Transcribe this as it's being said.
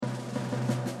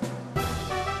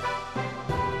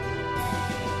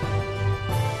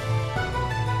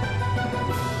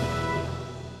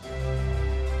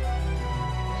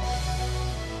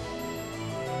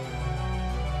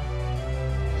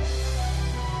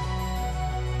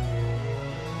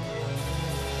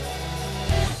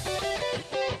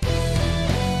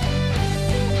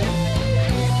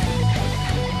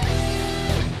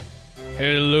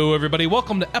everybody.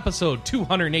 Welcome to episode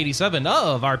 287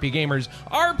 of RP Gamers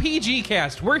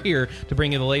RPGCast. We're here to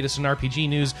bring you the latest in RPG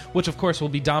news, which of course will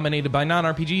be dominated by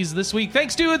non-RPGs this week,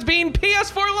 thanks to it being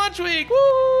PS4 launch week. Woo!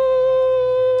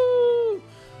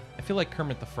 I feel like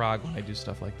Kermit the Frog when I do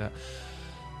stuff like that.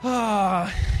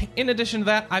 In addition to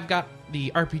that, I've got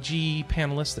the RPG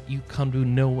panelists that you come to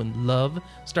know and love,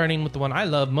 starting with the one I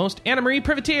love most, Anna Marie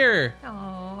Privateer.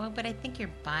 Oh, but I think you're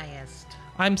biased.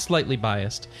 I'm slightly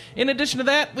biased. In addition to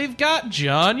that, we've got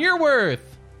John Yearworth.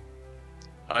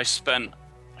 I spent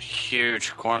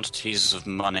huge quantities of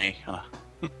money.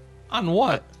 On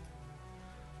what?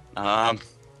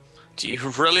 Do you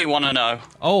really want to know?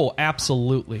 Oh,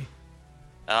 absolutely.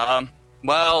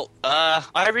 Well,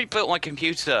 I rebuilt my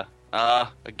computer,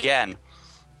 again.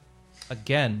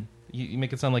 Again? You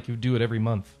make it sound like you do it every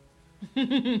month.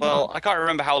 Well, I can't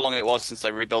remember how long it was since I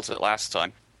rebuilt it last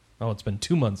time. Oh, it's been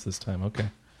 2 months this time. Okay.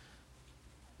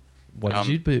 What'd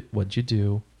you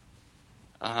do?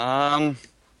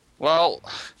 Well,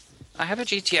 I have a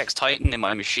GTX Titan in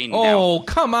my machine now. Oh,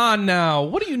 come on now.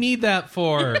 What do you need that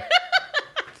for?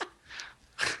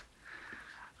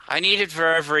 I need it for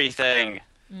everything.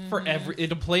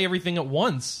 It'll play everything at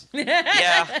once.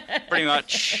 Yeah, pretty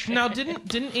much. Now, didn't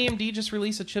AMD just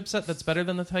release a chipset that's better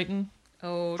than the Titan?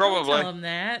 Oh, Probably. Don't tell him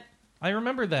that. I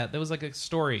remember that. There was like a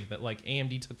story that like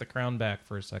AMD took the crown back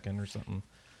for a second or something.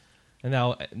 And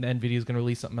now NVIDIA's going to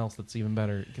release something else that's even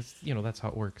better. Because, that's how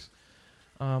it works.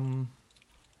 John,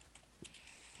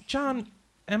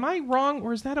 am I wrong?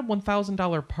 Or is that a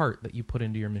 $1,000 part that you put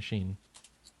into your machine?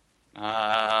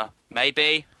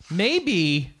 Maybe.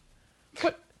 Maybe?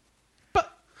 But...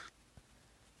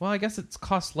 Well, I guess it's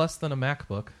cost less than a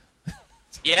MacBook.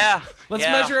 Yeah. Let's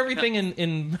measure everything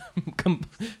in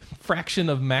fraction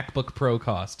of MacBook Pro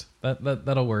cost.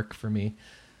 That'll work for me.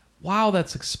 Wow,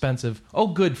 that's expensive. Oh,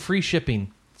 good, free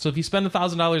shipping. So if you spend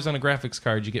 $1,000 on a graphics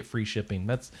card, you get free shipping.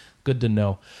 That's good to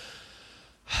know.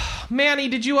 Manny,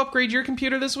 did you upgrade your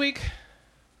computer this week?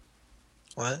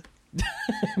 What?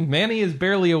 Manny is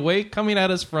barely awake, coming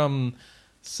at us from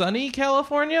sunny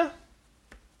California.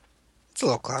 It's a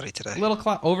little cloudy today.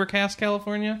 Overcast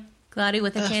California. Cloudy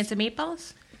with a chance of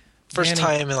meatballs? First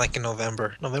Manny. time in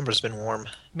November. November's been warm.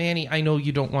 Manny, I know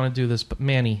you don't want to do this, but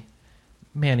Manny,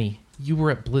 you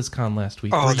were at BlizzCon last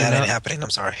week. Oh, that ain't happening. I'm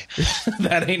sorry.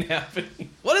 That ain't happening.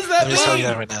 What does that Let me tell you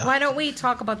mean? that right now. Why don't we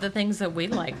talk about the things that we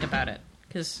liked about it?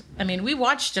 Because, we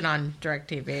watched it on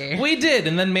DirecTV. We did,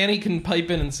 and then Manny can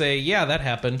pipe in and say, yeah, that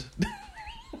happened.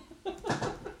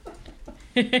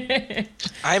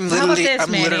 I'm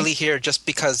literally here just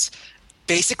because...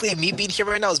 Basically, me being here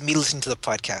right now is me listening to the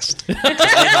podcast. I'm not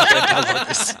going to download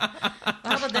this.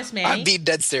 How about this, Manny? I'm being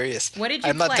dead serious. What did you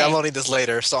I'm not play? downloading this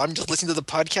later, so I'm just listening to the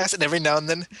podcast, and every now and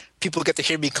then, people get to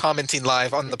hear me commenting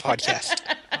live on the podcast.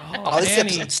 This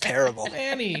episode's terrible.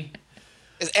 Manny.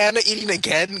 Is Anna eating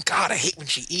again? God, I hate when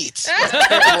she eats. It's a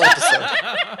terrible episode.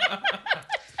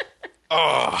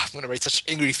 I'm going to write such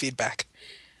angry feedback.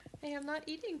 Hey, I'm not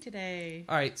eating today.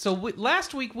 All right, so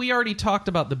last week we already talked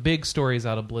about the big stories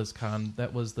out of BlizzCon.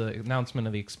 That was the announcement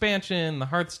of the expansion, the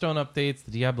Hearthstone updates, the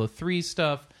Diablo 3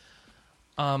 stuff.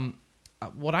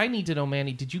 What I need to know,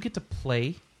 Manny, did you get to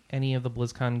play any of the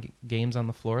BlizzCon games on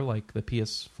the floor, like the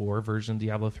PS4 version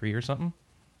Diablo 3 or something?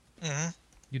 Mm-hmm.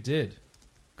 You did.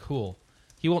 Cool.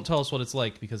 He won't tell us what it's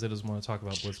like because he doesn't want to talk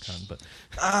about BlizzCon, but...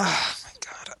 Oh, my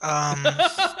God.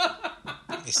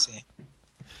 Let me see.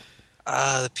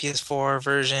 The PS4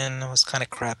 version was kind of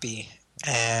crappy,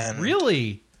 and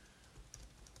really,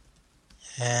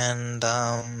 and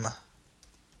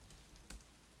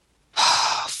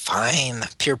fine,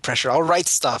 peer pressure. I'll write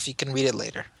stuff. You can read it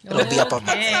later. It'll be up on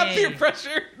my. That's not peer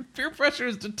pressure. Peer pressure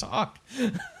is to talk.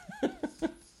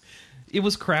 It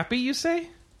was crappy, you say?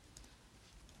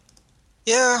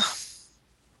 Yeah,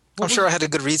 I'm sure I had a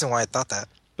good reason why I thought that.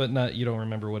 But you don't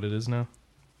remember what it is now?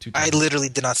 I literally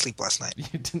did not sleep last night.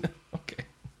 You didn't? Okay.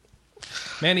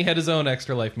 Manny had his own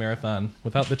Extra Life marathon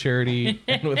without the charity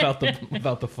and without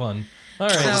the fun. All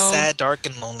right. It was sad, dark,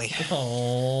 and lonely.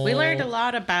 Oh. We learned a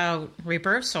lot about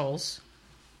Rebirth Souls.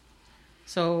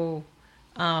 So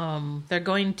they're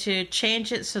going to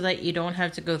change it so that you don't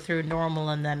have to go through normal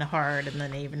and then hard and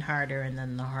then even harder and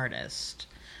then the hardest.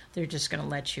 They're just going to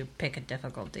let you pick a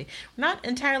difficulty. We're not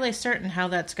entirely certain how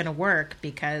that's going to work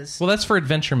because... Well, that's for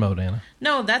adventure mode, Anna.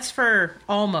 No, that's for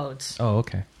all modes. Oh,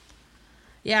 okay.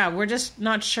 Yeah, we're just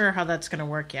not sure how that's going to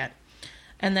work yet.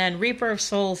 And then Reaper of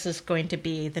Souls is going to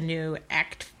be the new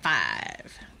Act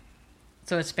 5.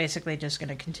 So it's basically just going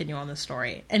to continue on the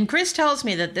story. And Chris tells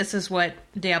me that this is what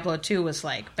Diablo 2 was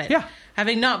like. But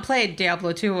having not played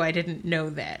Diablo 2, I didn't know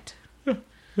that.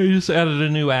 They just added a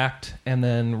new act and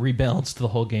then rebalanced the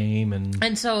whole game.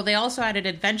 And so they also added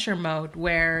adventure mode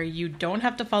where you don't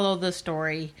have to follow the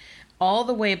story. All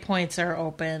the waypoints are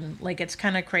open. Like, it's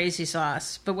kind of crazy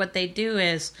sauce. But what they do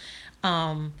is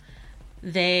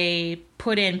they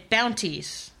put in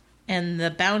bounties. And the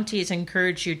bounties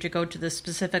encourage you to go to the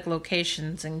specific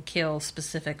locations and kill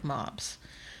specific mobs.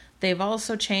 They've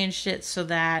also changed it so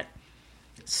that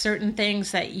certain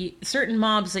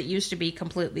mobs that used to be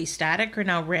completely static are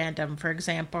now random. For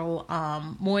example,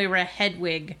 Moira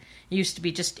Hedwig used to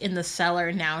be just in the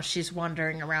cellar. Now she's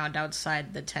wandering around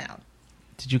outside the town.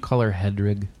 Did you call her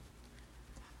Hedwig?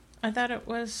 I thought it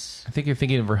was... I think you're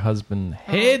thinking of her husband,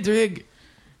 Hedwig.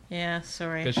 Yeah,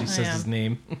 sorry. Because she says his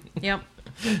name. Yep.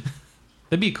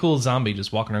 That'd be a cool zombie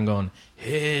just walking around going,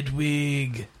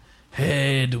 Hedwig,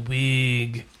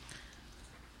 Hedwig.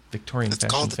 Victorian it's fashion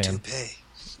called fan. The toupee.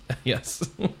 Yes.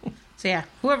 So yeah,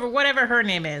 whatever her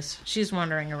name is, she's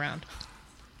wandering around.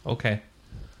 Okay.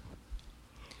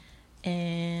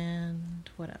 And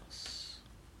what else?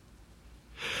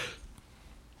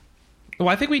 Well,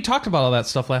 I think we talked about all that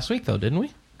stuff last week, though, didn't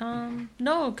we?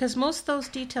 No, because most of those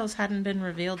details hadn't been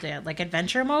revealed yet. Like,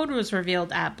 adventure mode was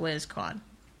revealed at BlizzCon.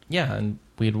 Yeah, and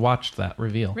we had watched that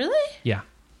reveal. Really? Yeah.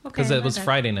 Okay. Because it was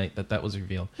Friday night that was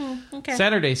revealed. Okay.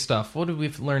 Saturday stuff. What did we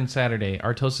learn Saturday?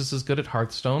 Artosis is good at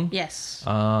Hearthstone. Yes.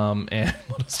 And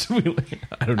what else did we learn?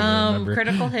 I don't even remember.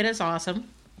 Critical Hit is awesome.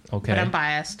 Okay. But I'm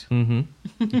biased.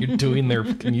 Mm-hmm. You're doing their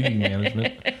community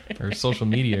management or social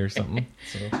media or something.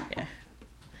 So.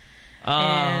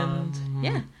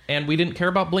 Yeah. And we didn't care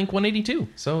about Blink 182.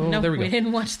 So No, there we go. we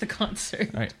didn't watch the concert.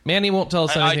 All right. Manny won't tell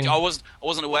us anything. I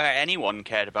wasn't aware anyone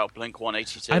cared about Blink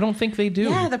 182. I don't think they do.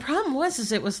 Yeah, the problem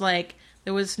was it was like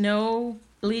there was no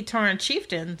Lee Torrent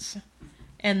Chieftains,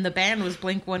 and the band was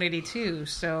Blink 182.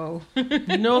 So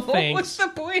No thanks. What's the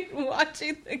point in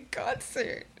watching the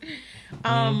concert?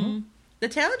 The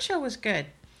talent show was good.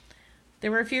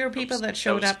 There were fewer people that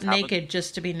showed up naked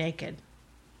just to be naked.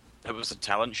 It was a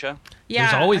talent show?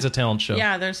 Yeah, there's always a talent show.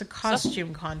 Yeah, there's a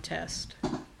costume contest.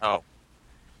 Oh.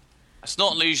 That's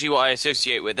not usually what I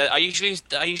associate with. I usually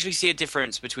see a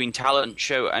difference between talent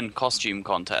show and costume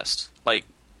contest. Like,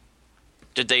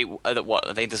 are they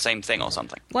the same thing or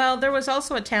something? Well, there was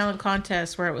also a talent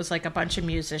contest where it was like a bunch of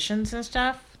musicians and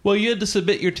stuff. Well, you had to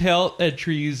submit your talent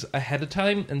entries ahead of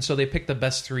time, and so they picked the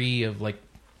best three of like,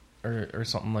 or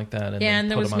something like that. And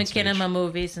and there was put 'em on stage. Machinima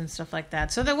movies and stuff like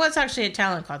that. So there was actually a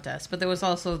talent contest, but there was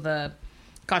also the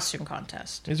costume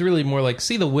contest. It's really more like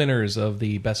see the winners of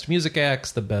the best music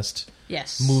acts, the best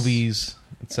movies,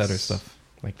 etc. Stuff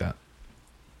like that.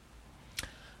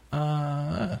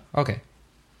 Okay.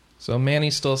 So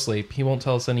Manny's still asleep. He won't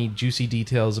tell us any juicy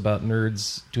details about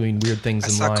nerds doing weird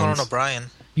things in lines. I saw Conan O'Brien.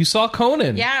 You saw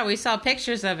Conan? Yeah, we saw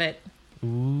pictures of it.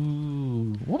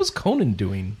 Ooh. What was Conan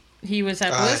doing? He was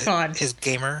at BlizzCon. His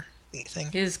gamer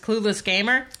thing. His clueless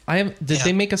gamer. Did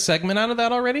they make a segment out of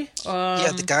that already?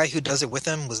 Yeah, the guy who does it with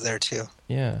him was there too.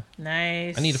 Yeah.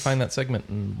 Nice. I need to find that segment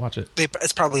and watch it.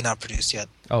 It's probably not produced yet.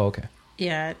 Oh, okay.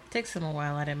 Yeah, it takes them a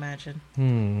while, I'd imagine.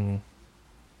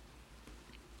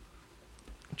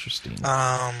 Interesting.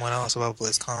 What else about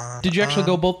BlizzCon? Did you actually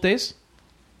go both days?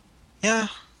 Yeah.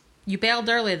 You bailed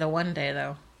early the one day,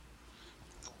 though.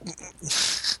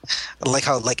 I like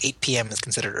how 8 p.m. is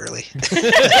considered early.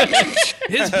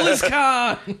 It's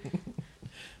BlizzCon!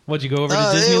 What'd you go over to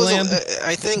Disneyland?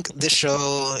 I think this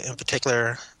show in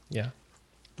particular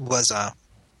was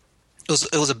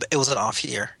it was an off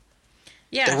year.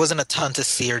 Yeah. There wasn't a ton to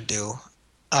see or do.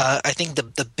 I think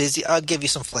the busy. I'll give you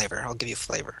some flavor. I'll give you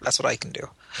flavor. That's what I can do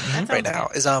right now.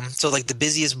 Is so like the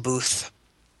busiest booth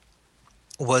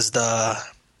was the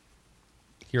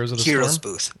Heroes of the Storm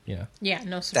booth. Yeah. Yeah,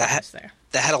 no surprises there.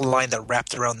 That had a line that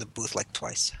wrapped around the booth like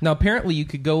twice. Now apparently you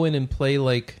could go in and play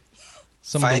like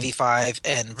some 5v5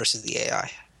 and versus the AI.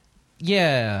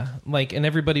 Yeah, like and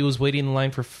everybody was waiting in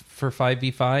line for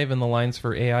 5v5 and the lines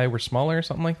for AI were smaller or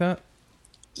something like that.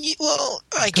 Yeah, well,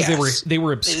 I guess they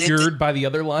were obscured by the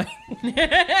other line.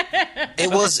 It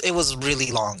was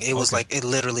really long. It was like it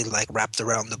literally like wrapped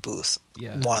around the booth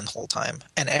one whole time,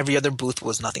 and every other booth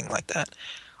was nothing like that.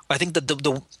 I think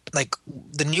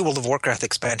the new World of Warcraft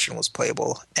expansion was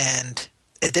playable, and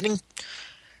it didn't.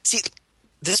 See,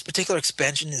 this particular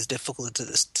expansion is difficult to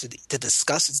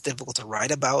discuss. It's difficult to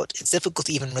write about. It's difficult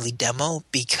to even really demo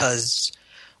because,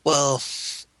 well,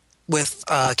 with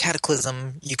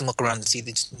Cataclysm, you can look around and see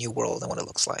this new world and what it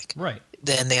looks like. Right.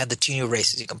 Then they had the two new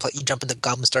races. You can play. You jump into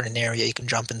Goblin starting area. You can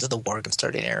jump into the Worgen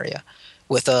starting area.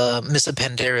 With Mists of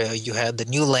Pandaria, you had the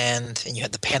new land, and you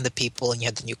had the Panda people, and you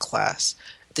had the new class.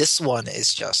 This one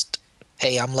is just,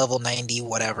 hey, I'm level 90,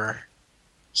 whatever.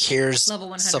 here's Level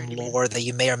 100, some you mean. lore that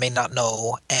you may or may not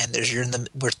know, and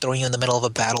we're throwing you in the middle of a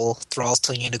battle. Thrall's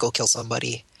telling you to go kill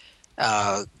somebody.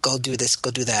 Go do this,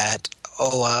 go do that.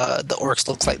 The orcs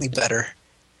look slightly better.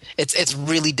 It's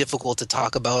really difficult to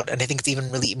talk about, and I think it's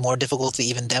even really more difficult to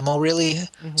even demo. Really,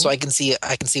 so I can see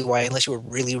why, unless you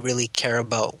really really care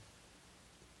about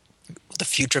the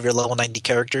future of your level 90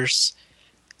 characters,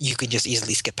 you can just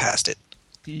easily skip past it.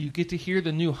 Do you get to hear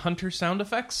the new hunter sound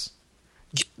effects?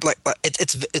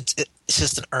 It's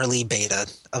just an early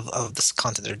beta of this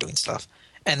content. They're doing stuff,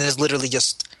 and there's literally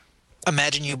just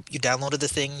imagine you downloaded the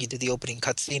thing, you did the opening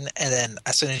cutscene, and then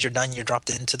as soon as you're done, you're dropped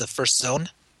into the first zone.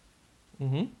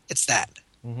 Mm-hmm. It's that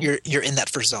you're in that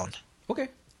first zone. Okay.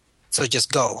 So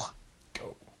just go.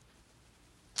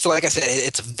 So like I said,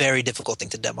 it's a very difficult thing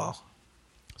to demo.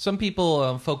 Some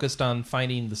people focused on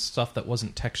finding the stuff that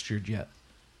wasn't textured yet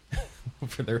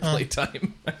for their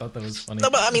playtime. I thought that was funny. No,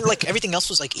 but I mean, like everything else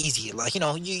was like easy. Like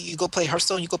you go play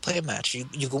Hearthstone, you go play a match.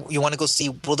 You want to go see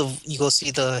you go see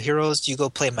the heroes, you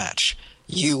go play a match.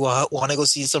 You want to go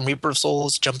see some Reaper of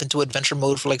Souls, jump into adventure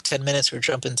mode for like 10 minutes, or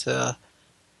jump into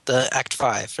the Act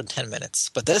 5 for 10 minutes.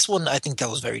 But this one, I think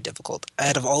that was very difficult.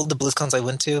 Out of all the BlizzCons I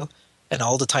went to, and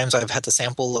all the times I've had to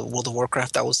sample of World of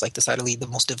Warcraft, that was like decidedly the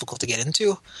most difficult to get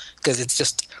into, because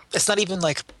it's not even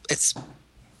like it's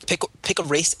pick a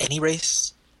race, any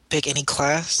race, pick any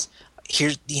class.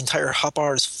 Here, the entire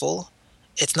hotbar is full.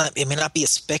 It may not be a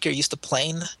spec you're used to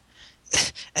playing,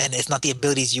 and it's not the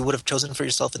abilities you would have chosen for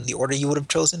yourself in the order you would have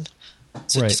chosen.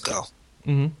 So just go.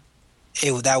 Mm-hmm.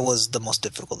 That was the most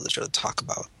difficult to talk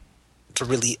about, to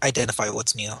really identify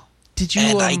what's new. Did you?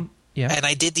 And Yeah.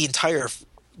 I did the entire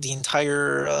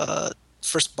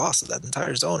first boss of that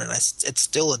entire zone, and it's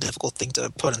still a difficult thing to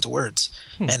put into words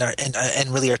and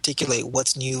really articulate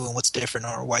what's new and what's different,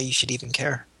 or why you should even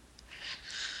care.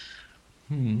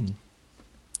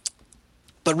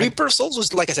 But Reaper of Souls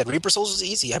was, like I said, Reaper of Souls was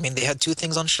easy. I mean, they had two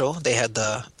things on show. They had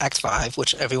the Act 5,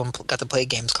 which everyone got to play at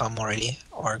Gamescom already,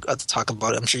 or got to talk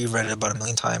about it. I'm sure you've read it about a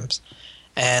million times.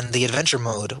 And the Adventure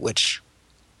Mode, which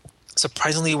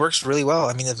surprisingly works really well.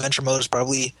 I mean, Adventure Mode is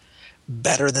probably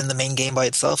better than the main game by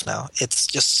itself now. It's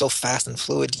just so fast and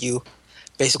fluid. You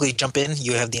basically jump in,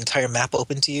 you have the entire map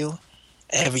open to you,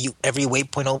 every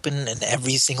waypoint open, and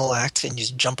every single act, and you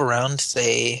just jump around,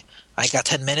 say, I got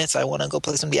 10 minutes, I want to go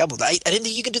play some Diablo. I didn't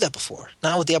think you could do that before.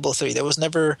 Not with Diablo 3. There was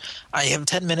never, I have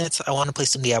 10 minutes, I want to play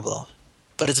some Diablo.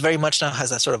 But it's very much now has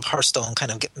that sort of Hearthstone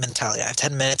kind of mentality. I have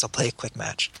 10 minutes, I'll play a quick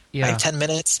match. Yeah. I have 10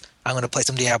 minutes, I'm going to play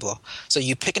some Diablo. So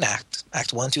you pick an act,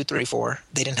 Act 1, 2, 3, 4.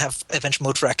 They didn't have Adventure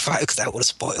Mode for Act 5 because that would have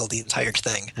spoiled the entire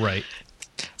thing. Right.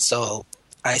 So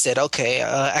I said, okay,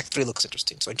 Act 3 looks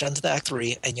interesting. So I jumped into Act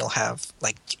 3, and you'll have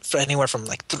for anywhere from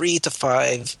 3 to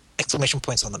 5 exclamation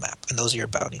points on the map, and those are your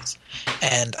bounties.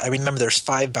 And I remember there's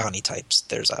 5 bounty types.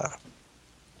 There's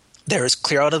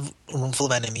clear out a room full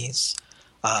of enemies,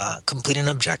 complete an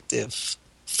objective,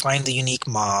 find the unique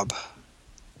mob.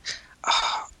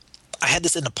 I had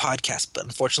this in a podcast, but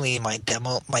unfortunately my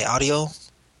audio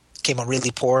came out really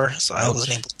poor, so I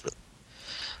wasn't able to.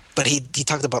 But he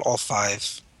talked about all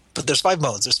 5. But there's 5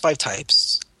 modes, there's 5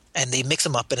 types, and they mix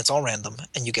them up, and it's all random,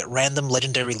 and you get random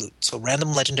legendary loot. So random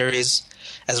legendaries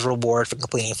as a reward for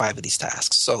completing 5 of these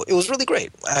tasks. So it was really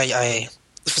great. For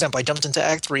example, I jumped into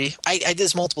Act 3. I did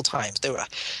this multiple times.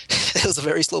 It was a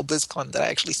very slow BlizzCon that I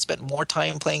actually spent more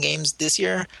time playing games this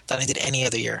year than I did any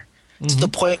other year. To the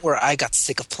point where I got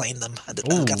sick of playing them. I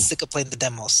got sick of playing the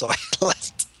demos, so I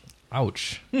left.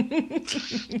 Ouch. And then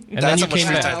That's you how much came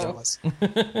free back. time there was.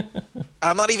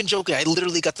 I'm not even joking. I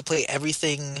literally got to play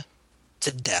everything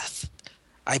to death.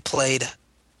 I played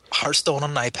Hearthstone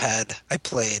on an iPad. I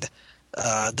played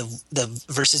the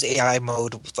versus AI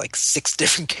mode with 6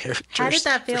 different characters. How did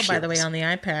that feel, for by the way, heroes. on the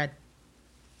iPad?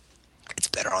 It's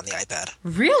better on the iPad.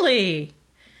 Really?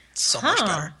 So much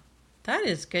better. That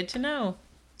is good to know.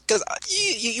 Because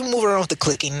you move around with the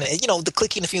clicking. The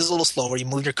clicking feels a little slower. You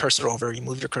move your cursor over.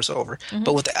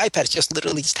 But with the iPad, it's just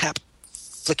literally tap,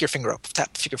 flick your finger up,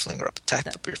 tap, flick your finger up, tap,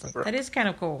 flip your finger up. That is kind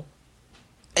of cool.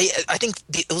 I think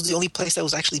it was the only place that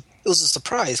was actually, it was a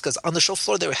surprise, because on the show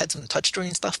floor they had some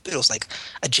touchscreen stuff, but it was like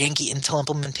a janky Intel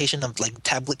implementation of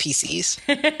tablet PCs.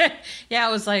 Yeah,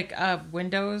 it was like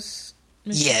Windows.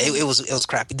 Yeah, it was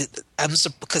crappy.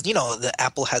 Because the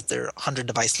Apple has their 100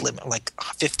 device limit,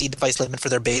 50 device limit for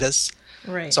their betas.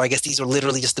 Right. So I guess these were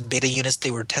literally just the beta units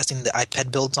they were testing the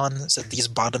iPad builds on. So they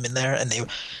just bought them in there, and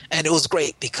it was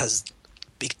great because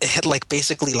it had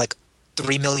basically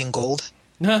 3 million gold.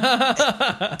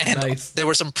 And Nice. there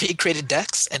were some pre-created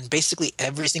decks, and basically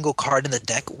every single card in the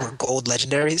deck were gold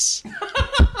legendaries.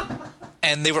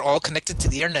 and they were all connected to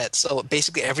the internet. So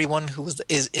basically, everyone who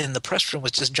is in the press room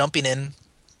was just jumping in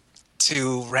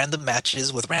to random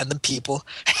matches with random people,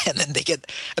 and then they get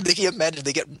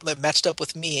like, matched up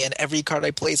with me, and every card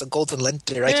I play is a golden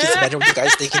lender. I can just imagine what the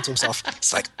guy's thinking to himself.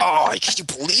 It's like, oh, can you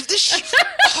believe this shit?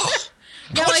 Oh,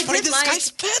 how much money this guy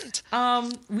spent?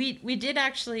 We did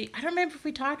actually. I don't remember if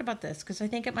we talked about this because I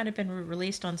think it might have been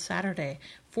released on Saturday.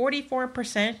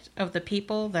 44% of the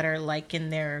people that are like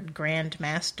in their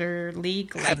Grandmaster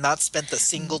League have not spent a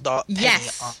single penny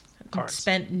on cards.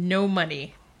 Spent no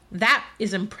money. That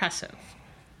is impressive.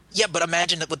 Yeah, but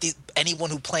imagine that with anyone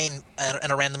who playing in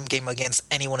a random game against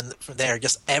anyone from there,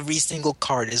 just every single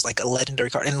card is like a legendary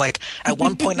card. And like at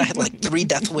one point, I had like 3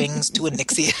 Deathwings, 2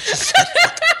 Anixia.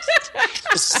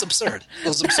 It was absurd. It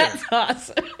was absurd. That's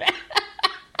awesome.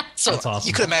 So That's awesome.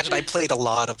 You could imagine I played a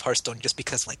lot of Hearthstone just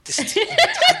because like this is the only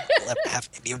time I'll ever have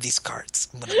any of these cards.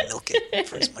 I'm going to milk it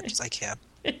for as much as I can.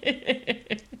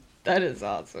 That is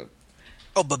awesome.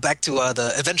 Oh, but back to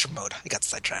the adventure mode. I got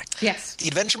sidetracked. Yes. The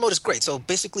adventure mode is great. So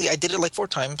basically, I did it like 4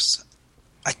 times.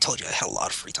 I told you I had a lot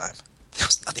of free time. There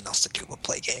was nothing else to do but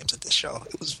play games at this show.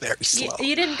 It was very slow.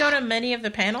 You didn't go to many of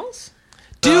the panels?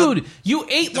 Dude, you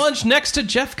ate lunch next to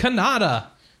Jeff Kanata.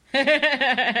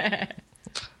 No,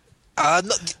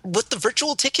 with the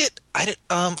virtual ticket, I did,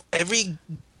 every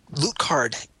loot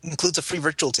card includes a free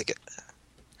virtual ticket.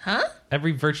 Huh?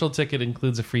 Every virtual ticket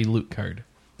includes a free loot card.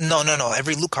 No.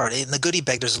 Every loot card. In the goodie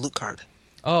bag, there's a loot card.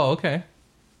 Oh, okay.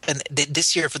 And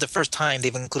this year, for the first time,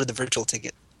 they've included the virtual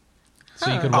ticket.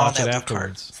 So you could On watch that it loot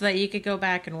afterwards. So that you could go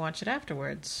back and watch it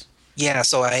afterwards. Yeah,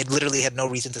 so I literally had no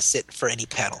reason to sit for any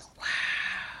panel.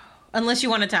 Unless you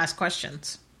wanted to ask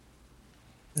questions.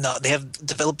 No, they have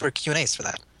developer Q&As for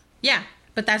that. Yeah,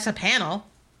 but that's a panel.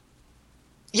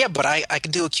 Yeah, but I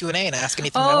can do a Q&A and ask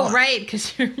anything I Oh, want. right,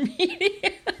 because you're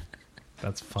media.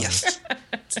 That's funny. Yes.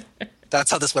 That's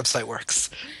how this website works.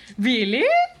 Really?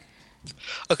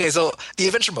 Okay, so the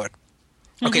adventure mode.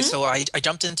 Okay, so I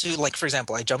jumped into, like, for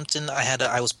example,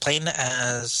 I was playing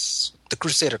as the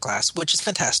Crusader class, which is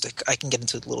fantastic. I can get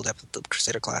into a little depth of the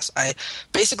Crusader class.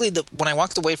 When I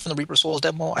walked away from the Reaper Souls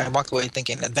demo, I walked away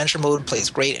thinking adventure mode plays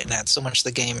great and adds so much to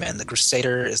the game, and the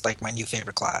Crusader is like my new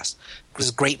favorite class. It was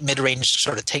a great mid-range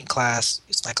sort of tank class.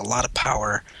 It's like a lot of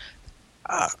power.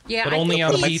 Yeah, But only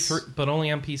on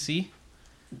PC?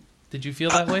 Did you feel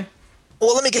that way?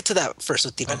 Well, let me get to that first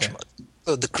with the adventure mode.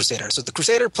 So the Crusader. So the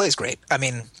Crusader plays great. I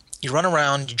mean, you run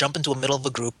around, you jump into the middle of a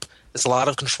group. There's a lot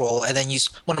of control, and then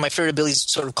one of my favorite abilities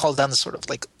sort of calls down this sort of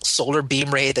like solar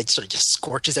beam ray that sort of just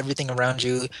scorches everything around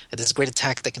you. And there's a great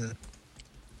attack that can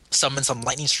summon some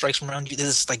lightning strikes from around you.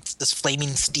 There's like this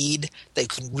flaming steed that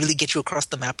can really get you across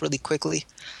the map really quickly.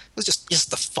 It was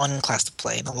just a fun class to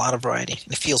play and a lot of variety,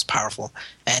 and it feels powerful.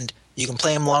 And you can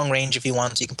play him long range if you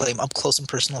want. You can play him up close and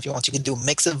personal if you want. You can do a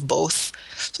mix of both.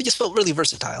 So it just felt really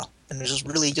versatile. And it just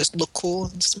really just looked cool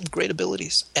and some great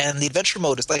abilities. And the adventure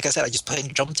mode is, like I said, I just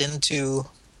jumped into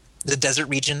the desert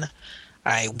region.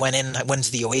 I went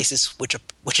into the oasis,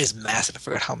 which is massive. I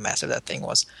forgot how massive that thing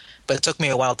was. But it took me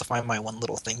a while to find my one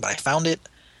little thing. But I found it.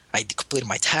 I completed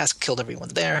my task, killed everyone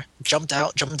there, jumped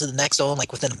into the next zone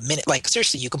like within a minute. Like,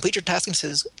 seriously, you complete your task and it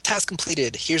says, task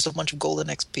completed. Here's a bunch of golden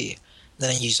XP. Then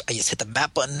I just hit the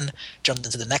map button, jumped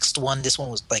into the next one. This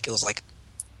one was like,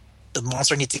 the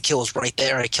monster I need to kill was right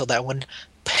there. I killed that one,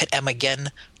 hit M again,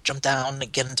 jumped down,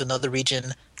 get into another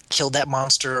region, killed that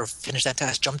monster, finished that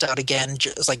task, jumped out again.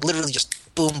 It's like literally just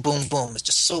boom, boom, boom. It's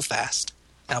just so fast.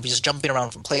 And I'll be just jumping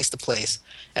around from place to place.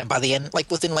 And by the end,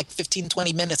 like within like 15,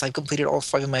 20 minutes, I've completed all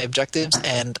 5 of my objectives.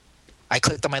 And I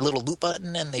clicked on my little loot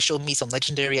button, and they showed me some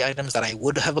legendary items that I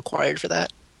would have acquired for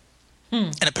that.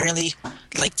 And apparently,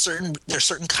 like there's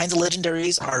certain kinds of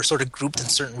legendaries are sort of grouped in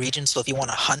certain regions. So if you want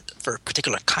to hunt for a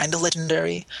particular kind of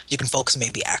legendary, you can focus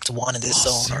maybe Act 1 in this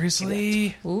zone.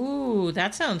 Seriously? Ooh,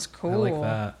 that sounds cool. I like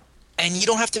that. And you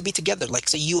don't have to be together. Like,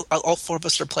 so all 4 of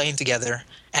us are playing together.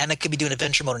 Anna could be doing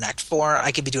adventure mode in Act 4.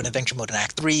 I could be doing adventure mode in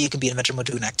Act 3. You can be in adventure mode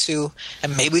in Act 2.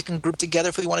 And maybe we can group together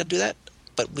if we want to do that.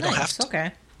 But we don't have to.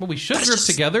 Okay. Well, we should group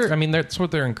together. I mean, that's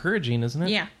what they're encouraging, isn't it?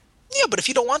 Yeah. Yeah, but if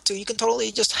you don't want to, you can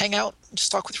totally just hang out and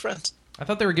just talk with your friends. I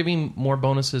thought they were giving more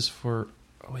bonuses for...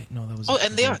 Oh, wait, no, that was... Oh,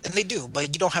 and they are. And they do. But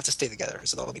you don't have to stay together.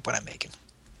 Is the only point I'm making.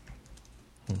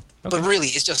 Okay. But really,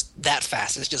 it's just that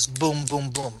fast. It's just boom,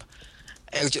 boom, boom.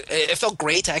 It felt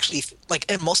great to actually... Like,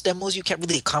 in most demos, you can't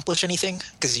really accomplish anything.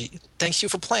 Because thanks you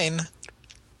for playing.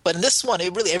 But in this one,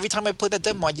 it really... Every time I played that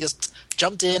demo, I just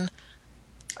jumped in.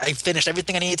 I finished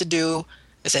everything I needed to do.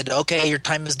 I said, okay, your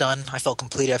time is done. I felt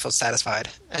completed. I felt satisfied.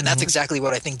 And that's exactly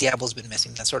what I think Diablo's been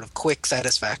missing, that sort of quick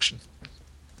satisfaction.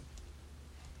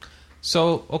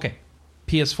 So, okay.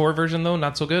 PS4 version, though,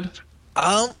 not so good?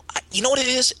 You know what it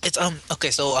is? It's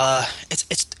okay. So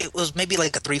it was maybe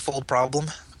like a threefold problem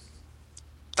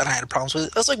that I had problems with.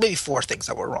 It was like maybe four things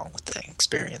that were wrong with the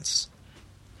experience.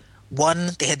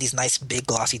 One, they had these nice big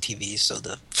glossy TVs, so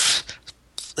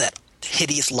that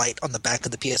hideous light on the back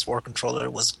of the PS4 controller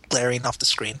was glaring off the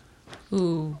screen.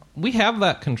 Ooh. We have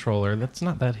that controller. That's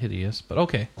not that hideous, but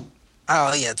okay.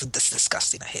 Oh yeah, it's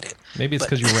disgusting. I hate it. Maybe it's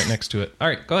because you're right next to it. All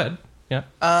right, go ahead. Yeah.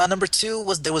 Number two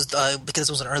was because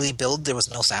it was an early build, there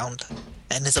was no sound,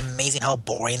 and it's amazing how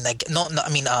boring that.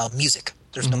 Music.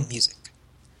 There's no music.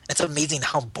 It's amazing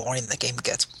how boring the game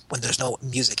gets when there's no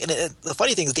music. And the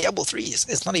funny thing is, Diablo 3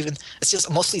 it's not even. It's just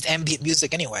mostly it's ambient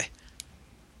music anyway.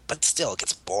 But still, it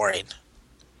gets boring.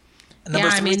 And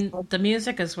the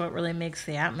music is what really makes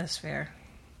the atmosphere.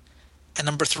 And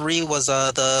number three was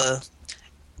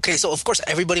Okay, so of course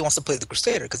everybody wants to play the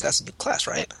Crusader because that's a new class,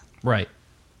 right? Right.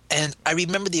 And I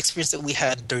remember the experience that we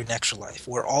had during Extra Life,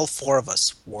 where all four of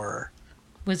us were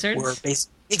wizards.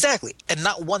 Exactly, and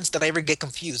not once did I ever get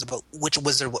confused about which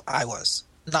wizard I was.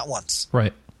 Not once.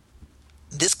 Right.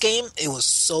 This game, it was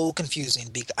so confusing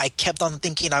because I kept on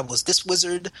thinking I was this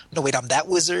wizard. No, wait, I'm that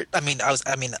wizard. I'm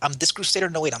this Crusader.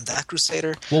 No, wait, I'm that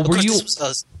Crusader. Well, was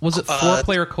it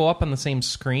 4-player co-op on the same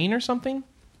screen or something?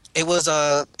 It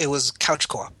was couch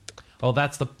co-op. Oh,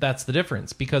 that's the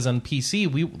difference, because on PC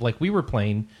we were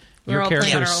playing. Your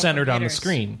character is centered on the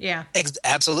screen. Yeah,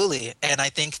 absolutely. And I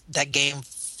think that game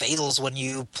fails when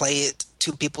you play it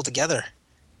two people together.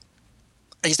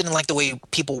 I just didn't like the way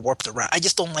people warped around. I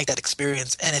just don't like that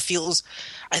experience, and it feels.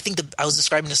 I think I was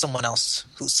describing to someone else,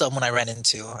 someone I ran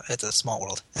into at a Small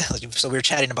World. So we were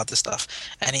chatting about this stuff,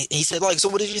 and he said, "Like, so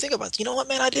what did you think about it?" You know what,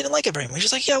 man? I didn't like it very much.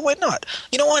 He's like, "Yeah, why not?"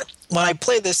 You know what? When I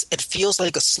play this, it feels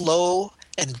like a slow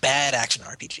and bad action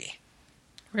RPG.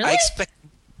 Really?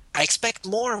 I expect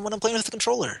more when I'm playing with the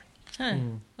controller. Huh.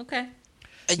 Okay.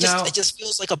 It just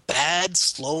feels like a bad,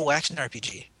 slow action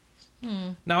RPG.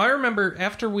 Now, I remember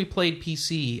after we played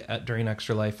PC during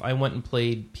Extra Life, I went and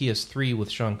played PS3 with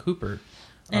Sean Cooper.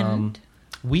 And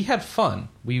we had fun.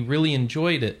 We really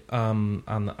enjoyed it on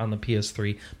the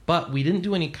PS3, but we didn't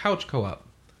do any couch co-op,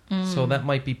 so that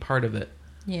might be part of it.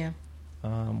 Yeah.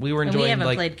 We were enjoying. We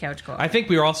haven't played couch co-op. I think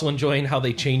we were also enjoying how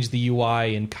they changed the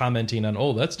UI and commenting on,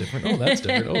 "Oh, that's different. Oh, that's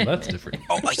different. Oh, that's different."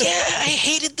 Oh yeah, I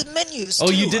hated the menus. Oh,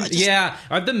 too. you didn't? Yeah,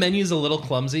 aren't the menus a little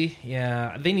clumsy?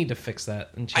 Yeah, they need to fix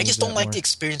that and change. I just don't like more. the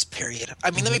experience. Period.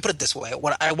 I mean, let me put it this way: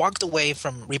 when I walked away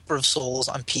from Reaper of Souls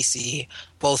on PC,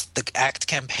 both the Act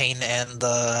campaign and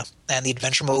the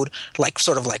adventure mode,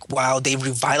 wow, they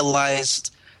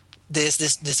revitalized.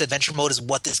 This adventure mode is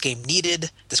what this game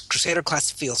needed. This Crusader class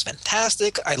feels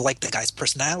fantastic. I like the guy's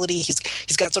personality. He's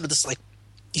got sort of this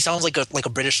he sounds like a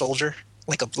British soldier,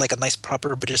 like a nice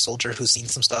proper British soldier who's seen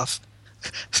some stuff.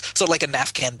 So like a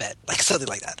Afghan vet, like something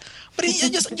like that. But I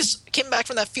just came back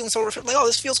from that feeling sort of like, oh,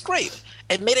 this feels great.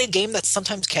 It made a game that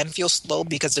sometimes can feel slow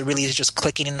because it really is just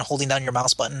clicking and holding down your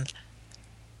mouse button,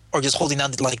 or just holding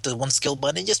down the one skill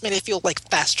button. It just made it feel like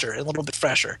faster and a little bit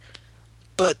fresher.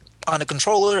 But on a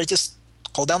controller, I just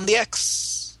hold down the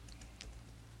X.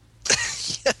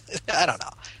 I don't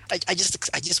know. I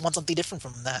just want something different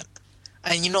from that.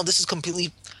 And this is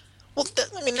completely. Well,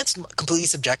 that's completely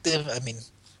subjective. I mean,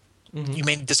 you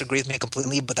may disagree with me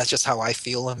completely, but that's just how I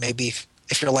feel. And maybe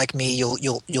if you're like me,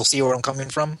 you'll see where I'm coming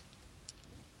from.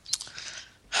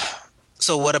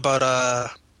 So what about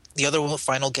the other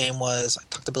final game was I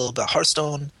talked a little about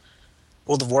Hearthstone,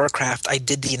 World of Warcraft. I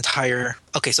did the entire.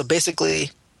 Okay, so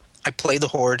basically. I played the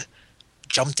Horde,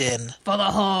 jumped in. For the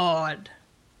Horde.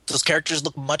 Those characters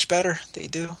look much better. They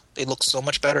do. They look so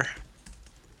much better.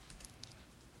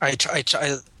 They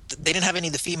didn't have any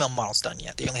of the female models done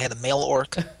yet. They only had a male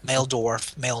orc, male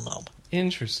dwarf, male gnome.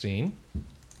 Interesting.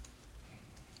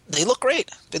 They look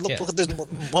great. They look. Yeah.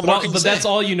 But that's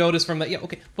all you noticed from that. Yeah.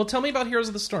 Okay. Well, tell me about Heroes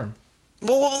of the Storm.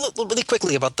 Well, really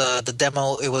quickly about the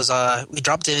demo. It was we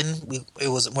dropped in.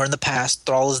 We're in the past.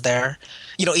 Thrall is there.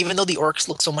 Even though the orcs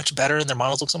look so much better and their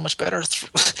models look so much better,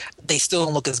 they still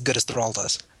don't look as good as Thrall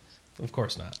does. Of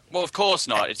course not. Well, of course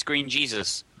not. It's Green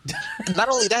Jesus. Not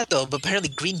only that, though, but apparently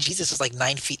Green Jesus is like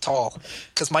 9 feet tall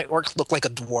because my orcs look like a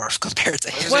dwarf compared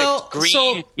to him. Well,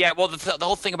 yeah. Well, the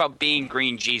whole thing about being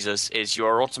Green Jesus is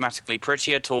you're automatically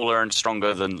prettier, taller, and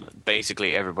stronger than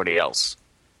basically everybody else.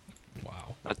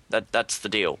 Wow. That's the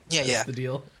deal. Yeah. That's the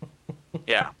deal.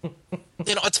 Yeah.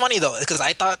 It's funny though because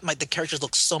I thought the characters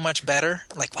look so much better.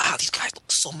 I'm like, wow, these guys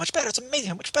look so much better. It's amazing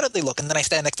how much better they look. And then I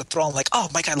stand next to Thrall. I'm like, oh,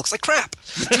 my guy looks like crap.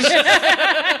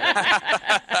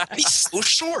 He's so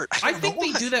short. I think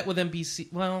they do that with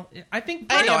NPC. Well, I think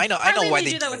I know why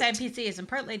they do that with NPCs, and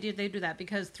partly they do that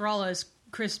because Thrall is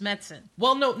Chris Metzen.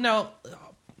 Well, no.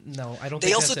 No, I don't They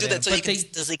think also do that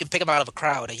so you can pick them out of a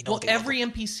crowd. And well, every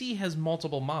NPC has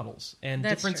multiple models and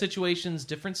That's different true. situations,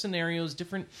 different scenarios,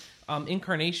 different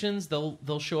incarnations.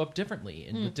 They'll show up differently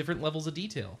and with different levels of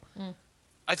detail.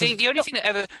 I think the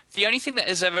only thing that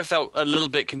has ever felt a little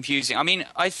bit confusing. I mean,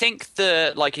 I think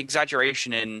the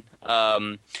exaggeration in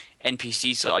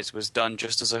NPC size was done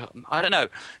just as I don't know.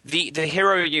 The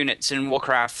hero units in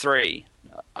Warcraft 3,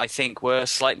 I think, were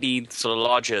slightly sort of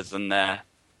larger than their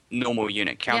normal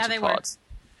unit counterparts.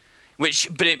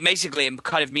 But it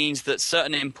kind of means that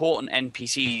certain important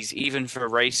NPCs, even for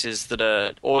races that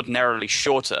are ordinarily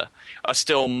shorter, are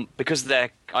still, because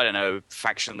they're, I don't know,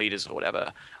 faction leaders or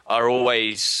whatever, are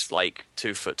always like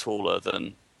 2 foot taller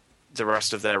than the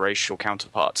rest of their racial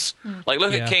counterparts. Like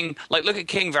look at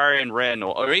King Varian Wren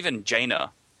or even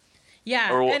Jaina.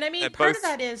 Yeah, and I mean part of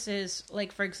that is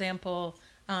like, for example,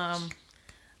 Mount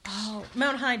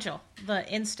Hyjal, the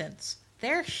instance.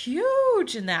 They're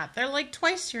huge in that. They're like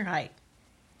twice your height.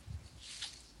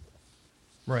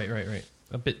 Right.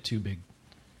 A bit too big.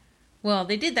 Well,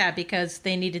 they did that because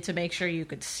they needed to make sure you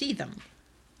could see them.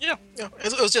 Yeah.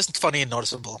 It was just funny and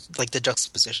noticeable, like the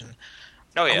juxtaposition.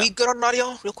 Oh yeah. Are we good on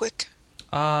audio, real quick?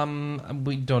 We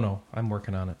don't know. I'm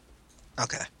working on it.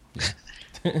 Okay.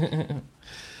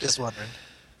 Just wondering.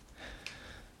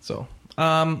 So,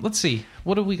 let's see.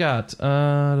 What do we got?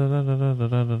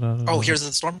 Oh, Here's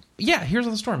the Storm? Yeah, Here's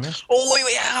the Storm, yeah. Oh, wait.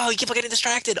 Oh, you keep getting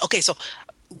distracted. Okay, so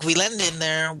we land in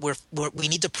there. We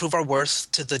need to prove our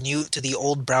worth to the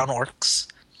old brown orcs.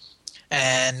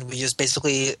 And we just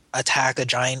basically attack a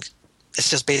giant. It's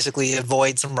just basically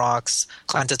avoid some rocks,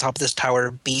 climb to the top of this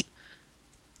tower, beat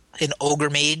an ogre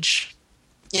mage.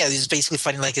 Yeah, he's basically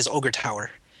fighting like his ogre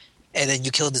tower. And then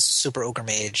you kill this super ogre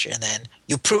mage, and then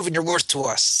you've proven your worth to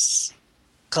us.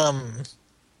 Come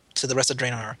to the rest of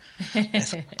Draenor. I'm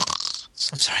sorry,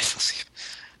 I fell asleep.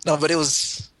 No, but it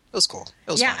was cool.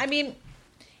 It was fun. I mean,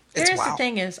 here's the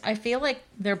thing is, I feel like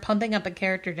they're pumping up a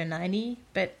character to 90,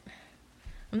 but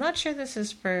I'm not sure this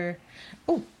is for...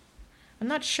 Oh, I'm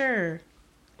not sure,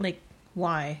 like,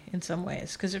 why in some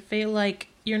ways, because I feel like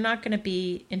you're not going to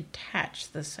be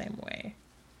attached the same way.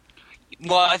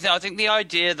 Well, I think the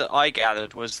idea that I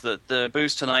gathered was that the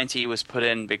boost to 90 was put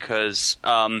in because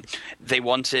they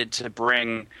wanted to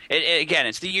bring... Again,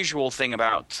 it's the usual thing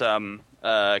about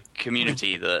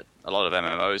community that a lot of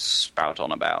MMOs spout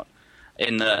on about,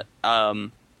 in that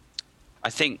I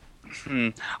think...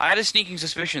 I had a sneaking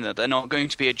suspicion that they're not going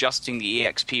to be adjusting the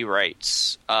EXP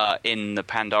rates in the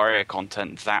Pandaria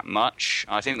content that much.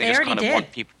 I think they just kind of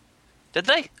want people... Did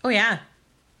they? Oh, yeah.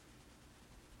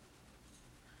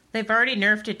 They've already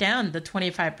nerfed it down the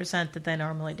 25% that they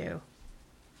normally do.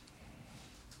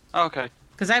 Okay.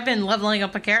 Because I've been leveling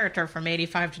up a character from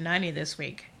 85 to 90 this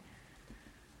week.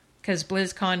 Because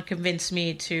BlizzCon convinced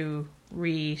me to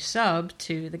re-sub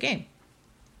to the game.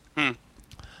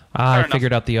 I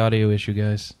figured out the audio issue,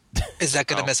 guys. Is that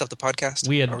going to mess up the podcast?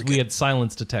 We had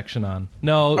silence detection on.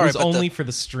 No, it was only for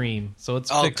the stream, so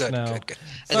it's fixed now. Good.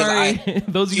 Sorry,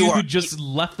 those of you who just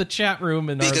left the chat room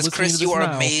and are listening because Chris, to this you are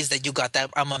now. amazed that you got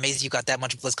that. I'm amazed you got that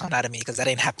much BlizzCon out of me because that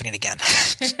ain't happening again.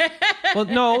 Well,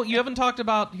 no, you haven't talked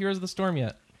about Here's the Storm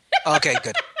yet. Okay,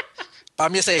 good. But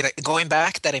I'm just saying, like, going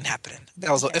back, that ain't happening.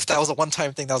 If that was a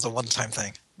one-time thing, that was a one-time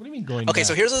thing. What do you mean going back? Okay,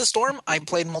 so Here's the Storm. I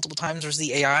played multiple times versus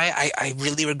the AI. I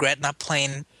really regret not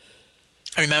playing.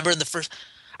 I remember in the first...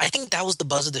 I think that was the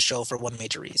buzz of the show for one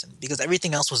major reason. Because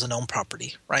everything else was a known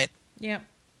property, right? Yeah.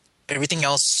 Everything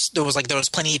else... There was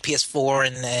plenty of PS4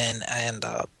 and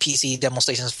PC demo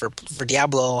stations for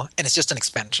Diablo. And it's just an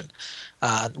expansion.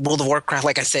 World of Warcraft,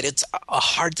 like I said, it's a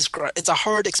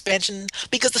hard expansion.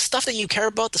 Because the stuff that you care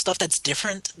about, the stuff that's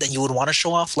different that you would want to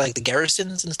show off, like the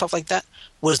garrisons and stuff like that,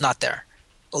 was not there.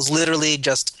 It was literally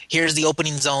just, here's the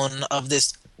opening zone of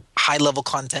this high-level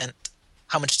content.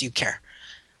 How much do you care?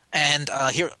 And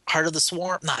Heart of the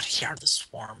Swarm... Not Heart of the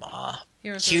Swarm.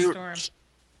 Heroes of the Storm.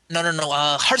 No.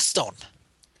 Hearthstone.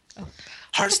 Oh.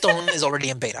 Hearthstone is already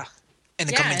in beta. And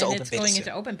it's coming into open beta going soon.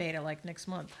 into open beta like next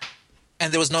month.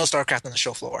 And there was no StarCraft on the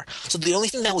show floor. So the only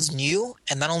thing that was new,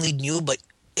 and not only new, but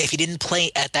if you didn't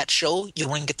play at that show, you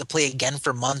wouldn't get to play again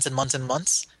for months and months and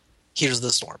months, Here's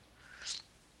the Storm.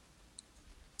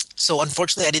 So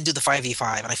unfortunately, I didn't do the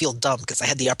 5v5, and I feel dumb because I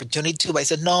had the opportunity to, but I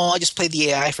said, no, I just play the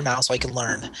AI for now so I can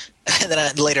learn. And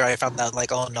then later I found out,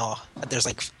 like, oh no,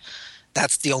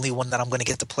 that's the only one that I'm going to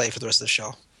get to play for the rest of the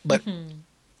show. But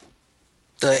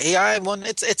the AI one,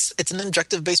 it's an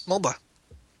objective-based MOBA.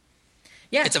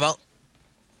 Yeah. It's about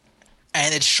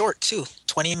And it's short too,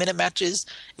 20-minute matches.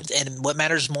 And what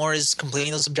matters more is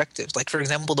completing those objectives. Like for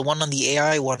example, the one on the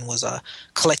AI one was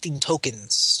collecting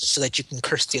tokens so that you can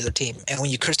curse the other team. And when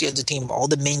you curse the other team, all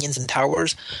the minions and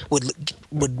towers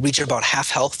would reach about half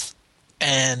health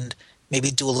and maybe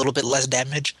do a little bit less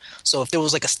damage. So if there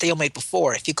was like a stalemate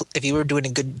before, if you were doing a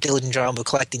good diligent job of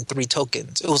collecting 3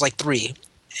 tokens, it was like 3.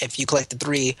 If you collected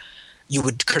 3, you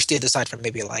would curse the other side for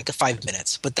maybe like 5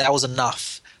 minutes. But that was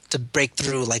enough to break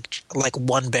through like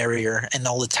one barrier and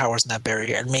all the towers in that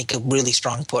barrier and make a really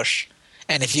strong push.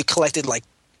 And if you collected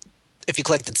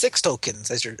 6 tokens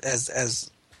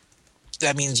as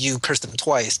that means you cursed them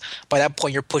twice. By that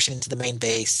point, you're pushing into the main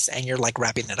base and you're like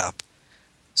wrapping it up.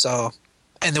 So,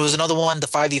 and there was another one, the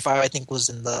 5v5 I think was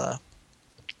in the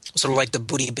sort of like the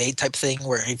booty bait type thing,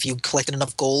 where if you collected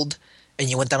enough gold and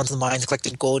you went down to the mines,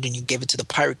 collected gold, and you gave it to the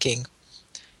Pirate King,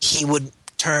 he would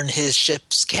turn his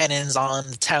ship's cannons on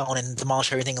the town and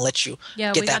demolish everything and let you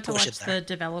get we that got to push watch in there. the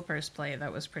developers play.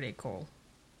 That was pretty cool.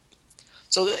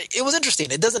 So it was interesting.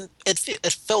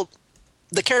 It felt,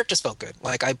 the characters felt good.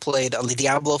 Like I played,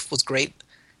 Diablo was great.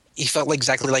 He felt like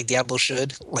exactly like Diablo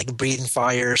should, like breathing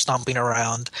fire, stomping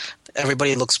around.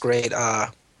 Everybody looks great.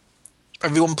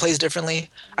 Everyone plays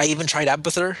differently. I even tried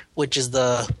Abathur, which is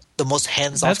the most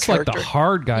hands-off character. That's like the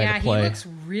hard guy to play. Yeah, he looks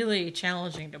really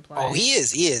challenging to play. Oh, he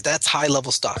is. That's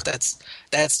high-level stuff. That's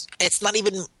it's not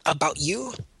even about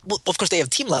you. Well, of course, they have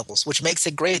team levels, which makes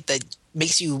it great. That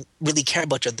makes you really care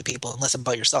about other people and less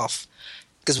about yourself.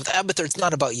 Because with Abathur, it's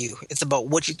not about you. It's about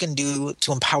what you can do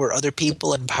to empower other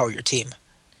people and empower your team.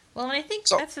 Well, and I think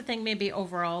that's the thing maybe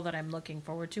overall that I'm looking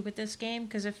forward to with this game,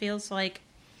 because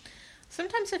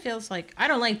sometimes it feels like, I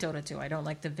don't like Dota 2, I don't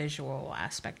like the visual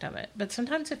aspect of it, but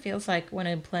sometimes it feels like when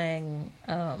I'm playing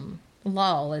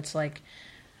LOL, it's like,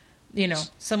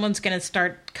 someone's going to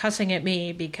start cussing at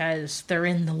me because they're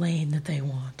in the lane that they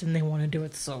want, and they want to do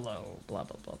it solo, blah,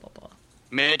 blah, blah, blah, blah.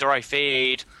 Mid or I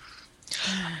fade.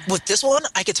 With this one,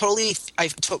 I could totally,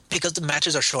 because the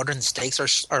matches are shorter and the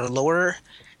stakes are lower,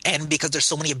 and because there's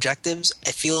so many objectives,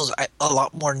 it feels a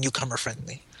lot more newcomer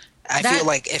friendly. I feel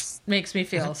like makes me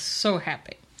feel so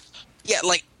happy. Yeah,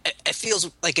 like it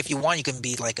feels like if you want, you can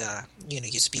be like you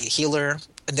just be a healer,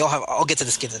 and I'll get to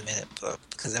the skins in a minute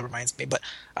because that reminds me. But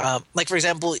like for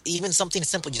example, even something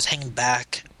simple, just hanging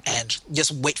back and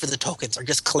just wait for the tokens, or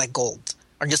just collect gold,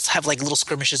 or just have like little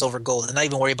skirmishes over gold, and not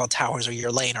even worry about towers or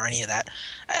your lane or any of that.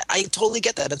 I totally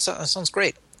get that. That sounds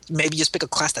great. Maybe just pick a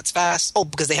class that's fast. Oh,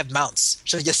 because they have mounts.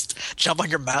 So just jump on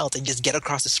your mount and just get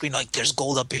across the screen like there's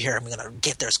gold up here. I'm going to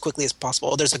get there as quickly as possible.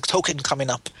 Oh, there's a token coming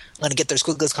up. I'm going to get there as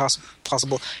quickly as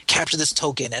possible. Capture this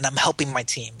token and I'm helping my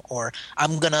team. Or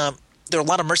there are a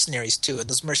lot of mercenaries too, and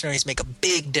those mercenaries make a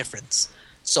big difference.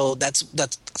 So that's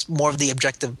more of the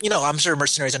objective. I'm sure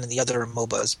mercenaries are in the other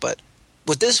MOBAs, but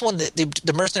with this one,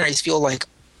 the mercenaries feel like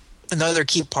another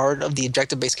key part of the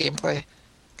objective-based gameplay.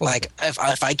 Like,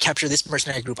 if I capture this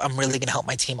mercenary group, I'm really going to help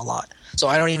my team a lot. So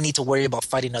I don't even need to worry about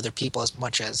fighting other people as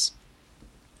much as...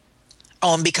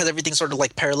 Oh, and because everything's sort of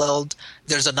like paralleled,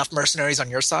 there's enough mercenaries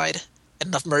on your side,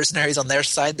 enough mercenaries on their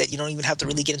side that you don't even have to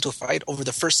really get into a fight over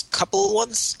the first couple of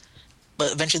ones,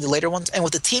 but eventually the later ones. And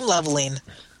with the team leveling,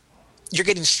 you're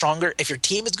getting stronger. If your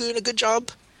team is doing a good job,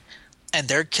 and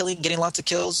they're getting lots of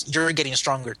kills, you're getting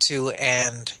stronger too,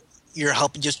 and you're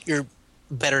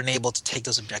better and able to take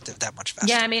those objectives that much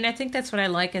faster. Yeah, I mean, I think that's what I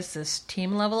like is this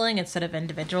team leveling instead of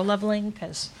individual leveling,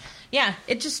 because,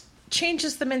 it just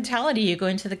changes the mentality you go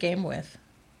into the game with.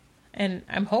 And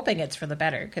I'm hoping it's for the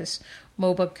better, because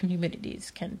MOBA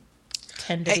communities can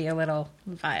tend to be a little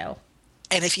vile.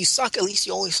 And if you suck, at least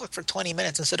you only suck for 20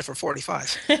 minutes instead of for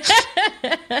 45.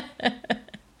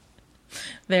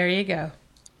 There you go.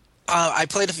 I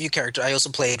played a few characters. I also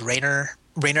played Raynor.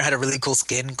 Raynor had a really cool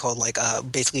skin called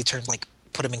basically turned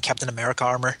put him in Captain America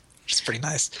armor, which is pretty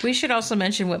nice. We should also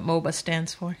mention what MOBA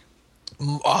stands for.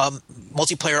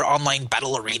 Multiplayer Online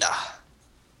Battle Arena.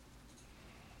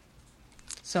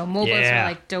 So MOBAs are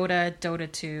like Dota,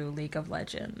 Dota 2, League of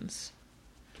Legends.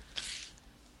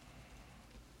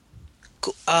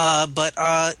 Cool. They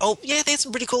had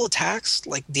some pretty cool attacks.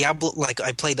 Like Diablo,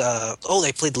 I played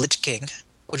they played Lich King,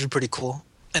 which is pretty cool.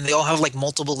 And they all have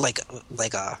multiple they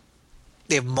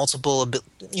have multiple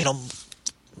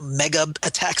mega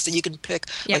attacks that you can pick.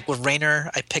 Yeah. Like with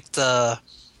Raynor, I picked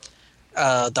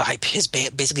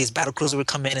basically his battle cruiser would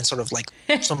come in and sort of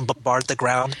some bombard the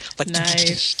ground.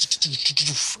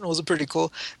 Nice. It was pretty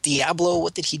cool. Diablo,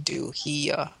 what did he do?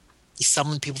 He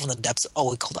summoned people from the depths.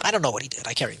 I don't know what he did.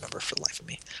 I can't remember for the life of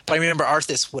me. But I remember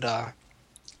Arthas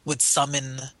would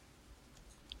summon.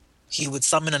 He would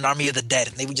summon an army of the dead,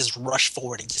 and they would just rush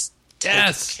forward and just take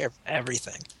care of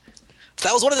everything.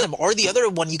 That was one of them. Or the other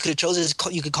one you could have chosen is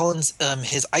you could call him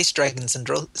his ice dragon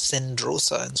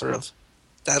Syndrosa and sort of. Is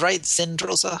that right?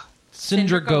 Syndrosa?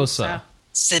 Syndragosa.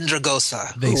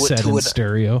 Syndragosa. They said in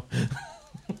stereo.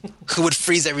 Who would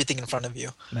freeze everything in front of you.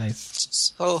 Nice.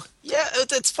 So, yeah,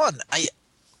 it's fun.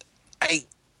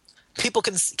 People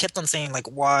kept on saying, like,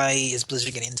 why is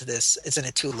Blizzard getting into this? Isn't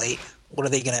it too late? What are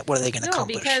they gonna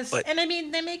accomplish? And I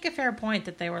mean, they make a fair point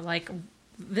that they were like,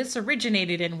 this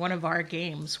originated in one of our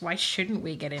games. Why shouldn't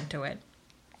we get into it?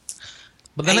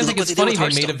 But then I think it's funny they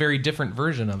made a very different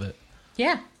version of it.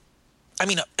 Yeah. I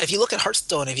mean, if you look at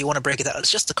Hearthstone, if you want to break it down, it's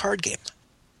just a card game.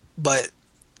 But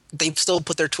they've still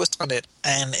put their twist on it,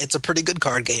 and it's a pretty good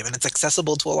card game, and it's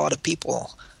accessible to a lot of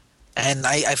people. And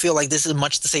I feel like this is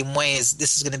much the same way as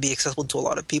this is going to be accessible to a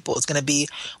lot of people. It's going to be,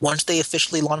 once they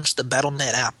officially launch the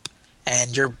Battle.net app,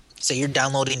 and you're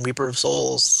downloading Reaper of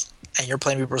Souls, and you're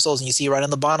playing Reaper of Souls, and you see right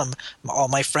on the bottom, all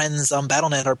my friends on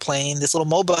Battle.net are playing this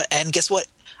little MOBA, and guess what?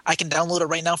 I can download it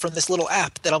right now from this little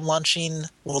app that I'm launching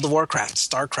World of Warcraft,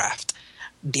 StarCraft,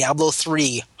 Diablo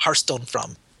 3, Hearthstone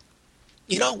from.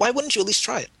 You know, why wouldn't you at least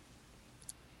try it?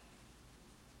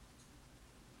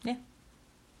 Yeah.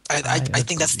 I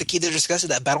think that's the key to discuss,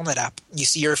 that Battle.net app. You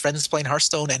see your friends playing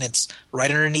Hearthstone, and it's right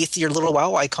underneath your little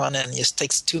WoW icon, and it just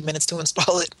takes 2 minutes to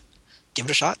install it. Give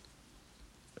it a shot.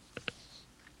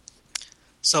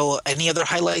 So, any other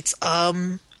highlights?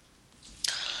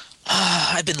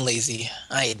 I've been lazy.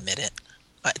 I admit it.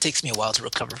 It takes me a while to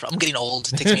recover from. I'm getting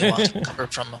old. It takes me a while to recover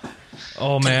from.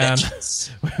 Oh man,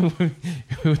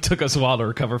 it took us a while to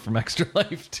recover from Extra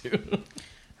Life too.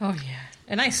 Oh yeah,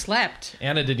 and I slept.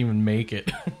 Anna didn't even make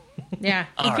it. Yeah,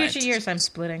 in future years I'm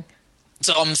splitting.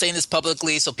 So I'm saying this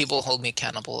publicly so people hold me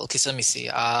accountable. Okay, so let me see.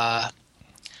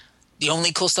 The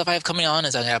only cool stuff I have coming on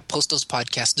is I'm gonna post those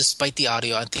podcasts despite the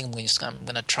audio. I think I'm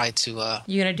gonna try to.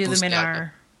 You gonna do them in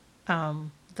our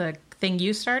the thing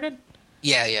you started?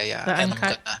 Yeah. The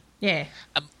uncut. Yeah.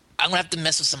 I'm gonna have to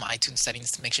mess with some iTunes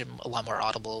settings to make sure I'm a lot more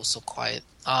audible, so quiet.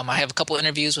 I have a couple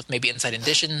interviews with maybe Inside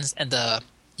Editions and the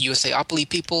USAopoly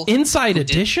people. Inside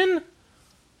Edition?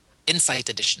 Insight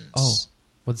Editions. Oh,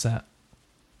 what's that?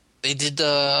 They did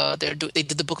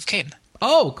the Book of Cain.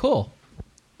 Oh, cool.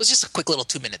 It was just a quick little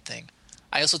 2-minute thing.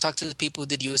 I also talked to the people who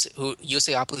did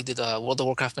USAopoly did World of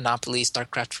Warcraft Monopoly,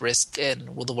 StarCraft Risk,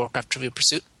 and World of Warcraft Trivial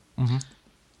Pursuit. Mm-hmm.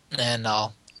 And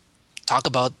I'll talk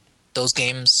about those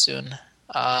games soon.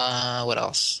 What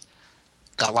else?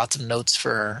 Got lots of notes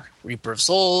for Reaper of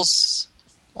Souls.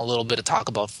 A little bit of talk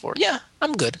about for. Yeah,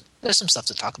 I'm good. There's some stuff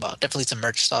to talk about. Definitely some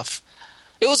merch stuff.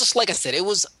 It was just like I said. It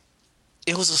was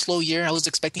a slow year. I was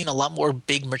expecting a lot more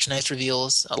big merchandise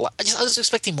reveals. I was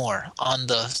expecting more on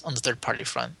the third party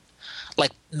front.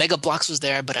 Like Mega Bloks was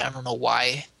there, but I don't know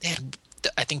why.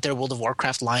 I think their World of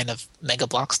Warcraft line of Mega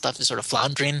Block stuff is sort of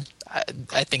floundering.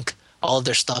 I think all of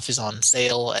their stuff is on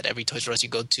sale at every Toys R Us you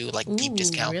go to, like deep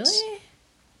discounts. Really?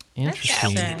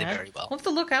 Interesting. Yeah, they did very well. We'll have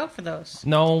to look out for those.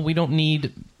 No, we don't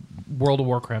need World of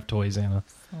Warcraft toys, Anna.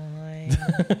 Fine.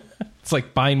 It's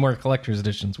like buying more collector's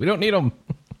editions. We don't need them.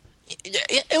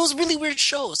 It was a really weird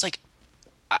show. It's like,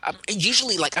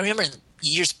 usually, like, I remember in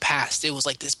years past, it was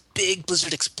like this big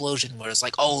Blizzard explosion where it's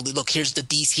like, oh, look, here's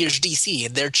DC,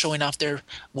 and they're showing off their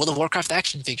World of Warcraft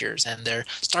action figures and their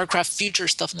StarCraft future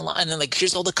stuff in the line, and then like,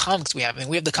 here's all the comics we have, and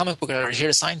we have the comic book are here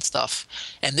to sign stuff.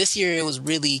 And this year, it was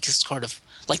really just sort of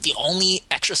like the only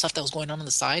extra stuff that was going on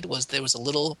the side was there was a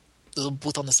little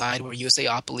booth on the side where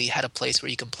USAopoly had a place where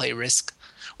you can play Risk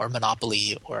or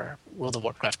Monopoly or World of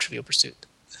Warcraft Trivial Pursuit.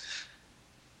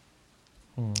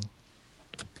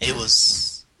 It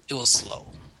was slow.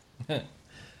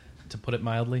 To put it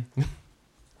mildly.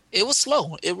 It was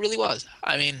slow. It really was.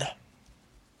 I mean,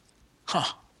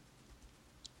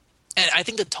 And I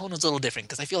think the tone was a little different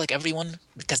because I feel like everyone,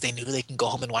 because they knew they can go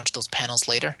home and watch those panels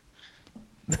later.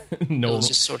 No, it was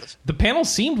just sort of. The panel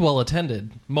seemed well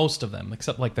attended, most of them,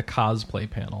 except like the cosplay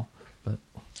panel. But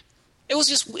it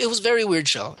was a very weird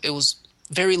show. It was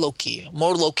very low key,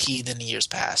 more low key than the years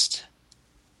past.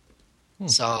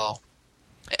 So,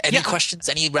 any questions?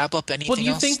 Any wrap up? Anything? Well, do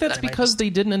you else think that's because they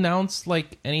didn't announce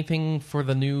like anything for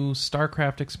the new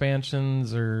StarCraft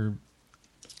expansions, or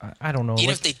I don't know. Even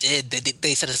if they did,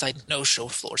 they set aside no show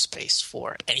floor space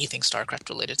for anything StarCraft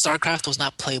related. StarCraft was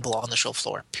not playable on the show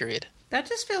floor. Period. That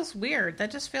just feels weird.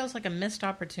 That just feels like a missed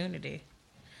opportunity.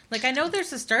 Like, I know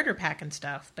there's a starter pack and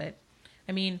stuff, but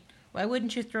I mean, why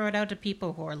wouldn't you throw it out to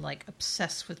people who are like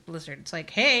obsessed with Blizzard? It's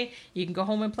like, hey, you can go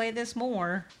home and play this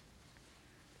more.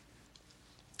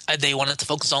 They wanted to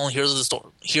focus on Heroes of the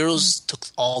Storm. Heroes took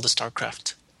all the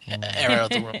StarCraft era of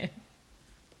the room.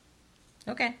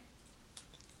 Okay.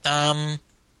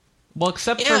 Well,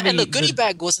 except Yeah, for and the goodie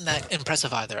bag wasn't that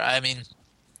impressive either. I mean,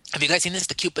 have you guys seen this?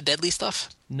 The cute but deadly stuff.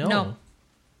 No.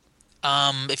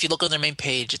 If you look on their main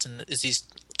page, it's these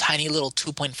tiny little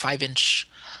 2.5-inch,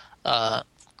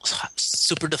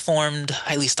 super deformed,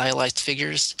 highly stylized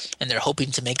figures, and they're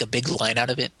hoping to make a big line out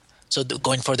of it. So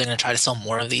going forward, they're going to try to sell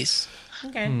more of these.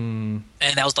 Okay. And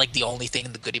that was like the only thing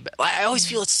in the goodie bag. I always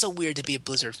feel it's so weird to be a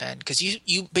Blizzard fan because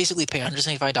you basically pay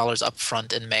 $175 up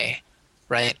front in May,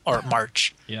 right? Or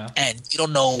March. Yeah. And you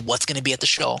don't know what's going to be at the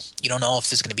show. You don't know if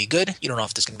this is going to be good. You don't know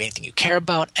if there's going to be anything you care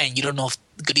about. And you don't know if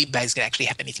the goodie bag is going to actually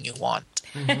have anything you want.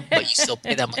 But you still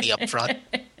pay that money up front.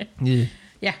 Yeah.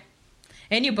 Yeah.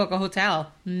 And you book a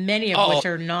hotel, many of which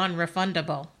are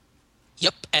non-refundable.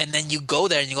 Yep. And then you go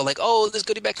there and you go like, oh, this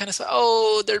goodie bag kind of stuff.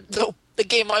 Oh, the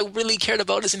game I really cared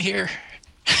about isn't here.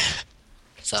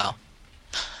 So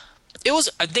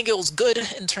I think it was good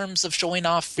in terms of showing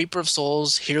off Reaper of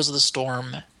Souls, Heroes of the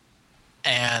Storm,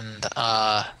 and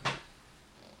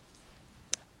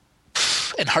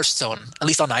Hearthstone. At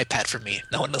least on iPad for me.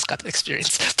 No one else got the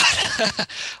experience.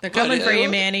 They're coming for you,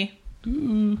 Manny.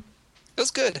 It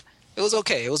was good. It was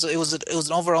okay. It was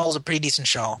a pretty decent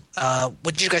show.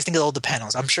 What did you guys think of all the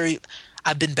panels? I'm sure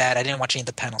I've been bad. I didn't watch any of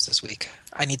the panels this week.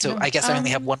 I need to. No. I guess I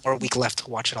only have one more week left to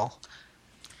watch it all.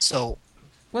 So,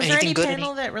 Was there any good?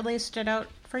 panel that really stood out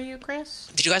for you, Chris?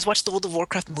 Did you guys watch the World of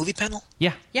Warcraft movie panel?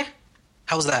 Yeah. Yeah.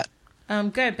 How was that?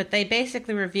 Good, but they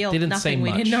basically revealed They didn't say nothing we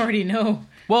much. didn't already know.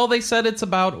 Well, they said it's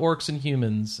about orcs and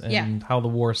humans and how the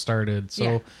war started.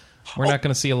 So we're not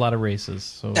going to see a lot of races.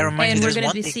 So That reminds And me, we're there's going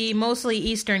to one thing. see mostly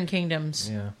Eastern kingdoms.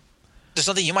 yeah. There's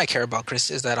something you might care about, Chris.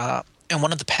 Is that in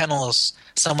one of the panels,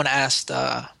 someone asked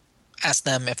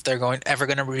them if they're ever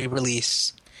going to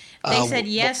re-release. They said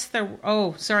yes.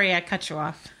 Oh, sorry, I cut you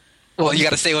off. Well, you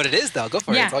got to say what it is, though. Go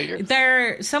for it. It's all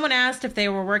yours. Someone asked if they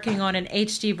were working on an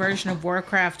HD version of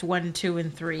Warcraft 1, 2,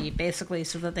 and 3, basically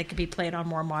so that they could be played on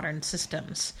more modern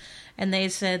systems. And they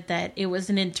said that it was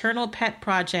an internal pet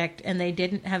project and they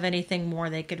didn't have anything more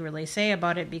they could really say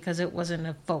about it because it wasn't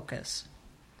a focus.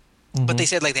 But they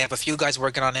said like they have a few guys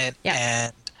working on it,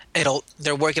 and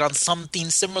they're working on something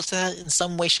similar to that in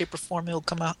some way, shape, or form. It'll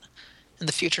come out in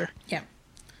the future. Yeah.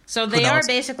 So they are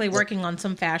basically working on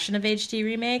some fashion of HD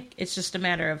remake. It's just a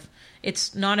matter of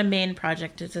it's not a main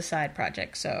project; it's a side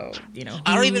project. So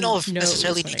I don't even know if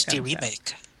necessarily an when it HD comes out.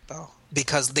 remake though,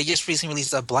 because they just recently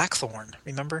released a Blackthorn.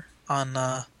 Remember on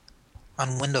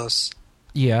Windows,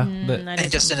 Yeah. I and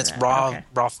didn't just in remember its that.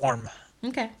 raw form.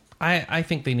 Okay. I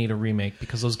think they need a remake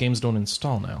because those games don't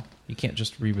install now. You can't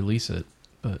just re-release it.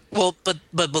 But Well, but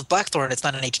with Blackthorn, it's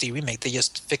not an HD remake. They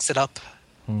just fix it up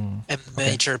and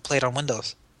made sure it played on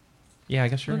Windows. yeah, I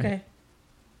guess you're Okay. right.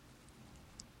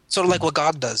 Sort of like what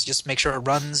GOG does. Just make sure it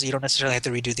runs. You don't necessarily have to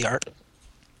redo the art.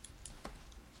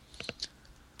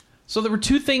 So there were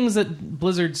two things that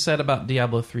Blizzard said about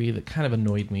Diablo 3 that kind of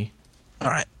annoyed me. All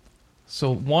right. So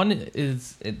one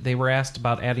is they were asked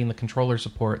about adding the controller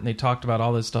support, and they talked about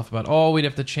all this stuff about we'd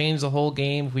have to change the whole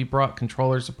game if we brought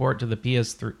controller support to the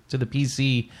PS3 to the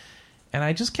PC, and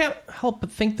I just can't help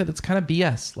but think that it's kind of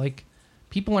BS. Like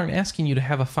people aren't asking you to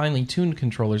have a finely tuned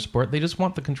controller support; they just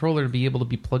want the controller to be able to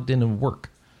be plugged in and work.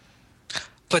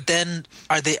 But then,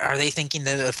 are they thinking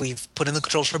that if we put in the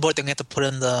controller support, then we have to put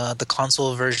in the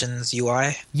console version's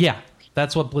UI? Yeah.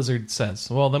 That's what Blizzard says.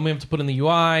 Well, then we have to put in the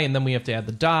UI, and then we have to add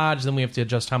the dodge, then we have to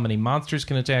adjust how many monsters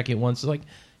can attack at once. It's like,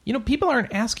 people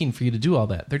aren't asking for you to do all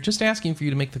that. They're just asking for you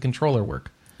to make the controller work.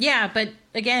 Yeah, but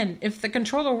again, if the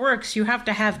controller works, you have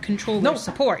to have controller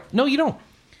support. No, you don't.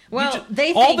 Well,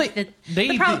 Chris,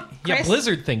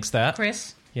 Blizzard thinks that.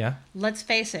 Chris, Yeah. let's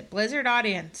face it, Blizzard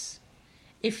audience,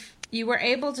 if you were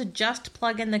able to just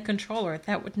plug in the controller,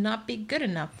 that would not be good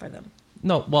enough for them.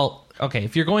 No, well, okay,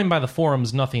 if you're going by the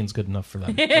forums, nothing's good enough for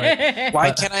them. Right? Why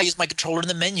can't I use my controller in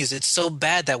the menus? It's so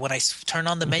bad that when I turn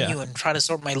on the menu and try to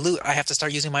sort my loot, I have to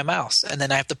start using my mouse. And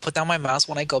then I have to put down my mouse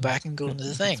when I go back and go into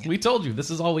the thing. We told you,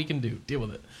 this is all we can do. Deal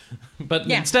with it. But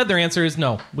instead their answer is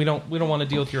no. We don't want to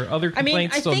deal with your other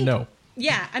complaints, no.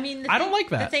 Yeah, I mean, I don't like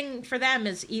that. The thing for them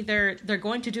is either they're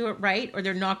going to do it right or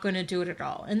they're not going to do it at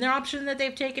all. And their option that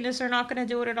they've taken is they're not going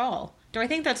to do it at all. Do I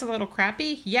think that's a little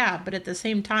crappy? Yeah, but at the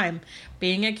same time,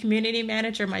 being a community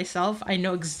manager myself, I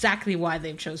know exactly why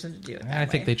they've chosen to do it that I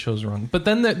think way. they chose wrong. But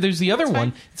then there's the other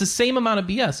one. It's the same amount of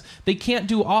BS. They can't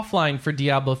do offline for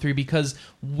Diablo 3 because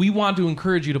we want to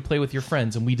encourage you to play with your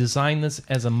friends, and we designed this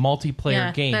as a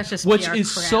multiplayer game, that's just which PR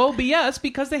is crap. so BS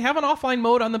because they have an offline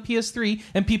mode on the PS3,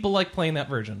 and people like playing that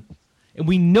version. And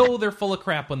we know they're full of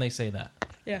crap when they say that.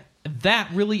 Yeah. That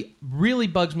really, really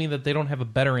bugs me that they don't have a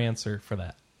better answer for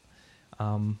that.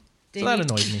 So that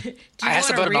annoyed me. Do you want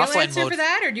a real answer mode for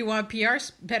that, or do you want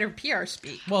better PR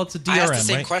speak? Well, it's a DRM, I asked the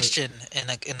same right? question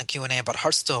in the Q&A about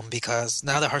Hearthstone, because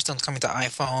now that Hearthstone's coming to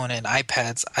iPhone and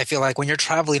iPads, I feel like when you're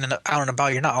traveling out and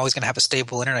about, you're not always going to have a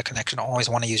stable internet connection. Always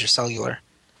want to use your cellular.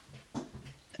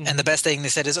 And the best thing they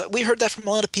said is, we heard that from a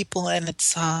lot of people, and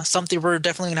it's something we're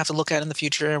definitely going to have to look at in the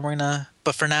future. And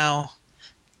but for now,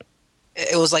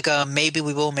 it was like a maybe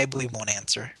we will, maybe we won't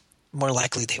answer. More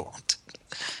likely they won't.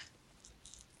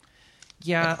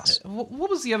 Yeah.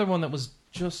 What was the other one that was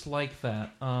just like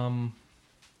that? Gosh.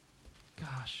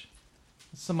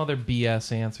 Some other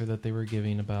BS answer that they were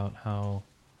giving about how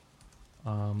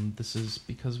this is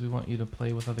because we want you to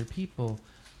play with other people.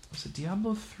 Was it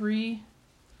Diablo 3?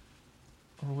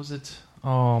 Or was it...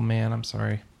 Oh, man, I'm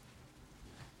sorry.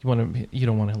 You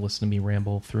don't want to listen to me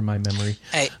ramble through my memory.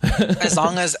 Hey, as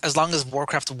long as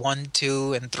Warcraft 1,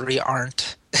 2, and 3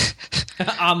 aren't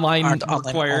online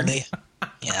required. Only.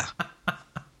 Yeah.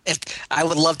 I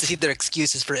would love to see their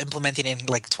excuses for implementing in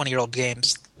like 20-year-old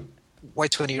games. Why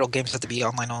 20-year-old games have to be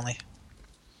online only?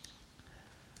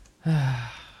 I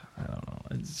don't know.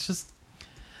 It's just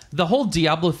the whole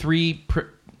Diablo 3,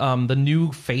 the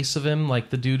new face of him, like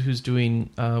the dude who's doing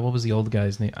what was the old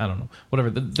guy's name? I don't know. Whatever.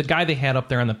 The guy they had up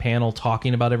there on the panel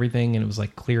talking about everything, and it was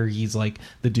like clear he's like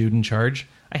the dude in charge.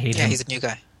 I hate him. Yeah, he's a new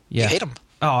guy. Yeah. You hate him.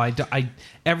 Oh, I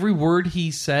every word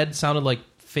he said sounded like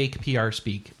fake PR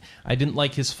speak. I didn't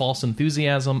like his false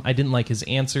enthusiasm. I didn't like his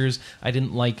answers. I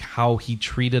didn't like how he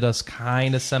treated us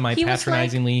kind of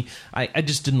semi-patronizingly. I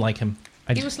just didn't like him.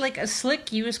 He was like a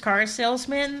slick used car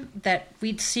salesman that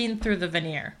we'd seen through the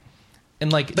veneer.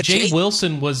 And like Jay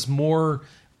Wilson was more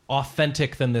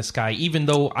authentic than this guy, even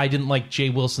though I didn't like Jay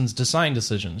Wilson's design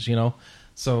decisions, you know?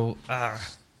 So,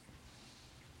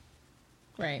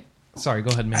 Right. Sorry, go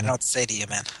ahead, man. I don't know what to say to you,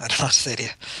 man. I don't know what to say to you.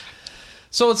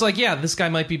 So it's like, yeah, this guy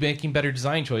might be making better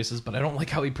design choices, but I don't like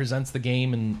how he presents the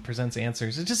game and presents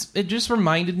answers. It just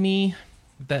reminded me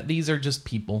that these are just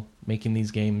people making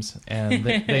these games, and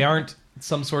they aren't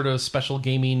some sort of special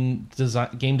game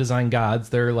design gods.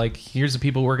 They're like, here's the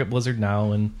people who work at Blizzard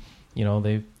now, and you know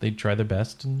they try their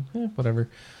best and whatever.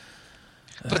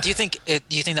 But do you think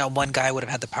that one guy would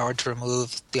have had the power to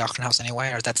remove the auction house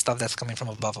anyway, or is that stuff that's coming from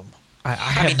above him?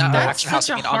 I mean, not that's such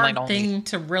a hard thing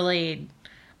to really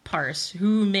parse.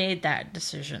 Who made that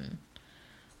decision?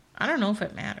 I don't know if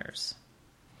it matters.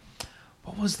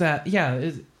 What was that? Yeah,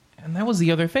 and that was the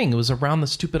other thing. It was around the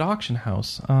stupid auction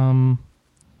house. But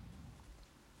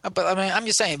I mean, I'm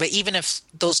just saying. But even if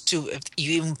those two, if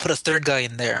you even put a third guy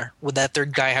in there, would that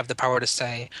third guy have the power to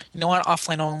say, you know what,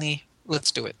 offline only,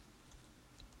 let's do it?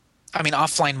 I mean,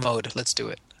 offline mode, let's do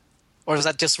it. Or is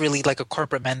that just really like a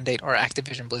corporate mandate or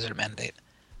Activision Blizzard mandate?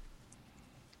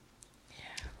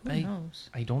 Yeah, who knows?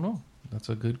 I don't know. That's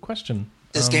a good question.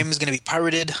 This game is going to be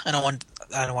pirated. I don't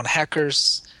want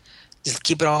hackers. Just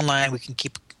keep it online. We can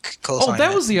keep close. Oh,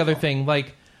 that was the other thing.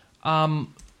 Like,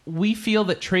 we feel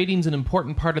that trading's an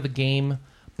important part of the game,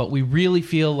 but we really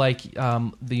feel like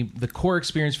the core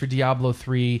experience for Diablo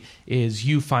 3 is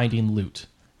you finding loot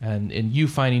and you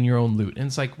finding your own loot. And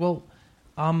it's like, well,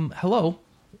 hello.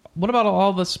 What about all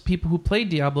of us people who played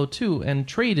Diablo 2 and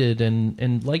traded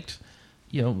and liked,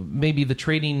 you know, maybe the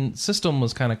trading system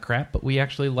was kind of crap, but we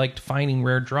actually liked finding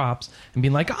rare drops and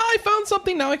being like, I found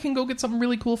something, now I can go get something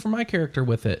really cool for my character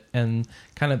with it, and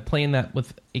kind of playing that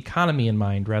with economy in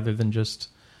mind rather than just,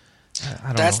 I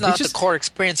don't That's know. not the core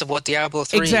experience of what Diablo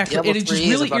 3 Exactly. Diablo It just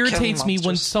really irritates me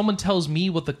when someone tells me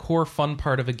what the core fun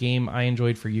part of a game I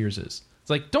enjoyed for years is. It's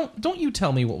like, don't you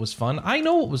tell me what was fun. I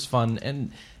know what was fun,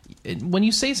 and when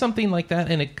you say something like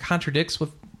that and it contradicts with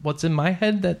what's in my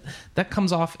head, that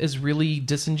comes off as really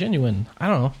disingenuous. I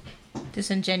don't know.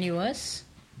 Disingenuous?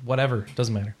 Whatever.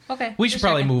 Doesn't matter. Okay. We should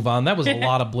probably move on. That was a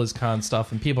lot of BlizzCon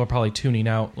stuff, and people are probably tuning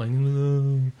out. Like,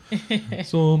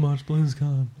 so much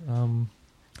BlizzCon.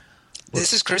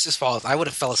 This is Chris's fault. I would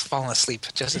have fallen asleep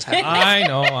just as happy. I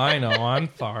know. I'm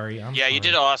sorry. You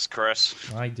did ask, Chris.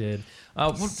 I did.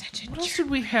 What else did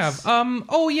we have?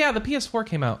 Oh, yeah, the PS4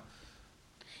 came out.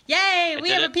 Yay!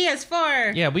 We have a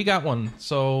PS4. Yeah, we got one.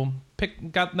 So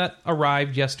got that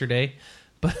arrived yesterday,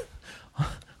 but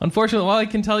unfortunately, all I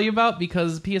can tell you about,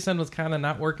 because PSN was kind of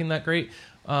not working that great,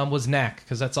 was Knack,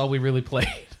 because that's all we really played.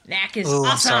 Knack is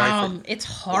awesome. It's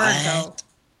hard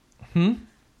though.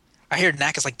 I hear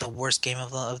Knack is like the worst game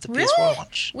of the really? PS4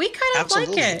 launch. We kind of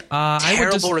like it.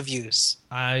 Terrible reviews.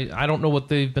 I don't know what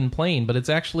they've been playing, but it's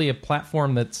actually a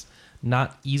platform that's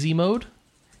not easy mode,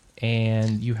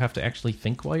 and you have to actually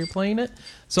think while you're playing it.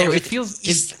 So it feels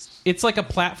it's like a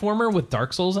platformer with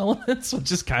Dark Souls elements,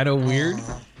 which is kind of weird.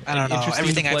 I don't know.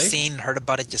 Everything I've seen, heard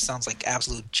about it just sounds like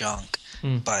absolute junk.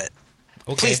 But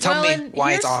Okay. Please tell me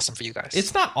why it's awesome for you guys.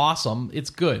 It's not awesome. It's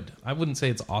good. I wouldn't say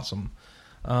it's awesome.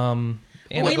 And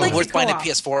worth buying a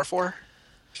PS4 for?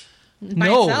 By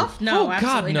No. itself? No, Oh,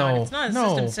 absolutely God, no. not. It's not a No.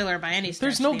 system seller by any stretch.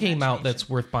 There's no of the game out imagination. that's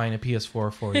worth buying a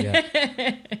PS4 for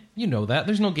yet. You know that.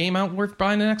 There's no game out worth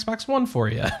buying an Xbox One for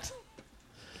yet.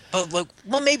 But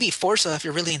well, maybe Forza if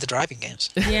you're really into driving games.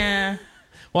 Yeah.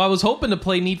 Well, I was hoping to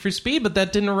play Need for Speed, but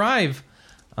that didn't arrive.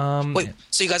 Wait,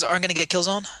 so you guys aren't going to get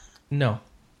Killzone? No.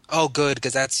 Oh, good,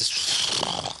 because that's just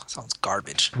sounds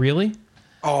garbage. Really?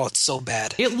 Oh, it's so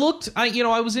bad. It looked, I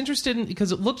was interested in,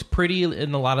 because it looked pretty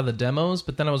in a lot of the demos,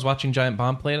 but then I was watching Giant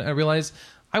Bomb play it, and I realized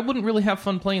I wouldn't really have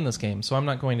fun playing this game, so I'm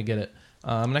not going to get it.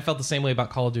 And I felt the same way about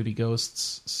Call of Duty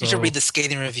Ghosts. So. You should read the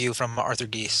scathing review from Arthur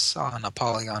Geese on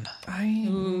Polygon.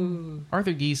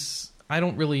 Arthur Geese, I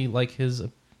don't really like his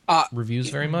reviews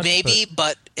very much. Maybe,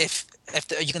 but if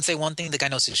you can say one thing, the guy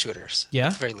knows his shooters. Yeah?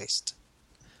 At the very least.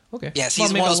 Okay. Yes,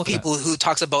 he's one of those people who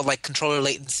talks about like controller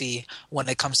latency when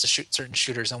it comes to certain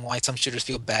shooters and why some shooters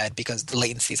feel bad because the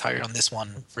latency is higher on this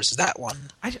one versus that one.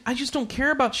 I just don't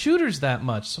care about shooters that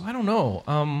much, so I don't know.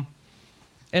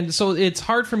 And so it's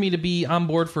hard for me to be on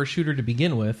board for a shooter to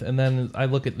begin with, and then I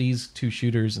look at these two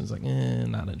shooters and it's like,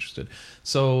 not interested.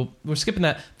 So we're skipping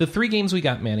that. The 3 games we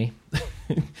got, Manny.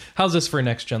 How's this for a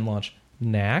next-gen launch?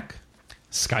 Knack,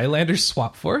 Skylanders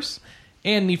Swap Force,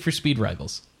 and Need for Speed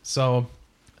Rivals. So,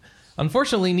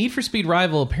 unfortunately, Need for Speed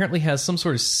Rival apparently has some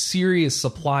sort of serious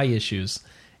supply issues,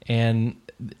 and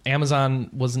Amazon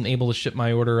wasn't able to ship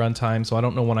my order on time, so I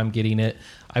don't know when I'm getting it.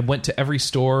 I went to every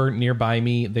store nearby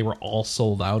me. They were all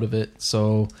sold out of it,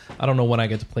 so I don't know when I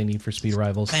get to play Need for Speed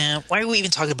Rivals. Man, why are we even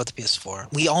talking about the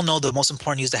PS4? We all know the most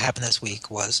important news that happened this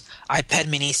week was iPad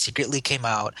mini secretly came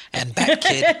out and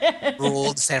Bat-Kid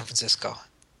ruled San Francisco.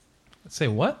 Say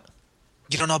what?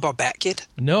 You don't know about Bat-Kid?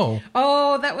 No.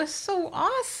 Oh, that was so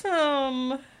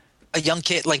awesome. A young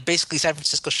kid, like basically San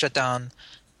Francisco shut down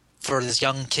for this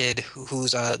young kid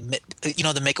who's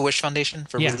the Make-A-Wish Foundation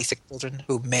for really sick children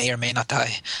who may or may not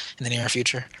die in the near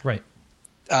future. Right.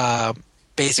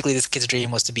 Basically, this kid's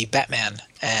dream was to be Batman,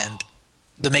 and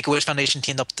the Make-A-Wish Foundation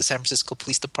teamed up with the San Francisco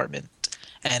Police Department,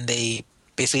 and they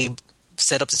basically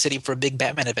set up the city for a big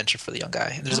Batman adventure for the young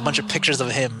guy. And there's a bunch of pictures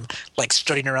of him like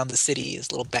strutting around the city,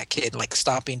 this little Bat Kid, like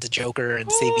stopping the Joker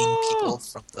and saving people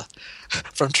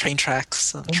from train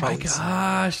tracks. Oh my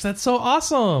gosh, that's so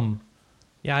awesome!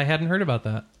 Yeah, I hadn't heard about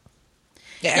that.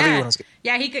 Yeah, everyone was good.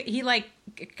 Yeah,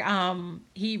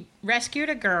 he rescued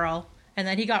a girl, and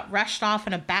then he got rushed off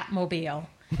in a Batmobile,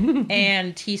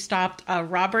 and he stopped a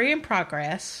robbery in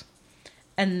progress,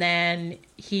 and then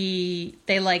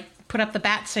they put up the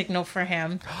bat signal for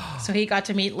him, so he got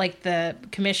to meet like the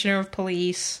commissioner of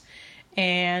police,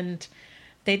 and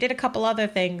they did a couple other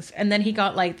things, and then he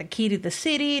got like the key to the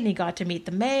city, and he got to meet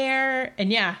the mayor,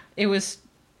 and yeah, it was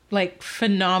like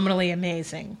phenomenally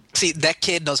amazing. See, that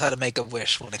kid knows how to make a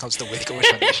wish when it comes to Make-A-Wish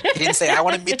Foundation. He didn't say, I don't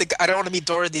want to meet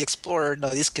Dora the Explorer. No,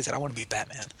 this kid said, I want to be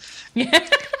Batman. Yeah.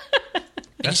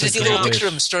 You just see a little picture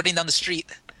of him strutting down the street.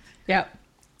 Yep.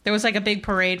 There was like a big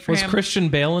parade for him. Was Christian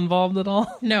Bale involved at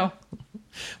all? No.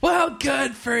 Well,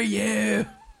 good for you.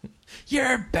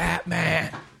 You're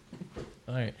Batman.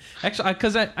 All right. Actually,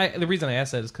 because the reason I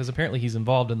asked that is because apparently he's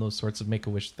involved in those sorts of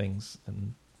Make-A-Wish things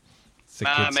and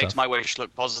That makes my wish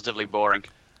look positively boring.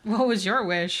 What was your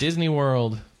wish? Disney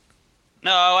World.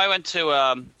 No, I went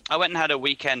and had a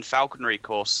weekend falconry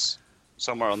course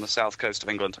somewhere on the south coast of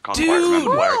England. I can't quite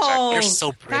remember where exactly. You're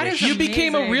so British. You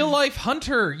became a real-life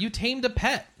hunter. You tamed a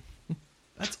pet.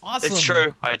 That's awesome. It's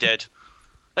true, I did.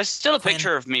 There's still a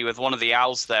picture of me with one of the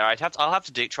owls there. I'll have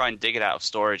to try and dig it out of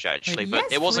storage, actually. Yes,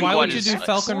 but it wasn't Why quite would you do as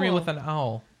falconry cool. with an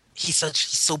owl? He's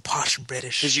so posh and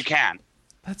British. as you can.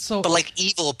 That's so... But like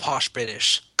evil posh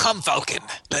British. Come, Falcon,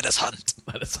 let us hunt.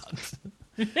 Let us hunt.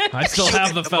 I still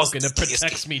have the The falcon. most It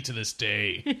protects me to this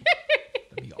day.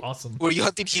 That'd be awesome. Were you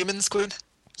hunting humans, Quinn?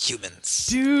 Humans.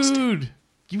 Dude,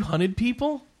 you hunted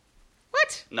people?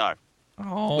 What? No.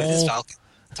 With his Oh, Falcon.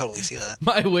 Totally see that.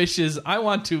 my wish is I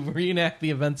want to reenact the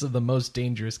events of the most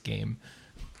dangerous game.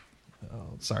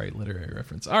 Oh, sorry, literary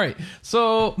reference. All right,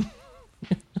 so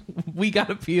we got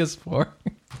a PS4.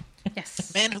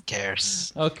 Yes. Man, who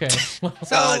cares? Okay, well,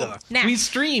 So, now. we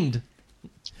streamed.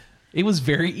 It was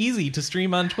very easy to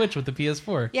stream on Twitch with the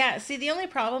PS4. Yeah, see, the only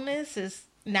problem is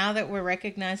now that we're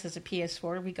recognized as a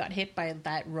PS4, we got hit by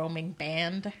that roaming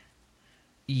band.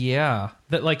 Yeah,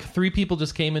 that like 3 people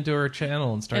just came into our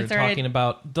channel and started talking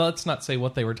about. Let's not say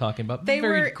what they were talking about. They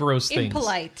very were gross things.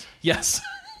 impolite. Yes,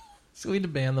 so we had to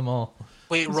ban them all.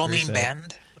 Wait, That's roaming very sad.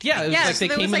 band? Yeah, it was like so they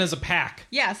there came was in like- as a pack.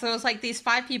 Yeah, so it was like these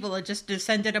 5 people that just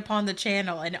descended upon the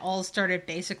channel and all started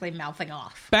basically mouthing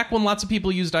off. Back when lots of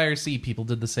people used IRC, people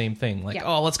did the same thing. Like, Yeah.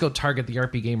 oh, let's go target the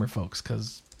RP Gamer folks,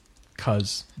 cause.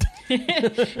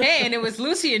 Hey, and it was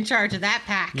Lucy in charge of that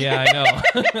pack. Yeah, I know.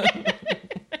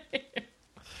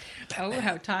 Oh,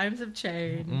 how times have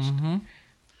changed. Mm-hmm.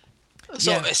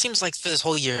 So Yeah. it seems like for this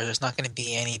whole year, there's not going to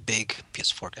be any big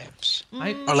PS4 games.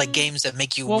 Mm. Or like games that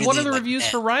make you Well, really what are the like, reviews eh.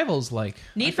 for Rivals like?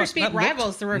 I Need for thought Speed that looked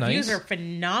Rivals, the reviews nice. are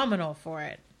phenomenal for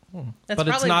it. That's But it's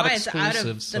probably not why it's out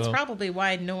exclusive, of. so- That's probably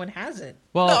why no one has it.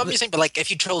 Well, No, I'm just saying, but like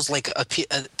if you chose like a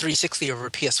 360 over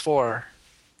a PS4,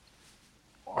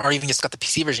 or even just got the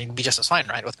PC version, you'd be just as fine,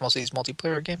 right? With most of these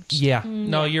multiplayer games. yeah.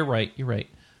 No, you're right. You're right.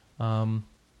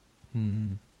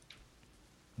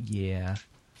 Yeah.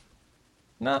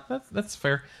 No, that's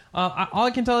fair. All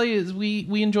I can tell you is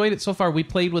we enjoyed it so far. We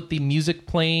played with the music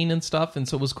playing and stuff, and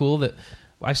so it was cool that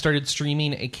I started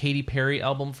streaming a Katy Perry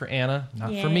album for Anna. Not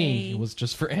for me. Yay. It was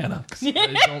just for Anna, 'cause I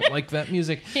don't like that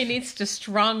music. He needs to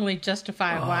strongly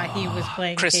justify why he was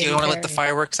playing. Chris, Katy you want to let the Perry.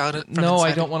 fireworks out? From No, I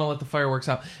inside? don't want to let the fireworks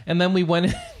out. And then we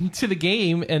went into the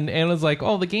game, and Anna's like,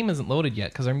 "Oh, the game isn't loaded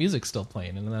yet because our music's still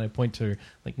playing." And then I point to her,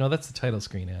 like, "No, that's the title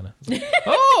screen, Anna." I was like,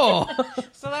 oh,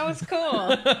 So that was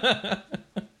cool.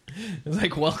 it's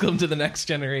like, "Welcome to the next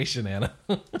generation, Anna.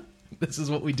 This is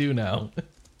what we do now."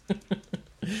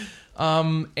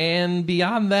 And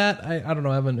beyond that, I don't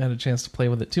know. I haven't had a chance to play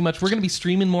with it too much. We're going to be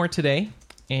streaming more today,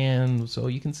 and so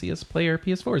you can see us play our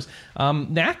PS4s.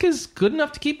 Knack is good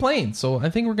enough to keep playing, so I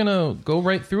think we're going to go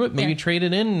right through it, maybe Yeah. trade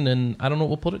it in, and I don't know what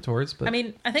we'll put it towards. But I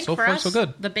mean, I think so for far, us, so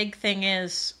good. the big thing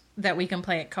is that we can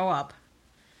play it co-op.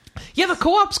 Yeah, the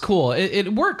co-op's cool.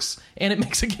 It works, and it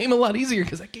makes the game a lot easier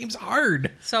because that game's hard.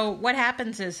 So what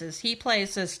happens is he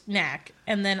plays this Knack,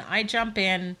 and then I jump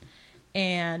in,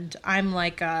 and I'm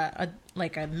like a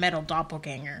metal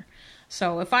doppelganger.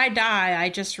 So if I die, I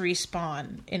just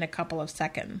respawn in a couple of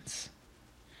seconds.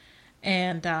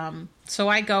 And so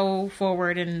I go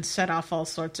forward and set off all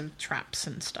sorts of traps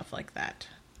and stuff like that.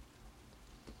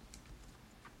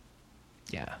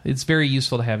 Yeah, it's very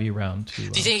useful to have you around. Do you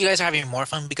think you guys are having more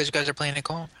fun because you guys are playing it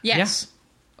co-op? Yes.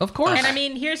 Of course. And I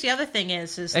mean, here's the other thing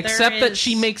is Except there that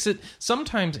she makes it...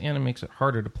 Sometimes Anna makes it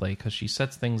harder to play because she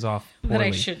sets things off poorly. that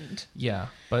I shouldn't. Yeah,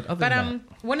 but other But than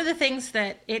one of the things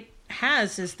that it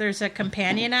has is there's a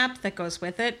companion app that goes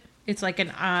with it. It's like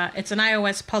it's an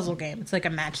iOS puzzle game. It's like a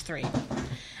match 3.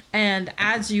 And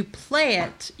as you play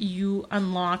it, you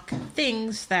unlock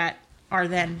things that are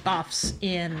then buffs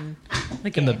in the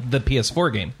game. in the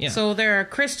PS4 game, yeah. So there are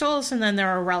crystals and then there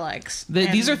are relics.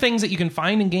 These are things that you can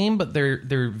find in game, but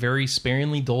they're very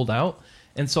sparingly doled out.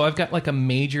 And so I've got like a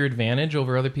major advantage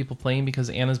over other people playing because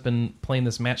Anna's been playing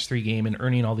this match 3 game and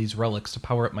earning all these relics to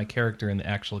power up my character in the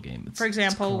actual game. For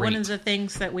example, one of great. the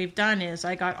things that we've done is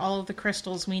I got all of the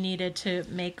crystals we needed to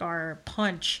make our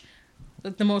punch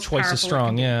the most Twice as powerful it strong,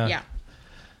 can be. yeah. Yeah.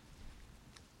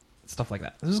 Stuff like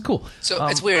that. This is cool. So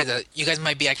it's weird that you guys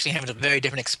might be actually having a very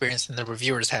different experience than the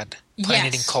reviewers had playing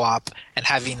it in Yes. co-op and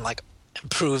having like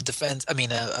improved defense.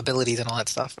 Abilities and all that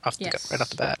stuff Yes. right off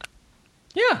the bat.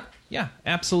 Yeah,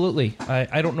 absolutely.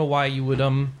 I don't know why you would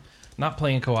not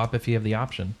play in co-op if you have the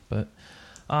option, but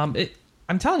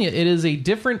I'm telling you, it is a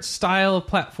different style of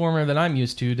platformer than I'm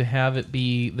used to have it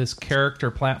be this character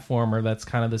platformer that's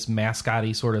kind of this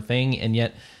mascot-y sort of thing, and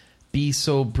yet be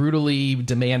so brutally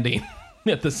demanding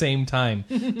at the same time.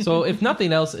 So if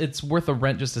nothing else, it's worth a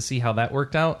rent just to see how that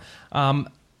worked out.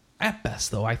 At best,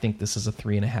 though, I think this is a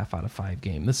 3.5 out of 5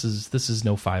 game. This is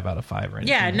no 5 out of 5 or anything.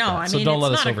 Yeah, like no, that. I So mean, don't it's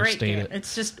let us not a great overstate game. it.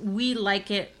 It's just we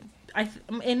like it,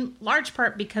 in large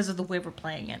part because of the way we're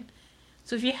playing it.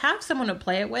 So if you have someone to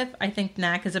play it with, I think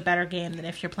Knack is a better game than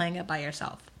if you're playing it by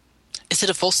yourself. Is it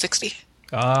a full 60?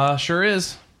 Sure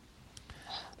is.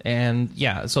 And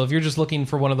yeah, so if you're just looking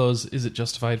for one of those, is it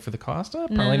justified for the cost?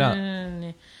 Probably not.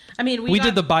 I mean, We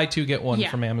did the buy two get one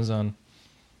Yeah. from Amazon,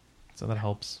 so that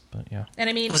helps. But yeah, and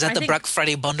I mean, Was that I the think, Black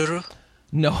Friday bundle?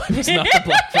 no, it was not the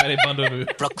Black Friday bundle.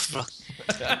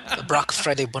 The Black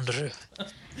Friday bundle.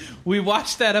 We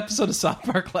watched that episode of South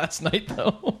Park last night,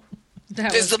 though.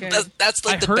 that was good. That's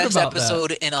like I the heard best about that.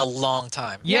 episode in a long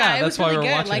time. Yeah, it that's was why really we're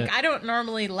good. watching Like, it. I don't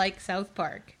normally like South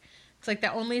Park. It's like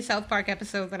the only South Park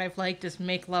episode that I've liked is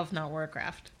Make Love Not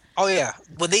Warcraft. Oh yeah,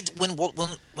 when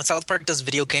South Park does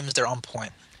video games, they're on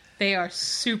point. They are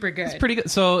super good. It's pretty good.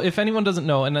 So if anyone doesn't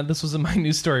know, and this was in my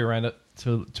news story around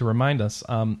to remind us,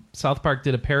 South Park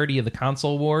did a parody of the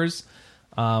console wars,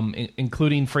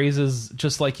 including phrases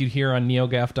just like you'd hear on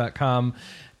NeoGaf.com,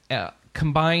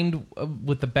 combined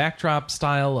with the backdrop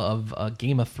style of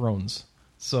Game of Thrones.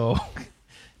 So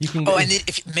You can. Oh, and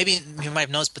maybe you might have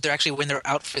noticed, but they're actually wearing their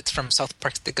outfits from South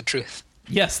Park Stick of Truth.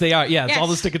 Yes, they are. Yeah, it's Yes. all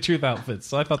the Stick of Truth outfits.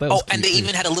 So I thought that was cute, and they too.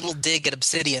 even had a little dig at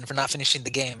Obsidian for not finishing the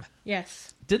game.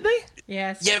 Yes. Did they?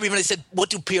 Yes. Yeah, remember they said,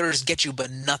 "What do pre-orders get you? But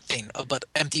nothing, but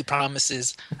empty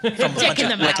promises from a bunch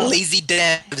in of the mouth. lazy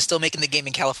devs that are still making the game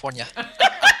in California."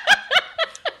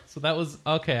 So that was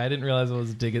okay. I didn't realize it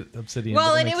was a dig at Obsidian.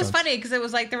 Well, but and makes it was sense. funny because it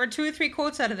was like there were 2 or 3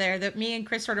 quotes out of there that me and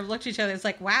Chris sort of looked at each other. It's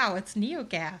like, wow, it's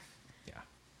NeoGAF.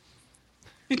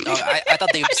 I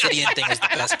thought the Obsidian thing was the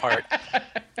best part.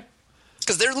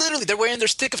 Because they're wearing their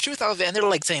Stick of Truth outfit, and they're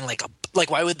like saying like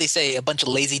why would they say a bunch of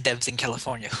lazy devs in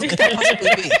California? Who could that possibly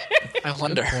be? I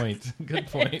wonder. Good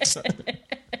point.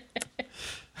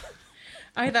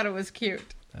 I thought it was cute.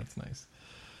 That's nice.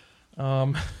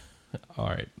 All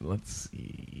right, let's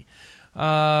see.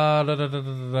 John,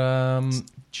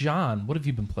 what have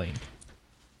you been playing?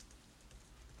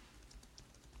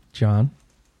 John,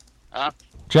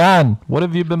 what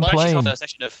have you been Well, playing? actually, a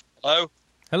session of hello.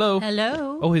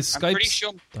 Hello. Oh, his I'm pretty Skype's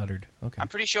sure- stuttered. Okay. I'm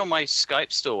pretty sure my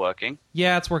Skype's still working.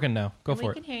 Yeah, it's working now. Go for We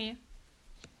it. can hear you.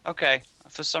 Okay.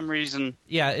 For some reason,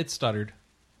 Yeah, it stuttered.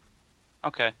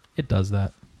 okay. It does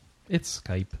that. It's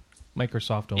Skype.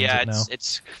 Microsoft owns Yeah, it now.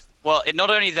 it's well, not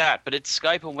only that, but it's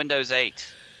Skype on Windows 8.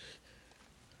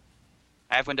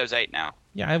 I have Windows 8 now.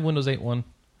 Yeah, I have Windows 8.1.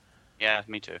 Yeah,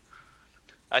 me too.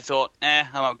 I thought, I'm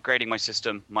upgrading my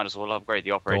system. Might as well upgrade the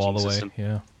Go operating all the system. way.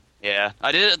 Yeah. Yeah,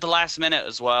 I did it at the last minute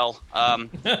as well.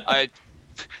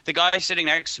 The guy sitting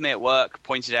next to me at work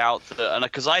pointed out that,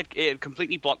 because it had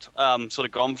completely blocked, sort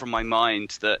of gone from my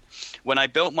mind, that when I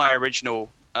built my original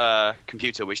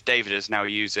computer, which David is now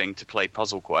using to play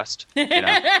Puzzle Quest,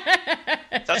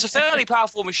 that's a fairly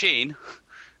powerful machine.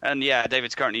 And yeah,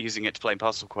 David's currently using it to play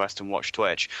Puzzle Quest and watch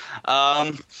Twitch.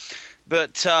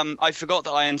 But I forgot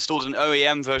that I installed an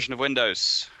OEM version of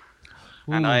Windows,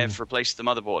 and I have replaced the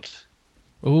motherboard.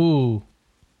 Ooh.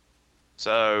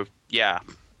 So yeah.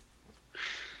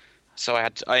 So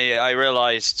I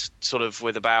realized sort of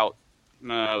with it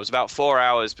was about 4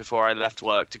 hours before I left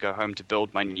work to go home to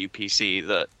build my new PC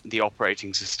that the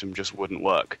operating system just wouldn't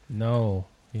work. No.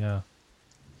 Yeah.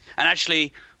 And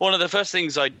actually, one of the first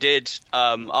things I did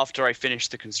after I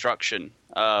finished the construction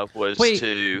was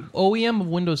to OEM of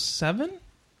Windows 7?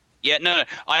 Yeah, no.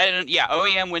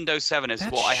 OEM Windows 7 is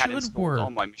That what I had should installed work.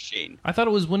 on my machine. I thought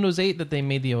it was Windows 8 that they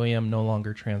made the OEM no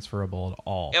longer transferable at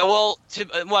all. Yeah, well,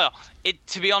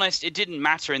 to be honest, it didn't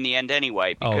matter in the end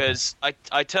anyway, because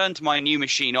I turned my new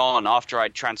machine on after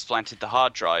I'd transplanted the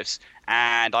hard drives,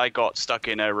 and I got stuck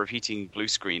in a repeating blue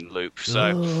screen loop.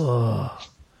 So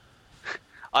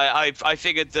I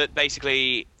figured that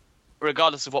basically,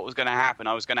 regardless of what was going to happen,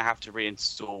 I was going to have to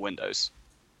reinstall Windows.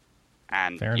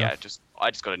 And Fair yeah, enough.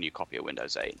 I just got a new copy of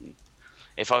Windows 8. And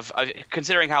if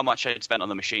considering how much I'd spent on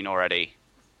the machine already,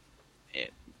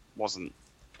 it wasn't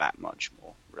that much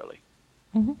more, really.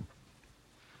 Mm-hmm.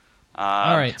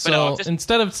 All right, but so no,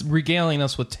 instead of regaling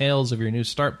us with tales of your new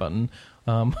start button,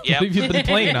 what have you been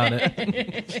playing on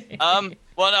it?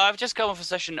 Well, no, I've just come off a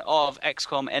session of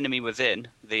XCOM Enemy Within,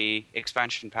 the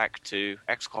expansion pack to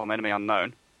XCOM Enemy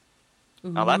Unknown.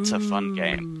 Now that's a fun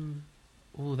game.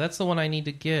 Ooh, that's the one I need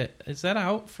to get. Is that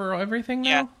out for everything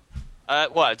now? Yeah.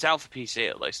 Well, it's out for PC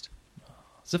at least.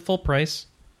 Is it full price?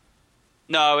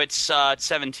 No, it's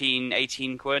 17,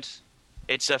 18 quid.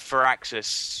 It's a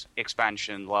Firaxis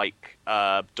expansion like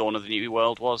Dawn of the New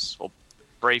World was, or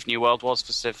Brave New World was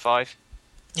for Civ 5.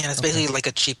 Yeah, it's basically like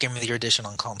a cheap Game of the Year edition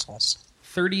on consoles.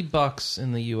 $30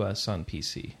 in the US on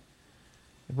PC. It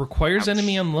requires Ouch.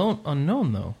 enemy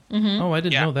unknown though. Mm-hmm. Oh, I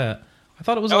didn't Yeah. know that. I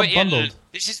thought it was all yeah, bundled. no,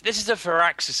 this is a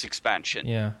Firaxis expansion.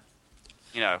 Yeah.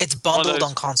 You know, It's one of bundled those-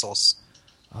 on consoles.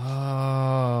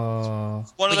 Oh.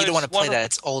 one But of you don't those- want to play one of- that.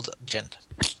 It's old gen.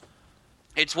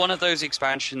 It's one of those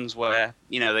expansions where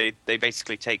they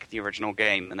basically take the original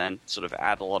game and then sort of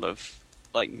add a lot of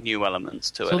like new elements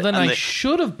to it. So then And I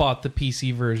should have bought the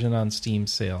PC version on Steam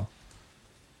sale.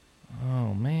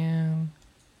 Oh, man.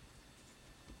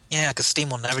 Yeah, because Steam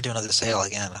will never do another sale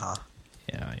again, huh?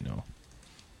 Yeah, I know.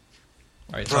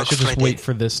 All right, so I Black should just Friday. wait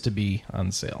for this to be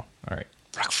on sale. All right.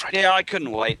 Black Friday. Yeah, I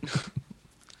couldn't wait.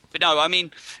 But no, I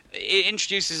mean, it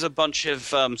introduces a bunch of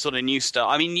sort of new stuff.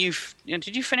 I mean,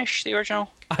 did you finish the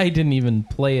original? I didn't even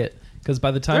play it because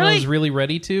by the time I Really? was really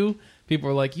ready to, people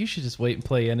were like, you should just wait and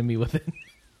play Enemy Within.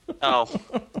 Oh,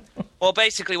 well,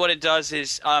 basically what it does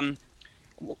is,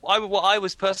 what I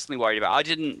was personally worried about. I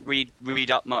didn't read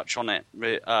up much on it,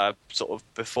 sort of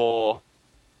before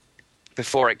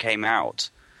it came out.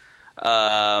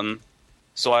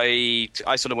 So I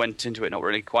sort of went into it not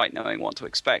really quite knowing what to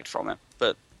expect from it.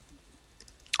 But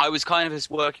I was kind of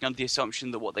just working on the assumption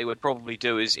that what they would probably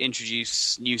do is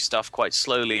introduce new stuff quite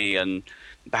slowly, and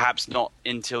perhaps not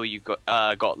until you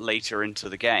got later into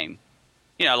the game.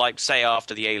 You know, like say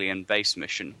after the alien base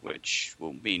mission, which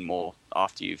will mean more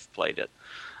after you've played it.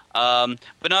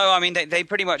 But no, I mean they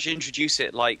pretty much introduce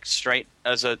it like straight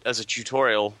as a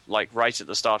tutorial, like right at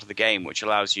the start of the game, which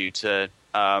allows you to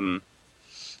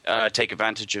take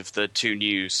advantage of the 2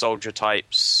 new soldier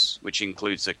types, which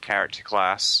includes a character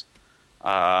class,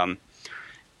 and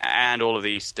all of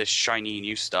this shiny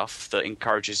new stuff that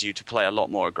encourages you to play a lot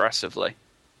more aggressively.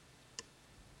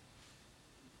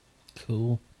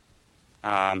 Cool.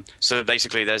 So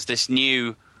basically, there's this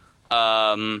new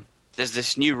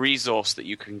resource that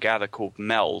you can gather called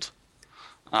Meld,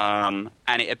 and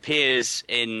it appears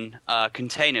in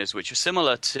containers, which are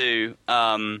similar to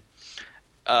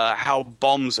how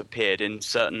bombs appeared in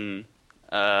certain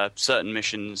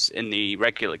missions in the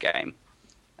regular game.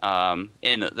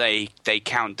 In that they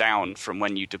count down from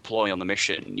when you deploy on the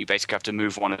mission. You basically have to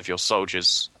move one of your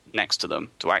soldiers next to them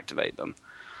to activate them.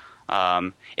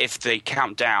 If they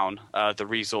count down, the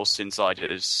resource inside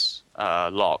is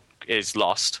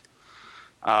lost.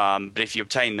 But if you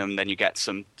obtain them, then you get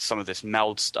some of this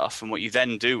meld stuff. And what you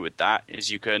then do with that is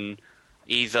you can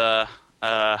either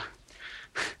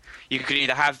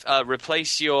have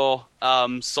replace your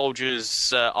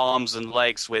soldiers' arms and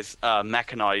legs with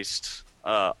mechanized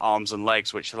arms and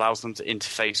legs, which allows them to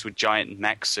interface with giant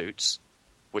mech suits,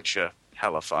 which are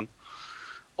hella fun.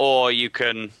 Or you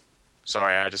can...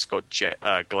 Sorry, I just got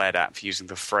glared at for using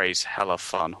the phrase hella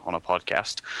fun on a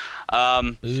podcast.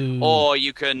 Or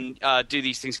you can do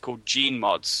these things called gene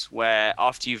mods, where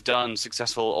after you've done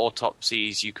successful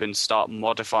autopsies, you can start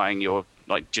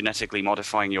genetically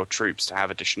modifying your troops to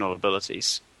have additional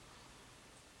abilities.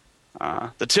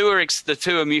 The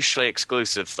two are mutually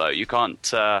exclusive, though. You can't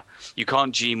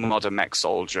gene mod a mech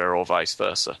soldier or vice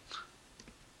versa.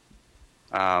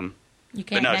 You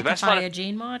can't mechify a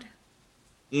gene mod?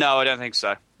 No, I don't think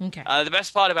so. Okay. The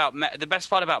best part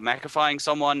about mechifying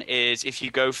someone is if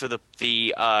you go for the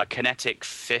kinetic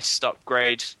fist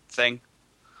upgrade thing,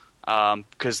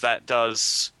 because that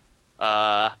does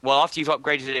after you've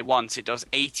upgraded it once, it does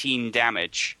 18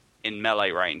 damage in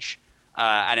melee range,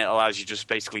 and it allows you to just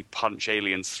basically punch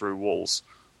aliens through walls.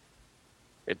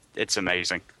 It's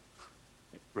amazing.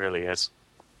 It really is.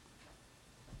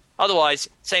 Otherwise,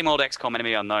 same old XCOM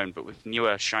Enemy Unknown, but with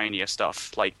newer, shinier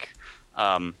stuff like.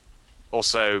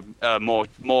 Also,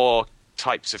 more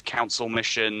types of council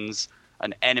missions,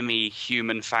 an enemy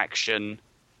human faction,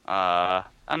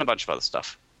 and a bunch of other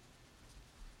stuff.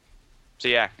 So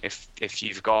yeah, if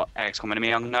you've got XCOM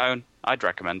Enemy Unknown, I'd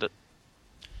recommend it.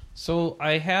 So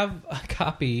I have a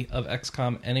copy of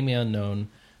XCOM Enemy Unknown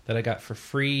that I got for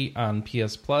free on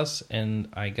PS Plus, and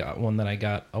I got one that I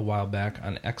got a while back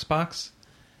on Xbox.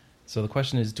 So the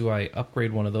question is, do I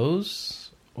upgrade one of those?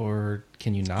 Or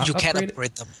can you not? You can't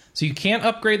upgrade them. So you can't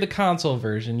upgrade the console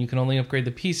version. You can only upgrade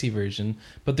the PC version.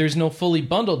 But there's no fully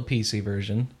bundled PC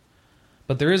version.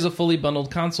 But there is a fully bundled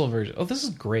console version. Oh, this is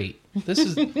great. What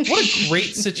a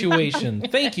great situation.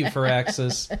 Thank you,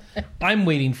 Firaxis. I'm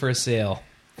waiting for a sale.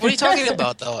 What are you talking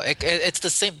about, though? It's the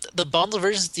same. The bundled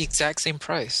version is the exact same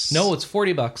price. No, it's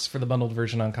 $40 for the bundled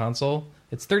version on console.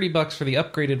 It's $30 for the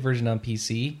upgraded version on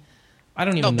PC. I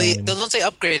don't even know. They don't say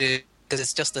upgraded because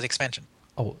it's just an expansion.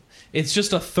 Oh, it's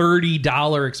just a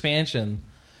 $30 expansion.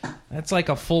 That's like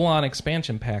a full-on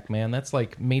expansion pack, man. That's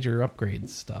like major upgrade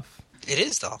stuff. It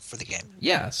is, though, for the game.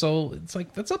 Yeah, so it's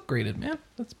like, that's upgraded, man.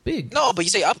 That's big. No, but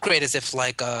you say upgrade as if,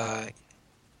 like,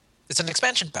 it's an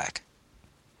expansion pack.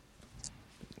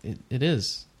 It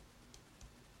is.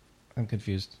 I'm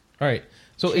confused. All right.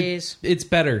 So it's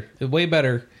better. Way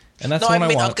better. And that's what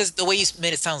I want. Because the way you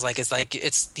made it sounds like it's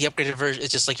the upgraded version.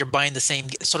 It's just like you're buying the same,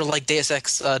 sort of like Deus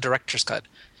Ex Director's Cut.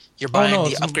 You're buying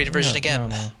the upgraded version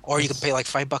again, or you can pay like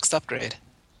 $5 to upgrade.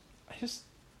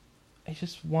 I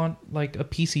just want like a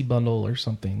PC bundle or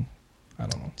something. I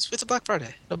don't know. It's a Black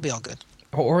Friday. It'll be all good.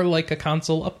 Or like a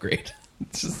console upgrade.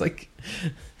 It's just like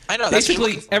I know.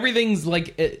 Basically, everything's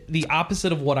like the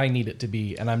opposite of what I need it to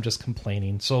be, and I'm just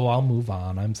complaining. So I'll move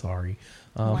on. I'm sorry.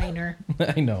 Whiner.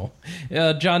 I know.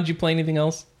 John, did you play anything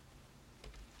else?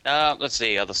 Let's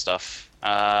see, other stuff.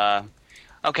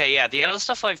 Okay, yeah, the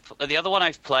other one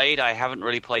I've played, I haven't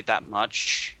really played that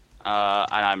much,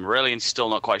 and I'm really still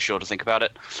not quite sure to think about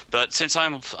it. But since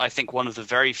I think, one of the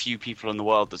very few people in the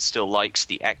world that still likes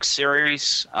the X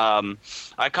series, I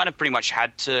kind of pretty much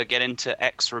had to get into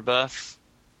X Rebirth,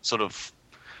 sort of,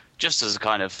 just as a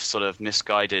kind of sort of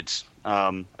misguided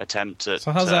attempt at.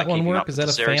 So how's that one work? Is that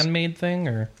a fan-made thing,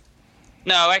 or?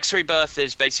 No, X Rebirth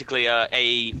is basically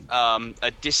a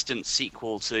distant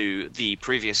sequel to the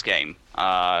previous game,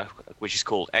 which is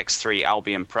called X3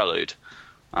 Albion Prelude,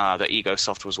 that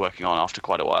EgoSoft was working on after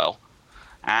quite a while.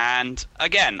 And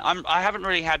again, I haven't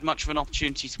really had much of an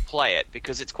opportunity to play it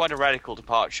because it's quite a radical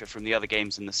departure from the other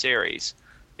games in the series,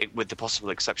 with the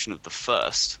possible exception of the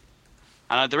first.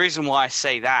 And the reason why I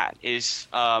say that is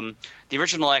the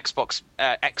original Xbox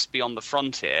X Beyond the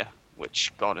Frontier,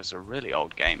 which, God, is a really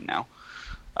old game now,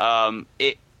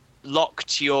 it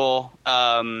locked your...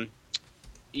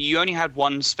 you only had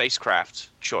one spacecraft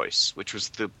choice, which was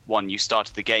the one you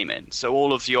started the game in. So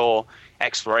all of your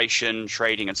exploration,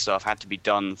 trading and stuff had to be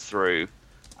done through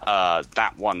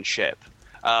that one ship.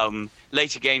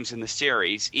 Later games in the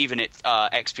series, even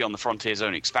X Beyond the Frontier's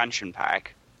own expansion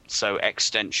pack, so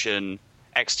Extension,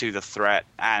 X2 The Threat,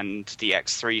 and the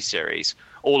X3 series,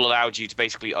 all allowed you to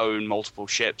basically own multiple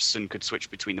ships and could switch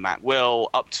between them at will,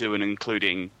 up to and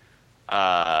including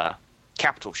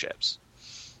capital ships.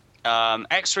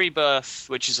 X Rebirth,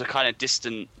 which is a kind of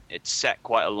distant, it's set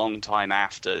quite a long time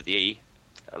after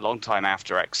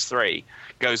X3,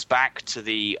 goes back to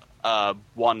the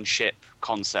one ship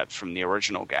concept from the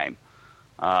original game.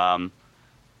 Have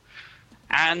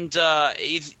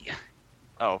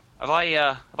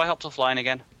I hopped offline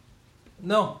again?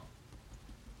 No.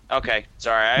 Okay,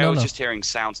 sorry. I was No. just hearing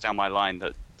sounds down my line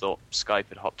that thought Skype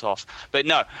had hopped off. But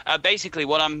no, basically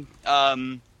what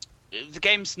the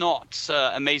game's not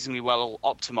amazingly well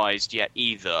optimized yet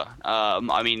either.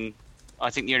 I mean,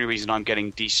 I think the only reason I'm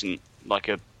getting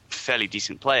a fairly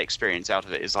decent play experience out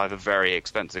of it is I have a very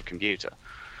expensive computer.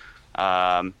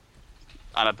 But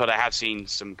I have seen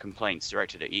some complaints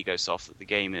directed at EgoSoft that the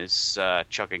game is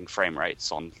chugging frame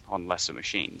rates on lesser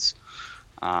machines.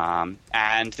 And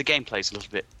the gameplay's a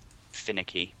little bit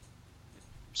finicky.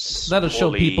 That'll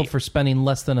show people for spending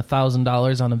less than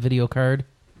 $1,000 on a video card.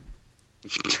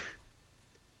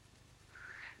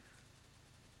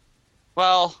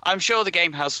 Well, I'm sure the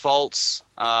game has faults.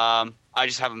 I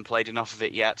just haven't played enough of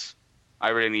it yet. I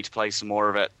really need to play some more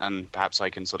of it, and perhaps I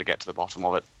can sort of get to the bottom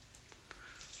of it.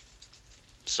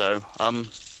 So,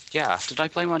 yeah, did I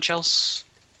play much else?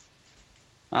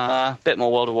 A bit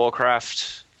more World of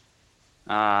Warcraft.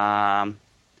 And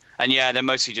yeah, they're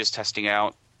mostly just testing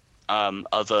out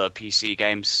other PC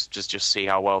games, just see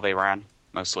how well they ran,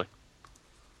 mostly.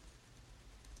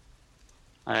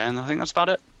 And I think that's about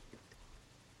it.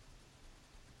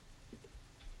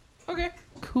 Okay.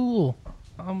 Cool.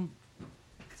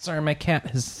 Sorry, my cat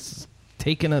has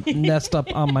taken a nest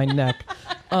up on my neck.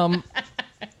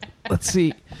 Let's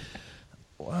see.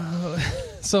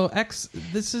 So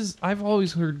I've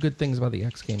always heard good things about the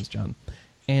X games, John.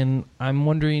 And I'm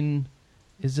wondering,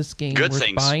 is this game good worth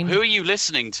things. buying? Who are you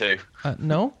listening to?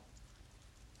 No.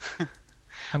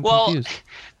 I'm well, confused.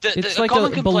 It's like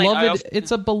a beloved.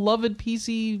 It's a beloved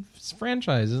PC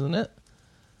franchise, isn't it?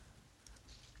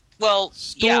 Well,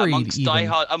 yeah, amongst even.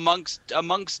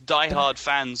 diehard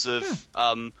fans of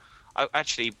I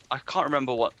can't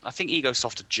remember what. I think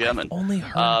EgoSoft are German. I've only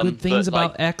heard good things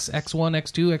about X, X1,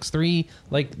 X2, X3.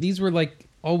 Like these were like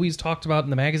always talked about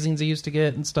in the magazines I used to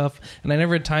get and stuff, and I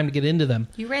never had time to get into them.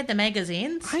 You read the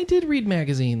magazines? I did read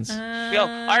magazines.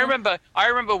 Yeah, I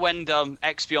remember when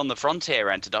X Beyond the Frontier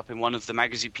ended up in one of the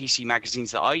PC magazines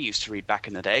that I used to read back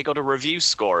in the day. It got a review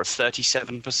score of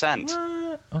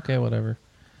 37%. Okay, whatever.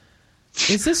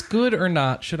 Is this good or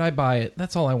not? Should I buy it?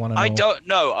 That's all I want to know. I don't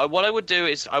know. What I would do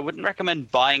is I wouldn't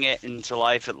recommend buying it until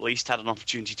I've at least had an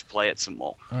opportunity to play it some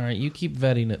more. All right, you keep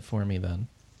vetting it for me then.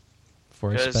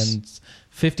 Before I spend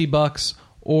 $50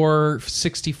 or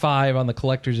 $65 on the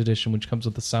collector's edition, which comes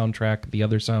with the soundtrack, the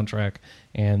other soundtrack,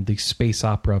 and the space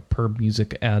opera per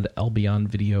music ad Albion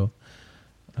video.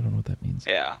 I don't know what that means.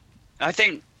 Yeah, I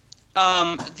think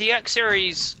the X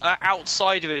series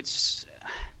outside of its.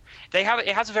 It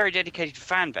has a very dedicated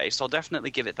fan base. I'll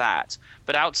definitely give it that.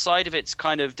 But outside of its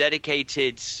kind of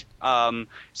dedicated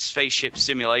spaceship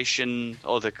simulation,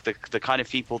 or the kind of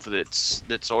people that it's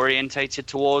orientated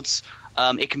towards,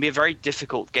 it can be a very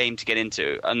difficult game to get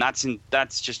into, and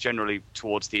that's just generally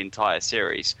towards the entire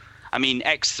series. I mean,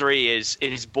 X3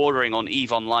 is bordering on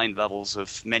EVE Online levels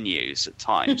of menus at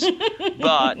times,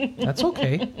 but that's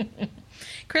okay.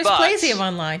 Chris plays EVE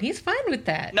Online. He's fine with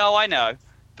that. No, I know.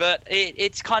 But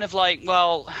it's kind of like,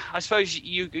 well, I suppose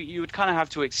you would kind of have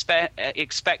to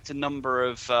expect a number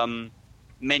of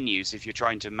menus if you're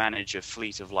trying to manage a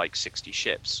fleet of like 60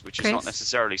 ships, which is not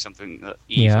necessarily something that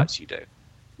EVE lets you do.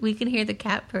 We can hear the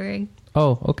cat purring.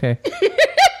 Oh, okay.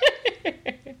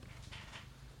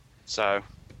 So,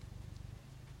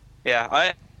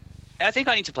 yeah, I think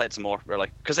I need to play it some more, really,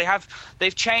 because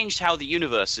they've changed how the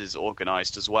universe is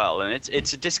organized as well, and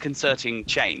it's a disconcerting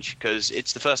change because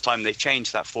it's the first time they've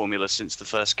changed that formula since the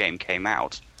first game came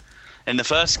out. In the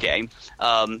first game,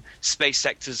 space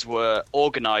sectors were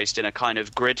organized in a kind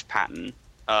of grid pattern,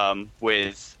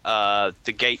 with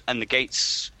the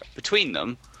gates between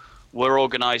them were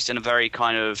organized in a very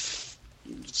kind of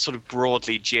sort of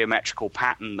broadly geometrical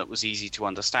pattern that was easy to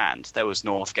understand. There was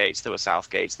north gates, there were south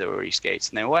gates, there were east gates,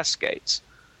 and there were west gates.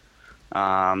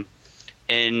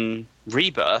 In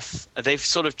Rebirth, they've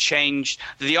sort of changed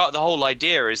the whole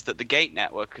idea is that the gate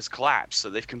network has collapsed, so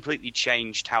they've completely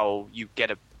changed how you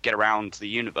get around the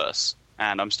universe,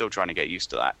 and I'm still trying to get used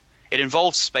to that. It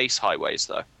involves space highways,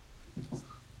 though.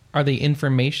 Are they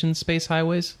information space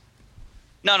highways?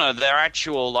 No, they're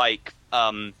actual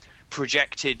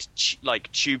projected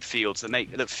tube fields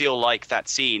that feel like that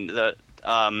scene that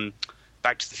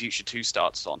Back to the Future 2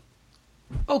 starts on.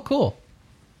 Oh, cool.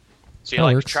 So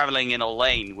you're traveling in a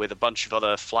lane with a bunch of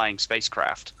other flying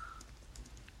spacecraft.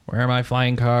 Where are my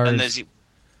flying cars? And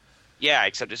yeah,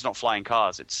 except it's not flying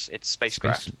cars; it's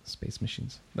spacecraft. Space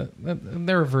machines.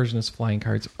 They're a version of flying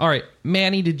cars. All right,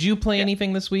 Manny, did you play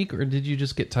anything this week, or did you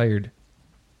just get tired?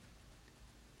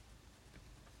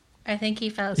 I think he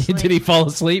fell asleep. Did he fall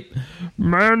asleep?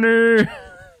 Manny!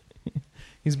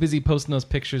 He's busy posting those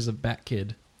pictures of Bat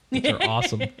Kid, which are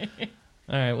awesome. All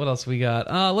right, what else we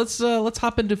got? Let's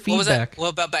hop into feedback. What was that? What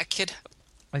about Bat Kid?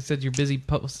 I said you're busy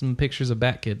posting pictures of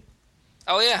Bat Kid.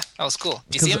 Oh yeah, that was cool.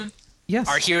 Did you see him? Yes.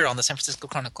 Are here on the San Francisco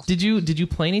Chronicle. Did you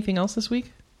play anything else this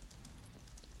week?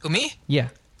 Who, me? Yeah.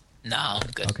 No,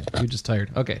 I'm good. Okay, you're just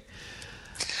tired. Okay.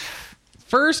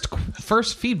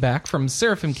 First feedback from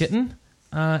Seraphim Kitten.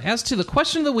 As to the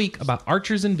question of the week about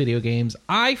archers in video games,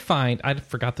 I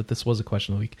forgot that this was a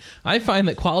question of the week. I find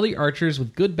that quality archers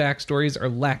with good backstories are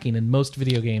lacking in most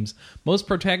video games. Most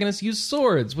protagonists use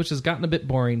swords, which has gotten a bit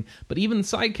boring, but even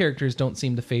side characters don't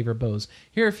seem to favor bows.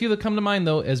 Here are a few that come to mind,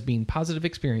 though, as being positive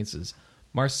experiences.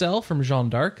 Marcel from Jeanne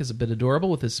d'Arc is a bit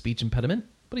adorable with his speech impediment,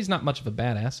 but he's not much of a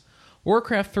badass.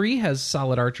 Warcraft 3 has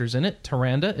solid archers in it.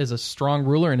 Tyrande is a strong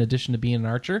ruler in addition to being an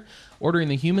archer, ordering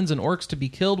the humans and orcs to be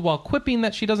killed while quipping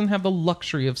that she doesn't have the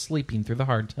luxury of sleeping through the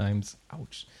hard times.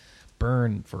 Ouch.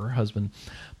 Burn for her husband.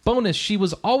 Bonus, she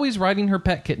was always riding her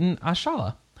pet kitten,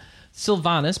 Ashala.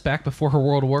 Sylvanas, back before her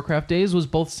World of Warcraft days, was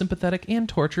both sympathetic and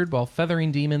tortured while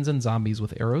feathering demons and zombies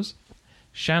with arrows.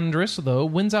 Chandris, though,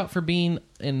 wins out for being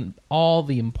in all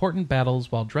the important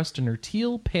battles while dressed in her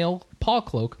teal, pale paw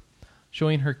cloak,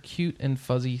 showing her cute and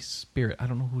fuzzy spirit. I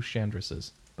don't know who Chandris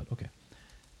is, but okay.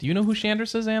 Do you know who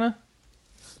Chandris is, Anna?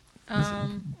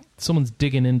 Someone's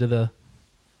digging into the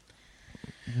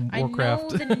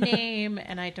Warcraft. I know the name,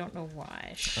 and I don't know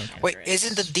why. Wait,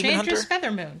 isn't the Demon Hunter? Chandris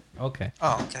Feathermoon. Okay.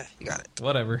 Oh, okay. You got it.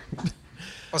 Whatever.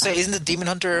 I'll say, isn't the Demon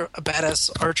Hunter a badass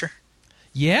archer?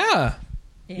 Yeah.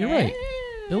 You're right.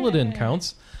 Illidan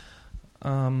counts.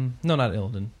 No, not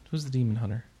Illidan. Who's the Demon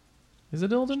Hunter? Is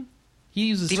it Illidan? He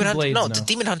uses two blades now. No, the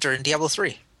Demon Hunter in Diablo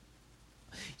 3.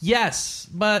 Yes,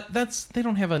 but they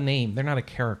don't have a name. They're not a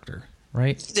character,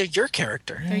 right? They're your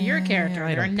character. They're your character.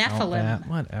 They're a Nephilim.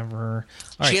 Whatever.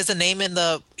 She has a name in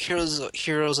the Heroes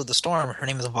of the Storm. Her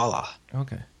name is Vala.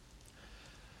 Okay.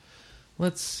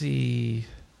 Let's see.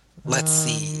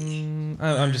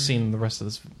 I'm just seeing the rest of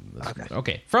this.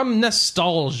 Okay. From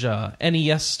Nostalgia.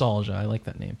 Nostalgia. I like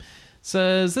that name.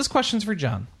 Says, this question's for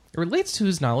John. It relates to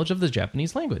his knowledge of the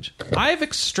Japanese language. I've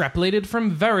extrapolated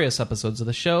from various episodes of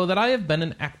the show that I have been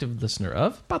an active listener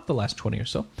of, about the last 20 or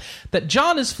so, that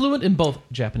John is fluent in both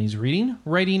Japanese reading,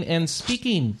 writing, and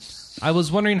speaking. I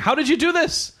was wondering, how did you do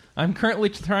this? I'm currently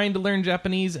trying to learn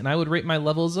Japanese, and I would rate my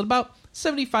levels at about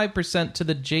 75% to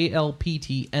the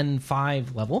JLPT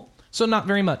N5 level, so not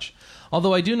very much.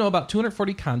 Although I do know about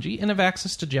 240 kanji and have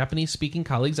access to Japanese-speaking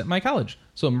colleagues at my college,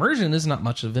 so immersion is not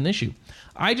much of an issue.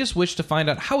 I just wish to find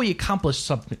out how he accomplished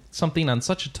something on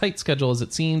such a tight schedule as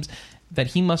it seems that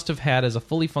he must have had as a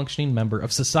fully functioning member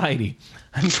of society.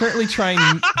 I'm currently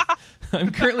trying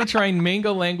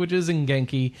Mango languages and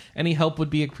Genki. Any help would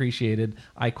be appreciated.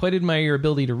 I quite admire your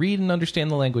ability to read and understand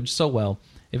the language so well.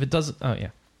 If it doesn't... Oh,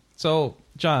 yeah. So,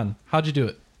 John, how'd you do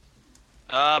it?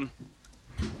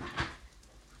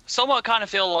 Somewhat kind of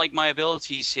feel like my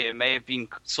abilities here may have been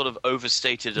sort of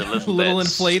overstated a little bit.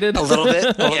 Inflated? A little bit?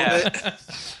 A little bit?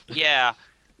 Yeah.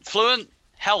 Fluent?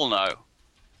 Hell no.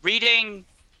 Reading?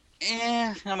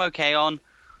 I'm okay on.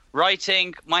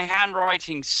 Writing? My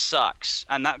handwriting sucks,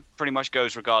 and that pretty much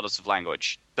goes regardless of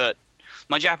language. But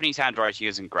my Japanese handwriting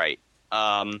isn't great.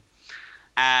 And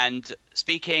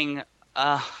speaking,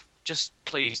 just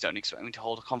please don't expect me to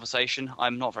hold a conversation.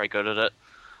 I'm not very good at it.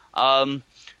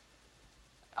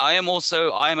 I am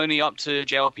only up to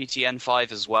JLPT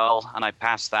N5 as well, and I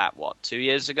passed that 2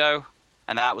 years ago,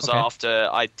 and that was after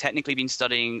I'd technically been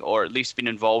studying or at least been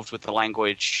involved with the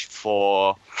language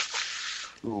for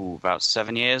about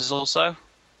 7 years or so.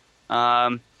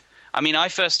 I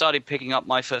first started picking up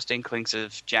my first inklings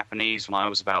of Japanese when I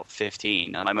was about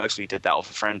 15, and I mostly did that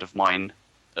with a friend of mine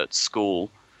at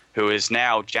school who is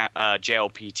now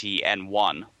JLPT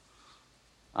N1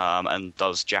 and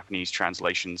does Japanese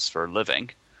translations for a living.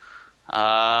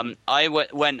 I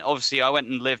went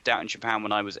and lived out in Japan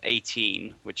when I was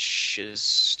 18, which is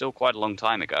still quite a long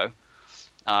time ago.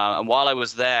 And while I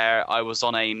was there, I was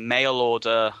on a mail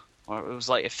order, or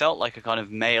it felt like a kind of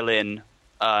mail-in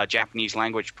Japanese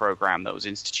language program that was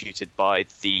instituted by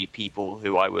the people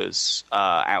who I was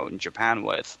out in Japan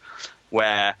with,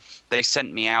 where they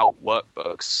sent me out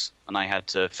workbooks and I had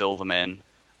to fill them in.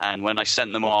 And when I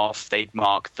sent them off, they'd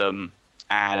mark them,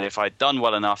 and if I'd done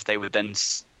well enough, they would then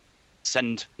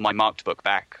send my marked book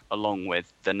back along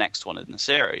with the next one in the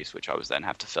series, which I would then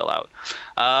have to fill out.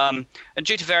 And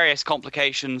due to various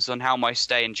complications on how my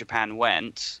stay in Japan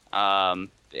went,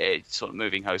 it's sort of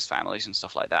moving host families and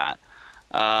stuff like that,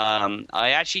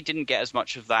 I actually didn't get as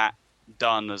much of that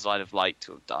done as I'd have liked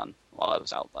to have done while I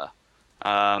was out there.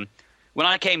 When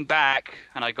I came back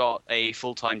and I got a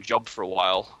full-time job for a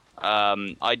while,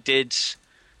 I did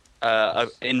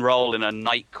enroll in a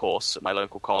night course at my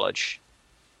local college.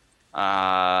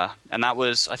 And that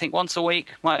was, I think, once a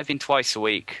week, might have been twice a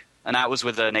week. And that was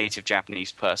with a native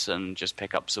Japanese person, just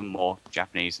pick up some more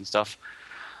Japanese and stuff.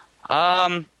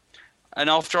 And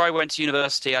after I went to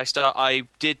university, I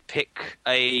did pick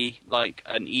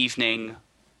an evening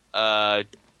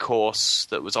course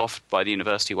that was offered by the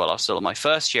university while I was still in my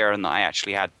first year, and I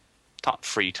actually had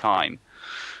free time.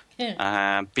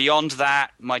 Yeah. Beyond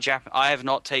that, I have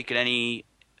not taken any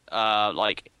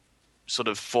sort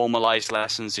of formalized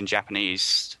lessons in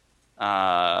Japanese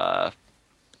at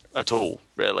all,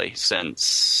 really,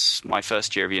 since my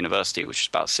first year of university, which is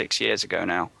about 6 years ago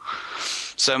now.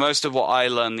 So most of what I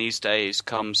learn these days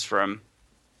comes from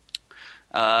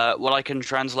what I can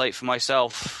translate for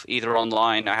myself, either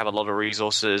online. I have a lot of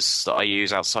resources that I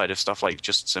use outside of stuff like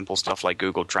just simple stuff like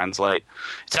Google Translate.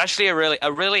 It's actually a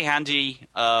really handy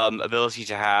ability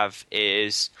to have.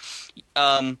 It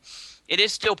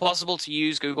is still possible to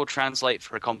use Google Translate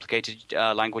for a complicated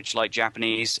language like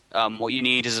Japanese. What you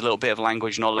need is a little bit of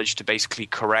language knowledge to basically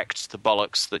correct the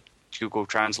bollocks that Google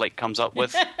Translate comes up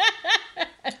with.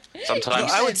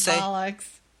 Sometimes I would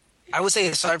say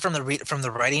aside from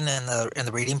the writing and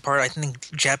the reading part, I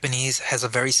think Japanese has a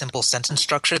very simple sentence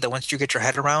structure that once you get your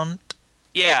head around.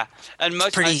 Yeah, and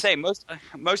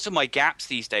most of my gaps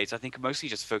these days, I think, are mostly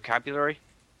just vocabulary.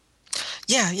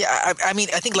 Yeah. I mean,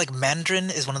 I think like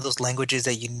Mandarin is one of those languages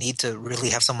that you need to really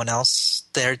have someone else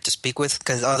there to speak with,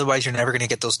 because otherwise you're never going to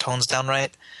get those tones down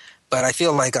right. But I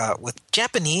feel like with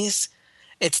Japanese,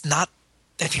 it's not,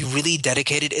 if you really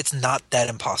dedicate it, it's not that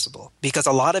impossible, because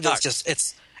a lot of it's just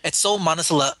it's so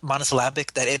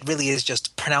monosyllabic that it really is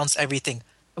just pronounce everything.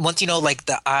 Once you know, like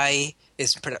the I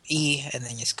is E, and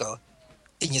then you just go,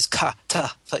 and you just ka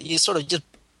ta. So you sort of just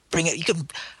bring it.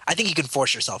 I think you can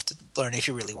force yourself to learn if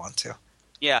you really want to.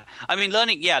 Yeah, I mean,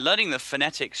 learning the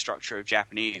phonetic structure of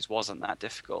Japanese wasn't that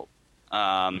difficult.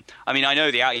 I mean, I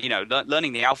know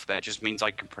learning the alphabet just means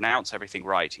I can pronounce everything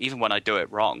right, even when I do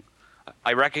it wrong.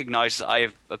 I recognize that I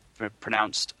have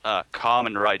pronounced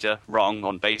Kamen Rider wrong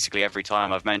on basically every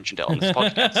time I've mentioned it on this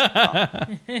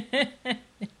podcast.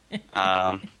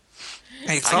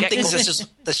 Hey, some things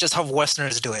that's just how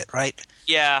Westerners do it, right?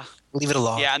 Yeah, leave it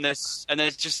alone. Yeah, and there's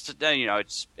just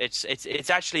it's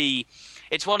actually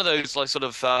one of those like sort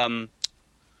of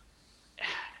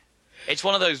it's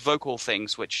one of those vocal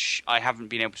things which I haven't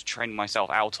been able to train myself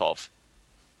out of.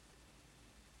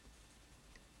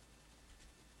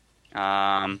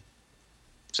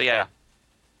 So yeah,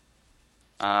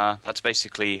 that's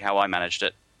basically how I managed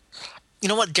it. You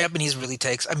know what Japanese really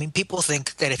takes? I mean, people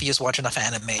think that if you just watch enough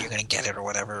anime, you're going to get it or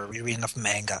whatever, or you read enough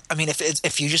manga. I mean,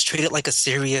 if you just treat it like a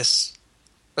serious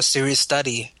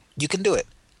study, you can do it.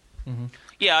 Mm-hmm.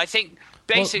 Yeah, I think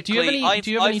basically. Well,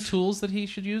 do you have any tools that he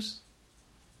should use?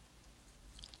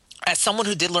 As someone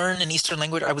who did learn an Eastern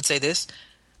language, I would say this: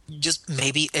 just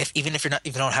maybe if you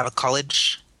don't have a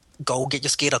college,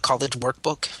 just get a college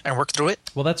workbook and work through it.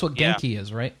 Well, that's what Genki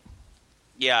is, right?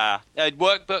 Yeah,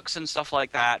 workbooks and stuff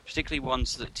like that, particularly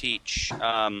ones that teach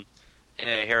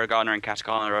hiragana and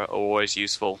katakana are always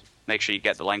useful. Make sure you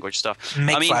get the language stuff.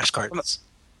 Flashcards.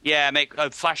 Yeah,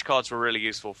 flashcards were really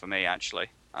useful for me, actually.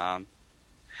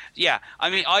 Yeah, I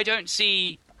mean, I don't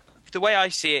see the way I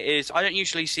see it is, I don't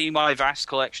usually see my vast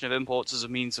collection of imports as a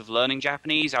means of learning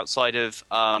Japanese outside of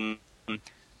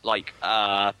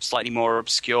slightly more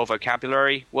obscure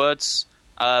vocabulary words.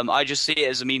 I just see it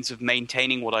as a means of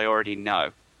maintaining what I already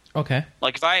know. Okay.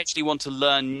 Like, if I actually want to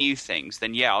learn new things,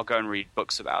 then yeah, I'll go and read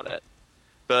books about it.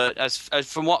 But as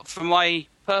from my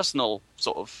personal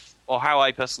sort of, or how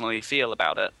I personally feel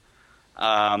about it,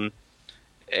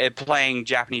 playing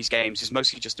Japanese games is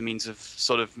mostly just a means of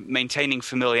sort of maintaining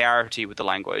familiarity with the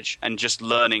language and just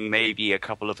learning maybe a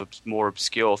couple of more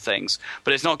obscure things.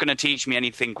 But it's not going to teach me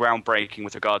anything groundbreaking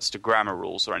with regards to grammar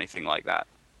rules or anything like that.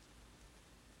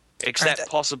 Except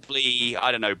possibly,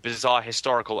 I don't know, bizarre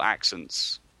historical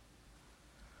accents.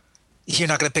 You're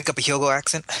not going to pick up a Hyogo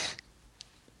accent?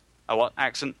 A what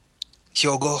accent?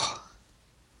 Hyogo.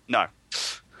 No.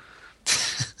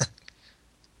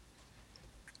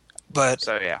 But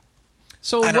so yeah.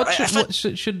 So what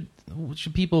should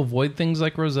people avoid things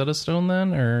like Rosetta Stone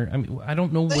then, or I mean I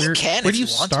don't know where do you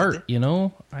start? You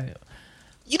know,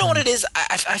 you know what it is.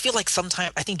 I feel like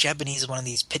sometimes I think Japanese is one of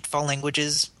these pitfall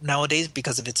languages nowadays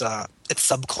because of its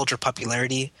subculture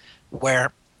popularity,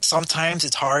 where sometimes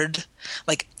it's hard.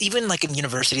 Like even like in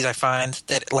universities, I find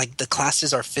that like the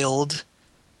classes are filled.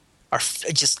 Are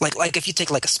just like if you take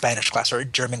like a Spanish class or a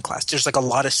German class, there's like a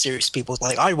lot of serious people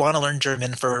like I want to learn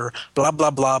German for blah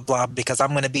blah blah blah because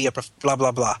I'm going to be a blah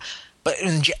blah blah. But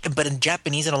in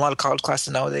Japanese and a lot of college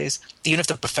classes nowadays, even if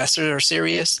the professors are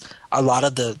serious, a lot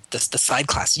of the side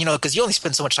classes, you know, because you only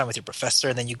spend so much time with your professor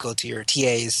and then you go to your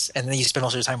TAs and then you spend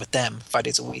most of your time with them 5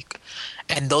 days a week.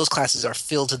 And those classes are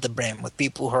filled to the brim with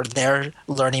people who are there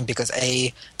learning because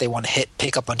A, they want to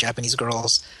pick up on Japanese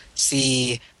girls,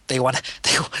 C,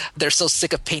 they're so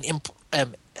sick of they're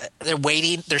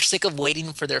sick of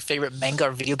waiting for their favorite manga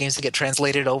or video games to get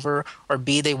translated over, or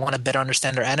B, they want to better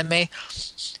understand their anime.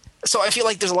 So I feel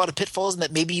like there's a lot of pitfalls and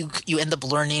that maybe you end up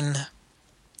learning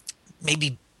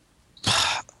maybe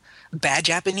bad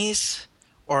Japanese,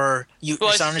 or you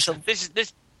sound yourself. This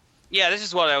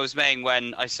is what I was saying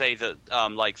when I say that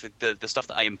like the stuff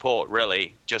that I import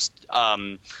really just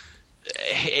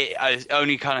it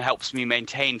only kind of helps me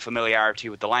maintain familiarity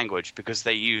with the language because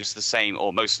they use the same,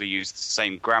 or mostly use the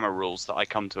same grammar rules that I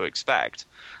come to expect.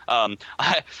 I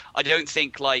don't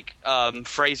think like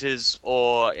phrases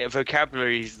or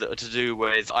vocabularies that are to do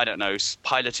with, I don't know,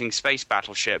 piloting space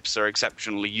battleships are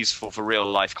exceptionally useful for real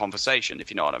life conversation, if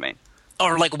you know what I mean.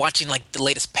 Or like watching like the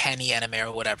latest Panty anime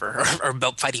or whatever, or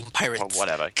about fighting pirates. Or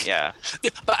whatever, yeah.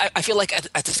 But I feel like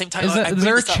at the same time... Is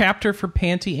there a chapter for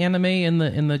Panty anime in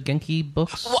the Genki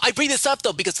books? Well, I bring this up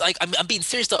though because like I'm being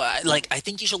serious though. I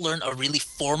think you should learn a really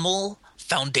formal,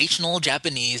 foundational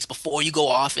Japanese before you go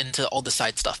off into all the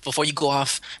side stuff. Before you go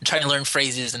off and try to learn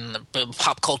phrases and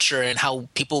pop culture and how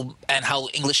people and how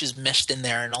English is meshed in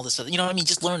there and all this other. You know what I mean?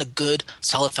 Just learn a good,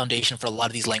 solid foundation for a lot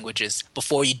of these languages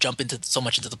before you jump into so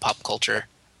much into the pop culture.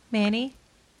 Manny?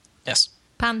 Yes.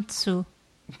 Pantsu.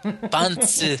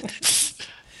 Pantsu.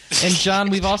 And John,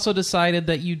 we've also decided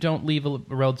that you don't leave a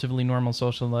relatively normal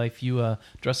social life. You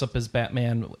dress up as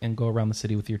Batman and go around the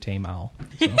city with your tame owl.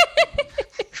 So.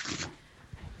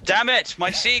 Damn it!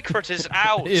 My secret is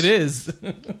out. It is.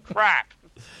 Crap.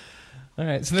 All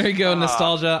right, so there you go,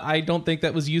 nostalgia. I don't think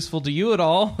that was useful to you at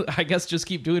all. I guess just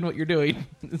keep doing what you're doing.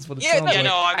 That's what it sounds like.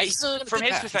 No, from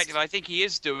his perspective, I think he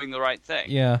is doing the right thing.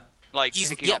 Yeah. Like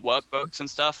picking up workbooks and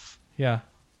stuff. Yeah.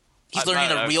 He's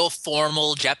learning a real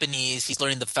formal Japanese. He's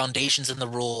learning the foundations and the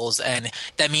rules, and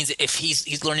that means if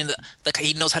he's learning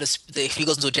he knows how to. If he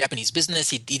goes into a Japanese business,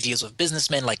 he deals with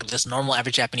businessmen like just normal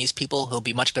average Japanese people. He'll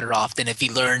be much better off than if he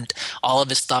learned all of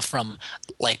his stuff from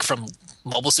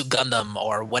Mobile Suit Gundam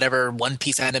or whatever One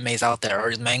Piece anime is out there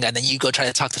or manga, and then you go try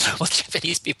to talk to normal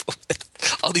Japanese people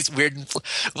with all these weird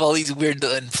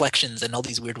inflections and all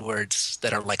these weird words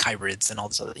that are like hybrids and all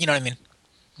this other. You know what I mean?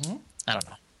 Mm-hmm. I don't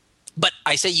know. But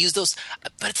I say use those.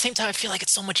 But at the same time, I feel like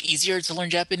it's so much easier to learn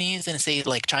Japanese than say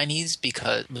like Chinese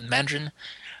with Mandarin,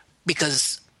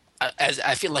 because as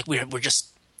I feel like we're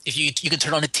just if you can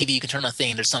turn on a TV, you can turn on a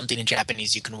thing. There's something in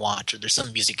Japanese you can watch, or there's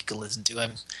some music you can listen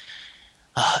to.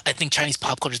 I think Chinese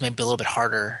pop culture is maybe a little bit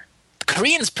harder.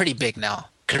 Korean's pretty big now.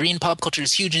 Korean pop culture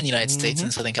is huge in the United States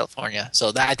and Southern California,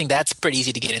 so I think that's pretty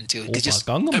easy to get into. To just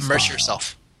immerse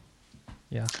yourself.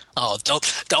 Yeah. Oh,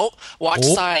 don't watch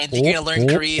Psy and think you're gonna learn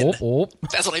Korean.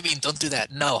 That's what I mean. Don't do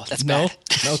that. No, that's bad.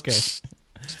 Okay.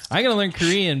 I'm gonna learn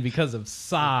Korean because of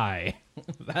Psy.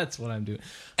 That's what I'm doing.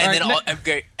 And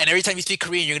and every time you speak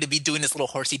Korean, you're gonna be doing this little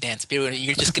horsey dance.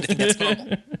 You're just gonna think that's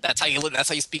normal. That's how you learn. That's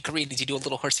how you speak Korean. Is you do a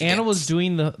little horsey dance. Anna was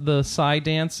doing the Psy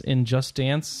dance in Just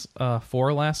Dance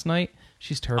 4 last night.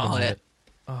 She's terrible at it.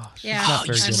 Oh, she's Yeah. not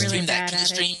very I'm good. really Stream that. bad Can you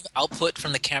at it. stream output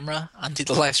from the camera onto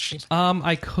the live stream?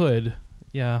 I could.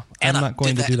 Yeah, Anna I'm not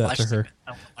going to did do in that live to her. stream.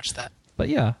 I want to watch that. But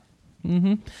yeah.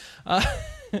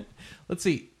 Let's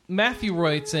see. Matthew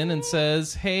writes in and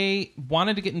says, hey,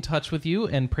 wanted to get in touch with you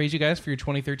and praise you guys for your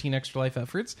 2013 Extra Life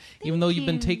efforts. Even though you've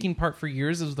been taking part for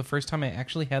years, it was the first time I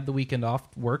actually had the weekend off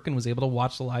work and was able to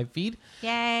watch the live feed.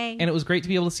 Yay. And it was great to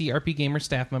be able to see RP Gamer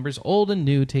staff members, old and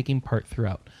new, taking part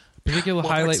throughout. A particular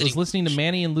highlight was listening to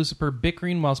Manny and Lucifer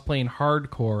bickering whilst playing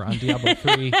hardcore on Diablo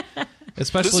 3.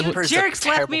 Especially Lucifer's a Jerks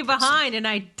left terrible me person. behind and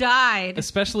I died.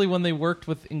 especially when they worked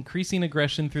with increasing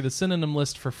aggression through the synonym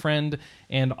list for friend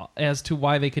and as to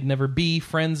why they could never be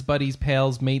friends, buddies,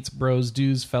 pals, mates, bros,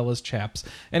 dudes, fellas, chaps.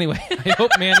 Anyway, I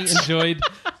hope Manny enjoyed...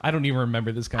 I don't even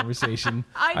remember this conversation.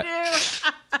 I do.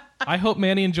 I hope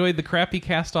Manny enjoyed the crappy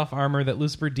cast-off armor that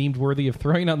Lucifer deemed worthy of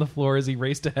throwing on the floor as he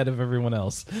raced ahead of everyone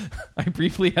else. I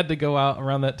briefly had to go out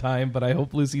around that time, but I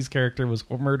hope Lucy's character was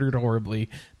murdered horribly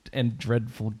and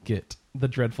dreadful git. The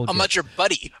dreadful I'm git. not your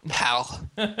buddy, pal.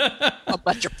 I'm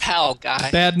not your pal, guy.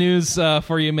 Bad news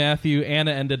for you, Matthew.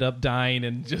 Anna ended up dying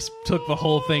and just took the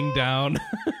whole thing down.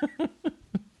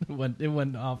 It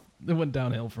went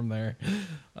downhill from there.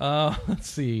 Let's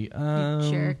see.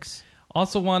 Jerks.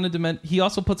 Also wanted to he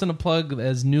also puts in a plug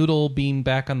as Noodle being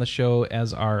back on the show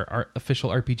as our official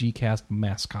RPGcast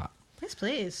mascot. Yes,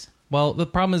 please. Well, the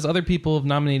problem is other people have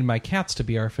nominated my cats to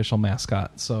be our official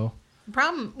mascot, so... The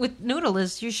problem with Noodle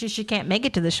is she can't make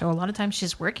it to the show. A lot of times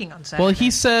she's working on Saturday. Well, he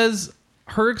says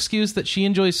her excuse that she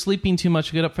enjoys sleeping too much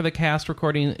to get up for the cast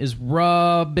recording is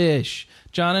rubbish.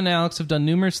 John and Alex have done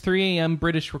numerous 3 a.m.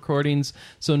 British recordings,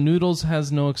 so Noodles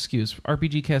has no excuse.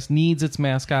 RPGcast needs its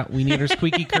mascot. We need her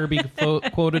Squeaky Kirby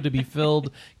quota to be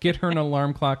filled. Get her an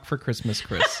alarm clock for Christmas,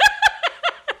 Chris.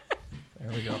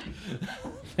 There we go.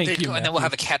 Thank There you go, and then we'll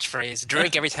have a catchphrase.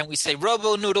 Drink every time we say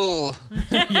Robo Noodle.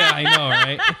 Yeah, I know,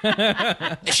 right?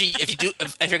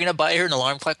 If you're gonna buy her an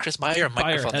alarm clock, Chris, buy her a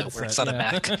Buy her microphone that headset, works on a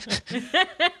yeah. Mac.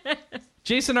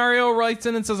 Jason Ario writes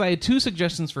in and says, I had 2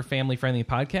 suggestions for family-friendly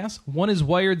podcasts. One is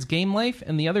Wired's Game Life,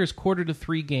 and the other is Quarter to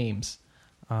 3 Games.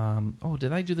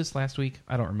 Did I do this last week?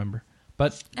 I don't remember.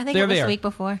 But I think there it was they the are. week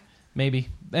before. Maybe.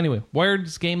 Anyway,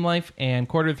 Wired's Game Life and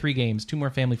Quarter to 3 Games. 2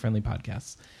 more family-friendly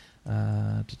podcasts.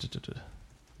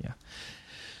 Yeah.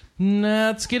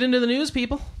 Let's get into the news,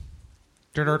 people.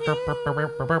 Let's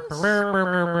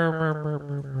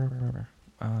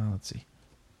see.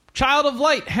 Child of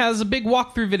Light has a big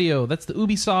walkthrough video. That's the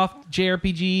Ubisoft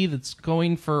JRPG that's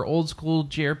going for old school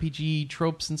JRPG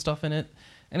tropes and stuff in it.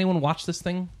 Anyone watch this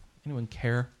thing? Anyone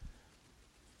care?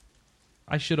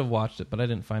 I should have watched it, but I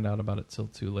didn't find out about it till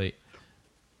too late.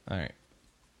 All right.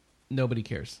 Nobody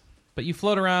cares. But you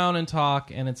float around and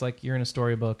talk, and it's like you're in a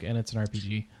storybook, and it's an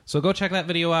RPG. So go check that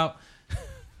video out.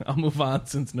 I'll move on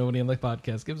since nobody on the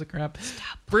podcast gives a crap.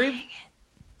 Stop playing it.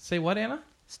 Say what, Anna?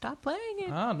 Stop playing it.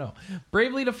 Oh, no.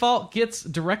 Bravely Default gets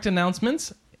direct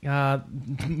announcements,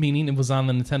 meaning it was on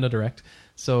the Nintendo Direct.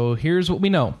 So here's what we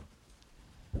know.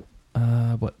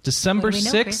 December What do we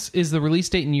know, 6th Chris? is the release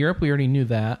date in Europe. We already knew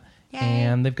that. Yay.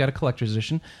 And they've got a collector's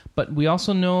edition. But we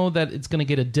also know that it's going to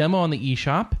get a demo on the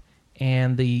eShop,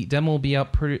 and the demo will be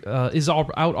out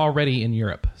out already in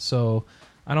Europe. So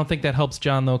I don't think that helps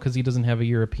John, though, because he doesn't have a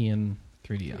European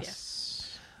 3DS. Yes.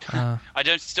 I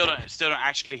still don't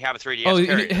actually have a 3DS. Oh,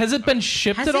 period. has it been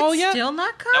shipped Has at all it yet? still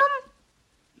not come?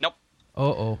 Nope.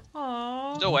 Uh-oh.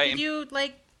 Aw. Still waiting. Did you,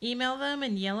 email them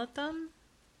and yell at them?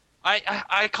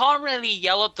 I can't really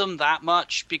yell at them that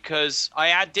much because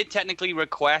I did technically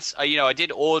request. I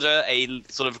did order a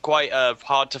sort of quite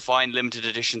hard to find limited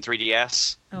edition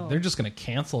 3DS. Oh. They're just going to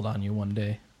cancel it on you one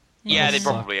day. Yeah, they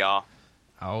Suck. probably are.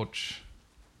 Ouch.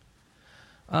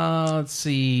 Let's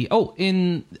see. Oh,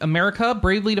 in America,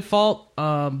 Bravely Default,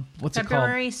 what's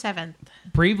February it 7th. called?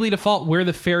 Bravely Default, Where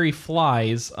the Fairy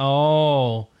Flies.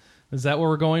 Oh, is that what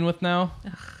we're going with now?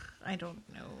 I don't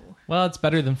know. Well, it's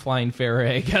better than Flying Fairy,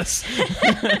 I guess.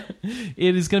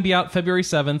 It is going to be out February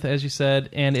 7th, as you said,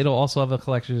 and it'll also have a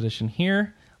collector's edition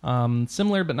here.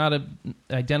 Similar, but not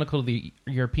identical to the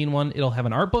European one. It'll have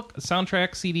an art book, a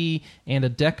soundtrack CD, and a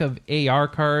deck of AR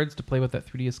cards to play with that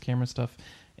 3DS camera stuff.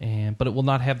 But it will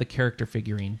not have the character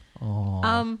figurine.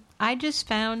 Oh. I just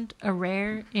found a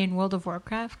rare in World of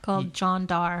Warcraft called John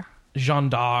Dar.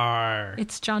 Jandar.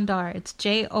 It's John Dar. It's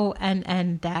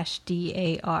JONN-DAR.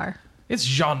 It's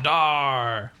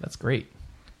Jandar. That's great.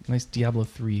 Nice Diablo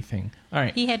 3 thing. All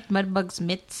right. He had Mudbug's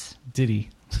mitts. Did he?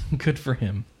 Good for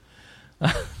him.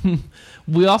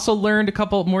 We also learned a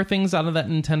couple more things out of that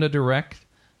Nintendo Direct.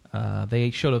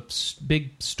 They showed a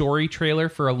big story trailer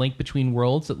for A Link Between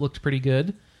Worlds that looked pretty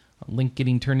good. Link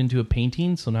getting turned into a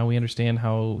painting, so now we understand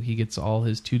how he gets all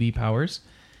his 2D powers.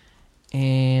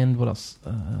 And what else?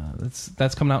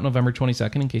 That's coming out November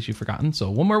 22nd, in case you've forgotten. So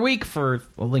one more week for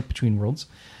A Link Between Worlds.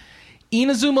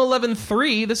 Inazuma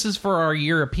 11-3, this is for our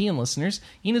European listeners.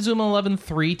 Inazuma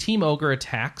 11-3 Team Ogre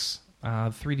Attacks.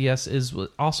 3DS is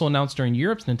also announced during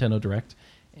Europe's Nintendo Direct.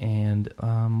 And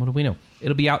what do we know?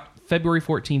 It'll be out February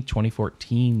 14th,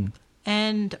 2014.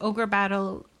 And Ogre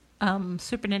Battle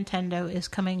Super Nintendo is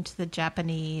coming to the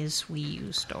Japanese Wii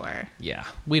U store. Yeah,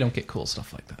 we don't get cool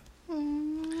stuff like that.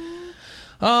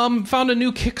 Found a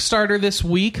new Kickstarter this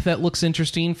week that looks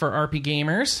interesting for RP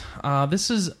gamers. This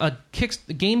is a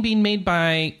game being made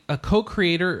by a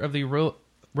co-creator of the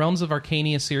Realms of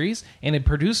Arcania series and a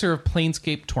producer of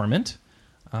Planescape Torment.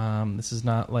 This is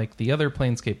not like the other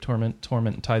Planescape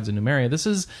Torment and Tides of Numeria. This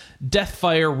is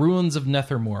Deathfire Ruins of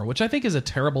Nethermore, which I think is a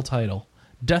terrible title.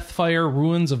 Deathfire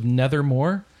Ruins of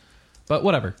Nethermore? But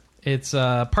whatever. It's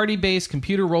a party-based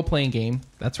computer role-playing game.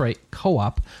 That's right,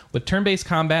 co-op, with turn-based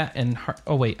combat and...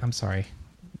 Oh, wait, I'm sorry.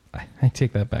 I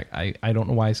take that back. I don't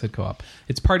know why I said co-op.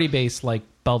 It's party-based like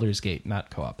Baldur's Gate,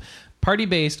 not co-op.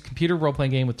 Party-based computer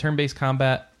role-playing game with turn-based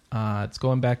combat. It's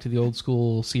going back to the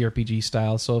old-school CRPG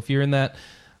style. So if you're in that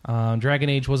Dragon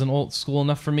Age wasn't old school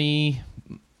enough for me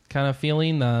kind of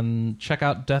feeling, check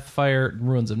out Deathfire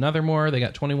Ruins of Nethermore. They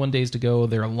got 21 days to go.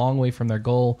 They're a long way from their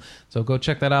goal. So go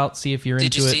check that out. See if you're into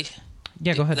it. Did you see?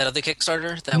 Yeah, go ahead. That other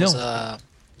Kickstarter? That was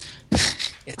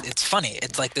it's funny.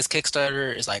 It's like this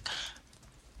Kickstarter is like,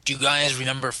 do you guys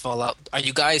remember Fallout? Are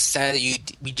you guys sad that you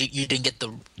didn't get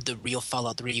the real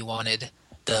Fallout 3 you wanted?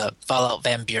 The Fallout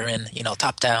Van Buren,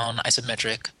 top-down,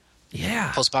 isometric,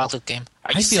 post-apocalyptic game.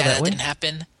 Are you sad that didn't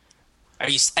happen?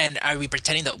 Are we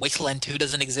pretending that Wasteland 2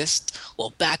 doesn't exist?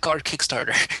 Well, back our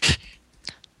Kickstarter.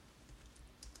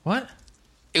 What?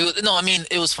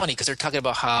 It was funny because they're talking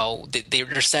about how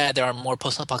they're sad there are more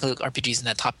post-apocalyptic RPGs in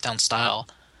that top-down style,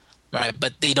 right?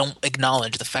 But they don't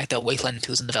acknowledge the fact that Wasteland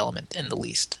 2 is in development in the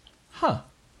least. Huh.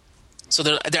 So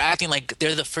they're acting like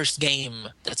they're the first game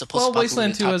that's a post-apocalyptic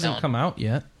Wasteland 2 hasn't come out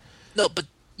yet. No, but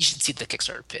you should see the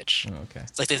Kickstarter pitch. Oh, okay.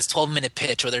 It's like this 12-minute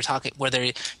pitch where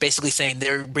they're basically saying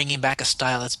they're bringing back a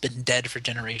style that's been dead for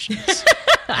generations.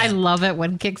 I love it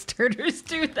when Kickstarters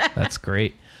do that. That's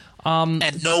great.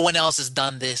 And no one else has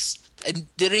done this. And they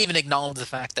didn't even acknowledge the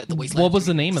fact that the Wasteland. What was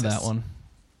the name of that one?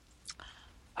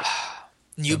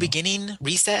 New Beginning?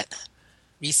 Reset?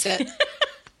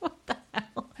 What the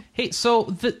hell? Hey,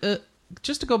 so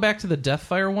just to go back to the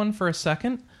Deathfire one for a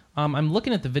second, I'm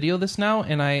looking at the video of this now,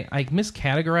 and I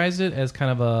miscategorized it as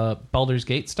kind of a Baldur's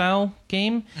Gate style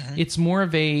game. Mm-hmm. It's more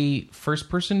of a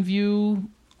first-person view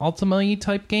Ultima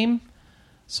type game.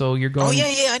 So you're going... Oh,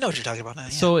 yeah, I know what you're talking about now. Yeah.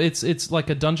 So it's like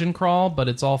a dungeon crawl, but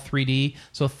it's all 3D.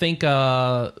 So think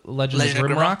Legend of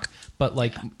Grimrock, but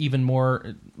like even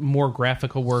more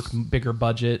graphical work, bigger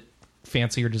budget,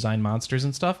 fancier design monsters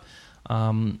and stuff.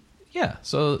 Yeah,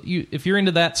 so if you're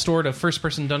into that sort of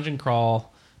first-person dungeon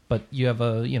crawl, but you have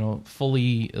a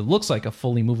it looks like a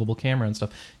fully movable camera and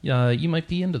stuff, you might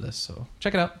be into this. So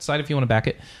check it out. Decide if you want to back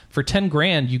it. For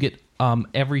 $10,000, you get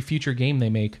every future game they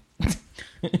make.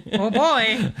 Oh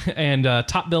boy! And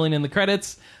top billing in the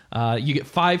credits. You get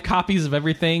 5 copies of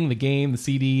everything: the game, the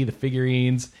CD, the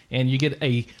figurines, and you get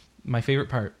my favorite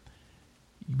part.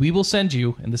 We will send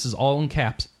you, and this is all in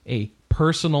caps, a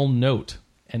personal note,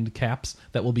 end caps,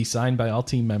 that will be signed by all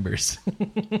team members.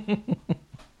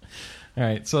 All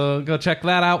right, so go check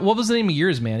that out. What was the name of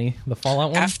yours, Manny? The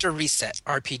Fallout one? After Reset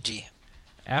RPG.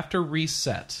 After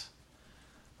Reset.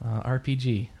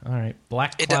 RPG. All right.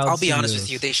 Black Cloud I'll be honest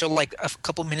with you. They show like a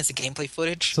couple minutes of gameplay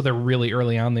footage. So they're really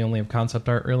early on. They only have concept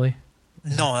art, really?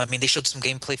 No, they showed some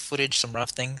gameplay footage, some rough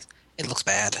things. It looks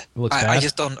bad. It looks bad? I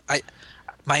just don't...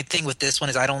 my thing with this one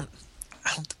is I don't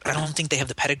think they have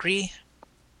the pedigree.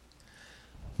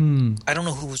 I don't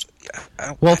know who's...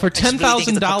 Well, for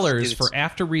 $10,000 for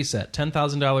After Reset,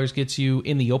 $10,000 gets you,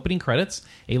 in the opening credits,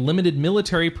 a limited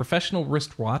military professional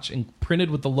wristwatch and printed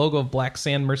with the logo of Black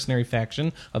Sand Mercenary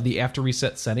Faction of the After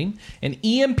Reset setting, an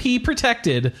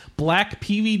EMP-protected black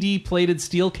PVD-plated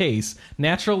steel case,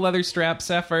 natural leather strap,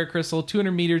 sapphire crystal,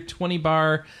 200-meter,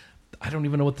 20-bar... I don't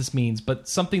even know what this means, but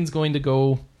something's going to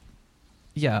go...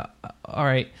 Yeah, all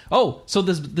right. Oh, so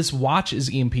this watch is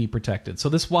EMP protected. So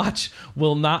this watch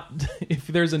will not, if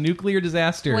there's a nuclear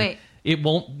disaster, it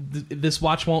won't. This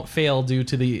watch won't fail due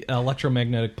to the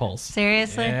electromagnetic pulse.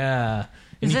 Seriously? Yeah.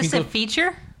 Is this a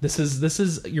feature? This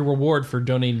is your reward for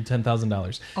donating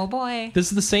 $10,000. Oh boy! This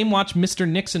is the same watch Mr.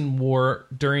 Nixon wore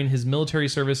during his military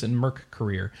service and Merc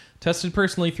career. Tested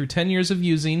personally through 10 years of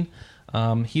using.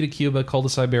 Heat of Cuba, cold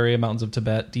of Siberia, mountains of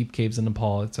Tibet, deep caves in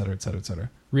Nepal, etc., etc., etc.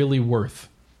 Really worth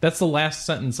That's the last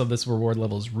sentence of this reward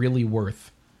level is really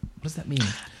worth. What does that mean?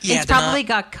 Yeah, it's probably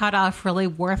got cut off really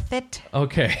worth it.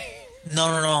 Okay.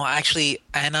 No. Actually,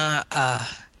 Anna, I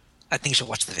think you should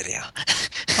watch the video.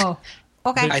 Oh,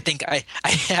 okay. I think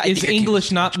is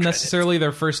English not necessarily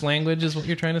their first language, is what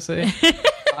you're trying to say?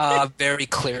 Very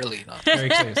clearly not. Very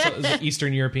clear. So is it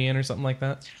Eastern European or something like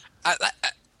that?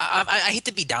 I hate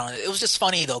to be down on it. It was just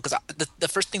funny though, because the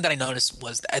first thing that I noticed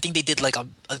was I think they did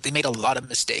they made a lot of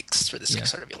mistakes for this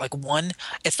Kickstarter video. Like one,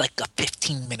 it's like a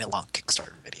 15-minute long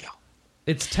Kickstarter video.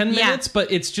 It's 10 minutes,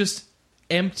 but it's just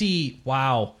empty.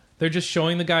 Wow, they're just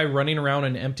showing the guy running around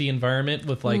an empty environment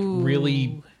with like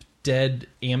really dead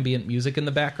ambient music in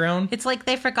the background. It's like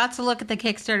they forgot to look at the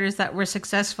Kickstarters that were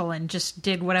successful and just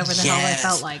did whatever the hell they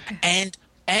felt like.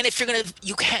 And if you're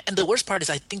you can't. And the worst part is,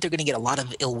 I think they're gonna get a lot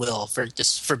of ill will for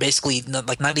basically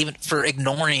not even for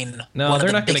ignoring. No,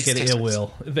 they're not gonna get ill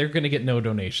will. They're gonna get no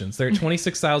donations. They're at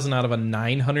 26,000 out of a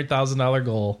 $900,000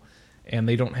 goal, and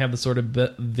they don't have the sort of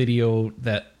video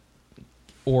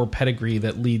or pedigree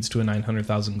that leads to a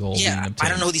 900,000 goal. Yeah, I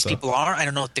don't know who these people are. I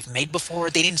don't know if they've made before.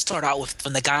 They didn't start out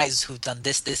from the guys who've done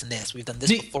this, and this. We've done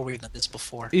this before. We've done this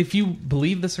before. If you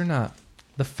believe this or not,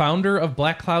 the founder of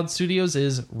Black Cloud Studios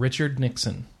is Richard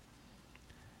Nixon.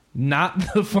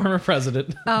 Not the former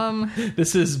president.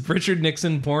 This is Richard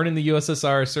Nixon, born in the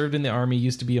USSR, served in the army,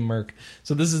 used to be a merc.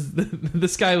 So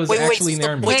this guy was actually in the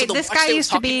army. Wait, this guy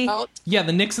used to be... Yeah,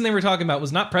 the Nixon they were talking about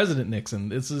was not President Nixon.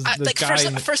 This is this guy...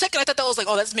 For a second, I thought that was like,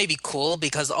 that's maybe cool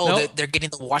because, they're getting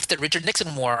to watch the Richard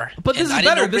Nixon war. But this is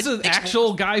better. This is an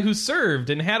actual guy who served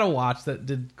and had a watch that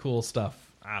did cool stuff.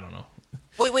 I don't know.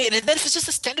 Wait, and then if it's just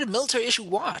a standard military issue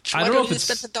watch, I don't know if it's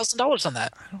spend $10,000 on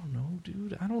that. I don't know,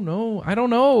 dude. I don't know.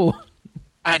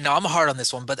 I know I'm hard on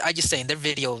this one, but I just saying their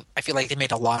video. I feel like they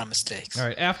made a lot of mistakes. All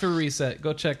right, after reset,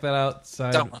 go check that out.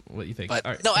 What you think? But,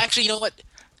 all right. No, actually, you know what?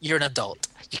 You're an adult.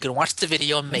 You can watch the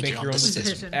video and make your own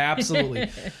decision. Absolutely.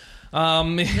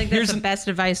 I think that's the best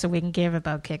advice that we can give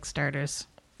about Kickstarters.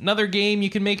 Another game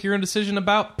you can make your own decision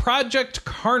about: Project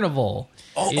Carnival.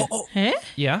 Oh. Huh?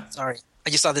 Yeah. Sorry. I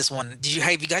just saw this one.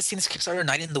 Have you guys seen this Kickstarter,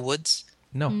 Night in the Woods?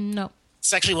 No.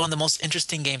 It's actually one of the most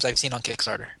interesting games I've seen on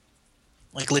Kickstarter.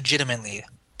 Like, legitimately.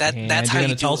 That's how you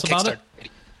do tell us about it?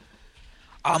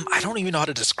 I don't even know how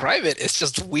to describe it. It's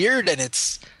just weird, and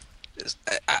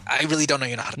I really don't know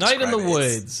how to describe it. Night in the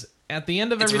Woods. At the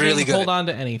end of everything, really hold on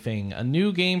to anything. A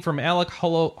new game from Alec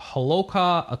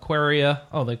Holoka Aquaria.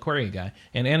 Oh, the Aquaria guy.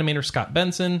 And animator Scott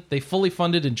Benson. They fully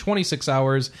funded in 26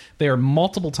 hours. They are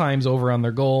multiple times over on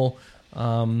their goal.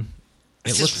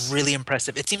 It's just really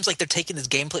impressive. It seems like they're taking this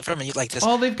gameplay from it like this.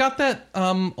 Oh, they've got that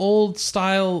old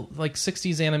style like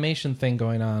 60s animation thing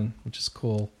going on, which is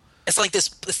cool. It's like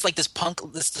this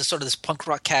punk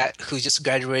rock cat who just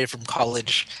graduated from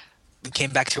college, came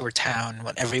back to her town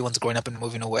when everyone's growing up and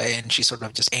moving away, and she's sort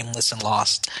of just aimless and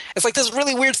lost. It's like this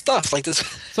really weird stuff like this.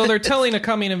 So they're telling a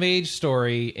coming of age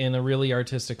story in a really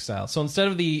artistic style. So instead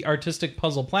of the artistic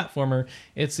puzzle platformer,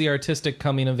 it's the artistic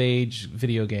coming of age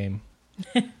video game.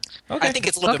 Okay. I think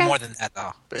it's a little bit more than that,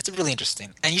 though. But it's really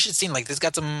interesting, and you should see like this.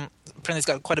 Apparently, it's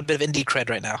got quite a bit of indie cred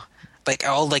right now. Like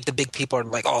all like the big people are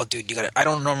like, "Oh, dude, you got to." I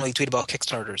don't normally tweet about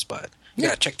Kickstarters, but you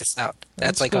gotta check this out.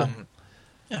 That's like cool.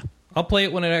 Yeah. I'll play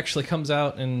it when it actually comes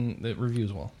out and it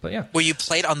reviews well. But yeah, will you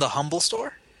play it on the Humble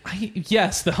Store?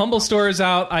 Yes, the Humble Store is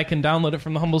out. I can download it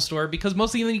from the Humble Store because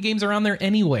most of the indie games are on there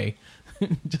anyway.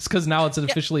 Just because now it's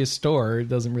officially a store, it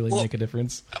doesn't really make a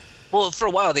difference. Well, for a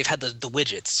while they've had the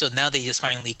widgets, so now they just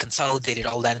finally consolidated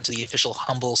all that into the official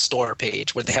Humble Store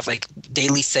page, where they have like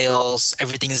daily sales,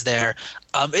 everything is there.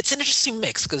 It's an interesting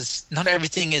mix because not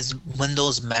everything is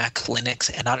Windows, Mac,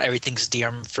 Linux, and not everything's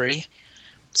DRM free.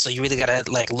 So you really gotta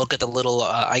like look at the little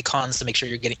icons to make sure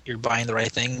you're buying the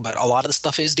right thing. But a lot of the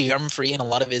stuff is DRM free, and a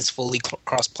lot of it is fully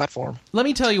cross-platform. Let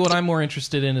me tell you what I'm more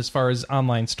interested in as far as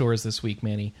online stores this week,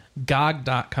 Manny.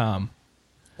 GOG.com.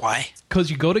 Why?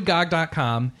 Because you go to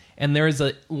GOG.com and there is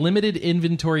a limited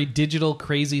inventory digital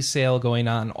crazy sale going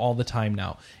on all the time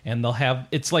now. And they'll have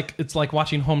it's like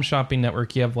watching Home Shopping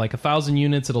Network. You have like 1,000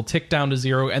 units, it'll tick down to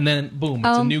 0, and then boom,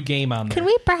 it's a new game on there. Can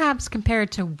we perhaps compare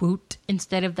it to Woot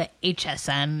instead of the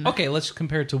HSN? Okay, let's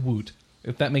compare it to Woot.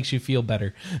 If that makes you feel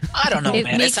better. I don't know, man.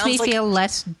 It makes me feel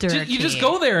less dirty. You just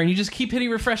go there and you just keep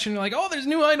hitting refresh and you're like, oh, there's a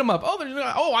new item up.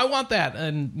 Oh, I want that.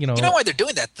 And you know why they're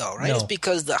doing that though, right? No. It's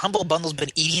because the Humble Bundle's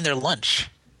been eating their lunch.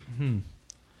 Mm-hmm.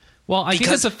 Well, I think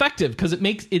it's effective because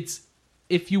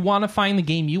if you want to find the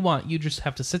game you want, you just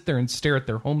have to sit there and stare at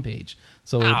their homepage.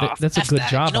 So that's a good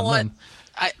job on them.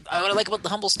 What I like about the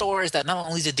Humble Store is that not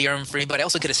only is it DRM free, but I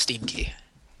also get a Steam key.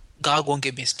 GOG won't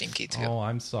give me a Steam key too. Oh,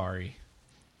 I'm sorry.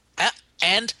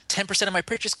 And 10% of my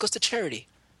purchase goes to charity.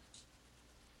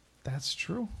 That's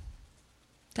true.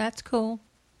 That's cool.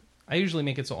 I usually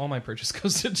make it so all my purchase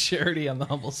goes to charity on the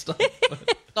Humble stuff.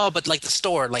 But... No, but like the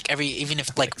store, like even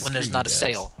if like when there's not a guys.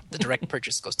 sale, the direct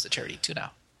purchase goes to charity too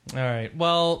now. All right.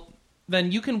 Well,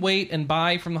 then you can wait and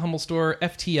buy from the Humble store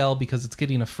FTL because it's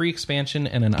getting a free expansion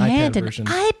and an iPad version.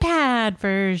 iPad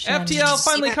version. FTL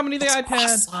finally coming to the That's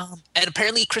iPad. awesome. And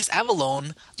apparently Chris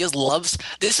Avallone just loves...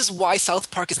 This is why South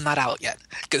Park is not out yet.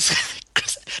 Because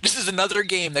this is another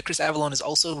game that Chris Avallone is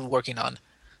also working on.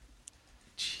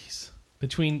 Jeez.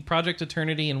 Between Project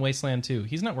Eternity and Wasteland 2,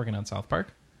 he's not working on South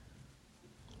Park.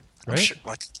 Right? I'm sure,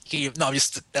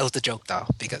 that was the joke though,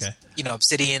 because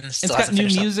Obsidian still it's got hasn't new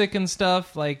finished music and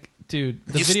stuff. Like, dude,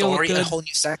 the new video story, looked good. a whole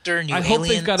new sector, new I hope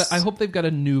aliens. I hope they've got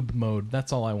a noob mode.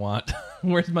 That's all I want.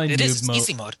 Where's my It noob is mode?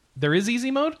 easy mode. There is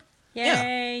easy mode?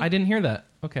 Yay. I didn't hear that.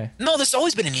 Okay. No, there's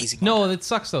always been an easy mode. No, it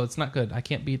sucks though. It's not good. I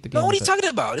can't beat the game. No, what are you with it. talking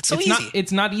about? It's so It's easy. not.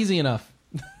 It's not easy enough.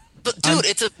 But dude,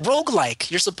 it's a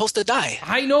roguelike. You're supposed to die.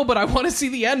 I know, but I want to see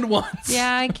the end once.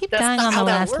 Yeah, I keep That's dying not on the how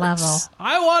that last works. level.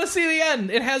 I want to see the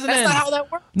end. It has an That's end. not how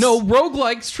that works. No,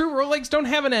 roguelikes, true roguelikes don't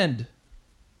have an end.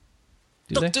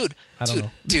 Do No, they? dude, I don't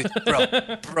know. dude,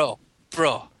 bro.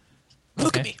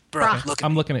 Look at me, bro. Look at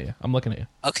I'm me. looking at you. I'm looking at you.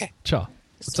 Okay. Cha,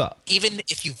 what's up? Even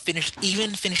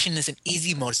finishing this in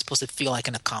easy mode is supposed to feel like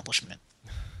an accomplishment.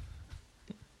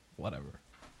 Whatever.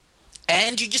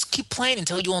 And you just keep playing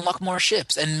until you unlock more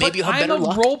ships, and maybe But you'll have I'm better a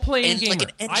luck. role-playing and, gamer. like, an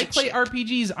engine I play ship.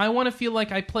 RPGs. I want to feel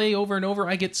like I play over and over.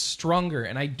 I get stronger,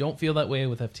 and I don't feel that way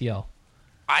with FTL.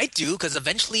 I do, because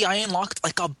eventually I unlocked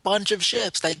like a bunch of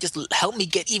ships that just help me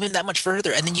get even that much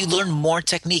further, and then you learn more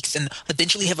techniques, and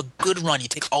eventually you have a good run. You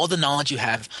take all the knowledge you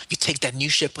have, you take that new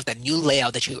ship with that new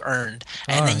layout that you earned,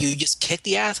 and All then right. you just kick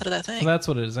the ass out of that thing. So that's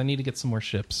what it is. I need to get some more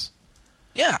ships.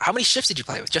 Yeah, how many ships did you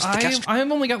play with? Just the cast? I've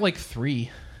only got like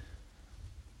 3.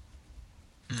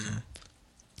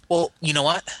 Well, you know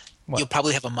what? What? You'll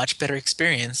probably have a much better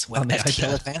experience with On the FTL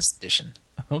iPad. Advanced Edition.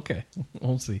 Okay,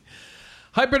 we'll see.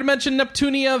 Hyperdimension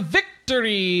Neptunia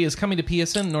Victory is coming to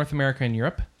PSN, North America, and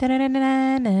Europe. It's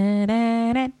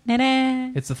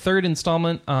the 3rd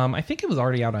installment. I think it was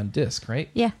already out on disc, right?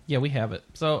 Yeah. Yeah, we have it.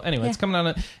 So anyway, it's Yeah. coming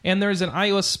out. And there's an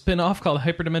iOS spin-off called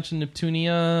Hyperdimension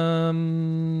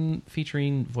Neptunia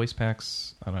featuring voice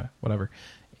packs. I don't know, whatever.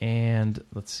 And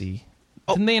let's see.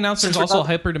 Didn't they announce there's also a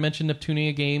Hyperdimension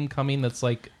Neptunia game coming that's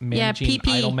like managing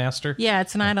PP. Idolmaster? Yeah,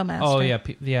 it's an Idolmaster. Oh, yeah.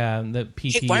 The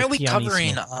PP. Hey, why are we Pianissimo.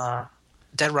 covering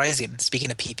Dead Rising?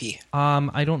 Speaking of PP,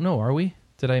 I don't know. Are we?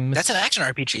 Did I miss? that's an action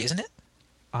RPG, isn't it?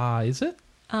 Is it?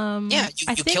 Yeah, I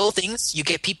you think- kill things, you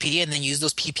get PP, and then use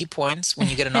those PP points when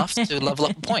you get enough to level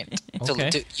up a point.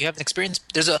 Okay. You have an experience.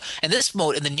 There's in this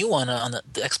mode, in the new one on the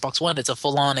Xbox One, it's a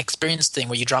full-on experience thing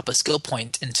where you drop a skill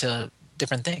point into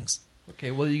different things.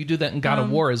 Okay, well, you do that in God of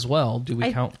War as well. Do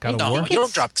we count God of No, War? you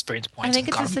don't drop experience points. I think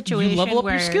in it's a God of- situation You level up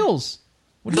where your skills.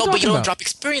 What are No, you but talking you don't about? drop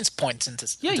experience points into.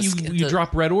 Yeah, into you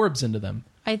drop red orbs into them.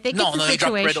 I think No, it's a no, you drop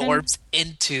situation. red orbs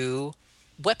into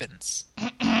weapons.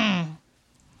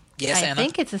 Yes, I Anna.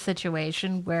 think it's a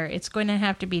situation where it's going to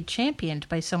have to be championed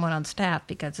by someone on staff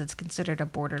because it's considered a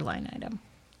borderline item.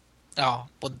 Oh,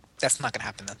 well, that's not going to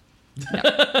happen then.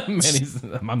 Manny's,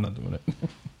 I'm not doing it.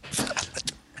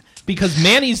 Because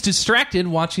Manny's distracted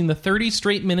watching the 30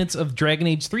 straight minutes of Dragon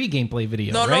Age 3 gameplay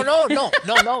video, No, right? no. You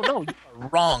are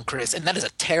wrong, Chris. And that is a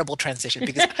terrible transition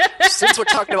because since we're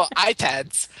talking about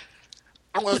iPads,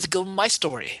 I wanted to go with my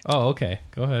story. Oh, okay.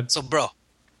 Go ahead. So, bro,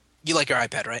 you like your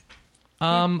iPad, right?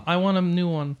 I want a new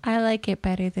one. I like it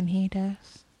better than he does.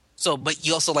 So, but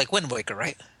you also like Wind Waker,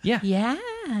 right? Yeah. Yeah.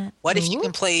 What if you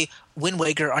can play Wind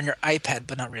Waker on your iPad,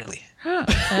 but not really?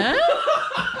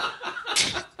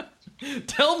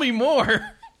 Tell me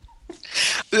more.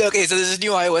 Okay, so there's a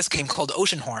new iOS game called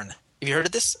Oceanhorn. Have you heard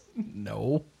of this?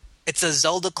 No. It's a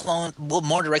Zelda clone. Well,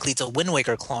 more directly, it's a Wind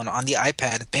Waker clone on the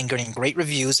iPad. Been getting great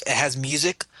reviews. It has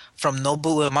music from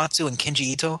Nobuo Uematsu and Kenji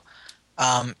Ito.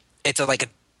 It's like a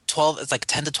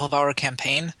 10 to 12 hour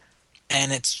campaign,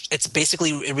 and it's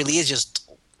basically, it really is just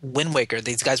Wind Waker.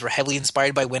 These guys were heavily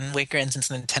inspired by Wind Waker, and since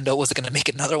Nintendo wasn't going to make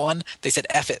another one, they said,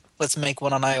 "F it, let's make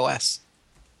one on iOS."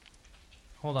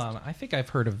 Hold on. I think I've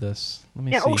heard of this. Let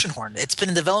me Yeah, see. Oceanhorn. It's been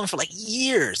in development for like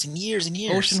years and years and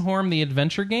years. Oceanhorn, the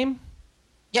adventure game?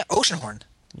 Yeah, Oceanhorn.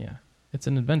 Yeah. It's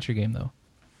an adventure game, though.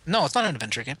 No, it's not an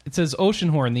adventure game. It says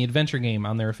Oceanhorn, the adventure game,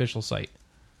 on their official site.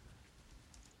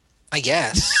 I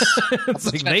guess.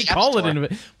 It's like they call it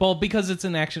an well because it's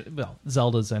an action. Well,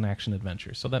 Zelda's an action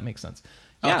adventure, so that makes sense.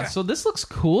 Yeah. Okay. So this looks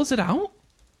cool. Is it out?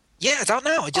 Yeah, it's out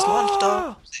now. It just launched.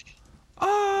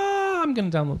 I'm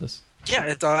gonna download this. Yeah,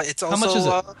 it's also. How much is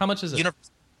it? How much is it?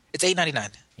 It's $8.99.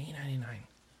 $8.99.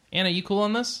 Anna, you cool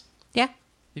on this? Yeah.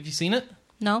 Have you seen it?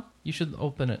 No. You should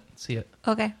open it, see it.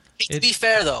 Okay. To be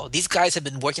fair, though, these guys have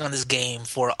been working on this game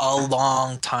for a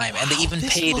long time, and they even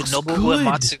paid Nobuo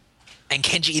Uematsu and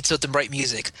Kenji Itsu to write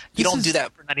music. You don't do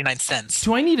that for 99 cents.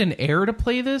 Do I need an Air to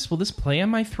play this? Will this play on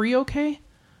my 3 okay?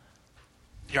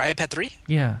 Your iPad 3?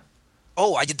 Yeah.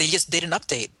 Oh, they just did an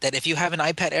update that if you have an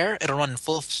iPad Air, it'll run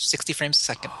full 60 frames a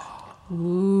second.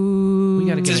 Ooh. We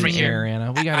gotta get an Air,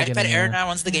 Anna. We gotta get an iPad Air now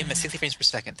runs the game at 60 frames per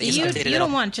second. You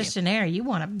don't want just an Air. You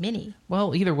want a Mini.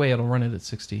 Well, either way, it'll run it at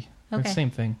 60. Okay.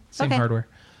 Same thing. Same hardware.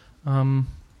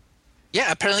 Yeah,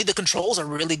 apparently the controls are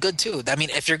really good, too. I mean,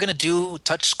 if you're going to do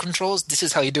touch controls, this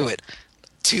is how you do it.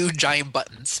 2 giant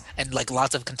buttons and, like,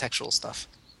 lots of contextual stuff.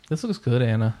 This looks good,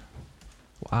 Anna.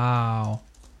 Wow.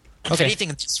 And if anything,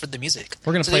 it's just for the music.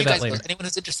 We're going to play that later. Anyone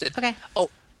who's interested. Okay. Oh,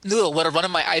 Noodle, would I run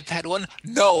on my iPad 1?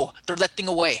 No, they're letting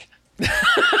away.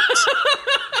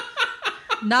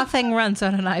 Nothing runs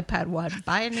on an iPad 1.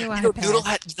 Buy a new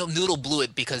iPad. Noodle blew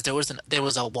it because there was a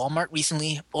Walmart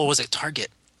recently, or was it Target?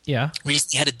 Yeah.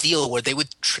 Recently had a deal where they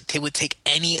would take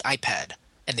any iPad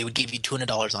and they would give you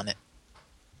 $200 on it.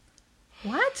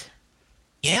 What?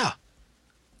 Yeah.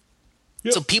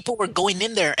 Yep. So people were going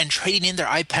in there and trading in their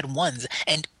iPad 1s,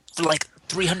 and for like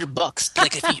 $300,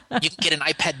 like if you can get an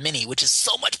iPad Mini, which is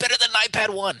so much better than an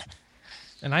iPad 1.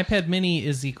 An iPad Mini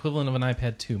is the equivalent of an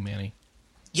iPad 2, Manny.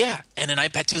 Yeah, and an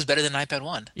iPad 2 is better than an iPad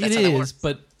 1. That's it is,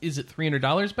 but is it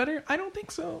 $300 better? I don't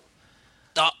think so.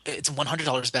 It's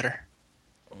 $100 better.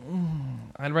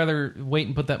 I'd rather wait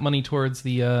and put that money towards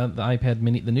the iPad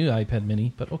Mini, the new iPad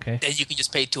Mini. But okay, then you can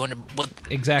just pay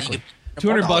 $200. Exactly,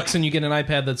 $200, and you get an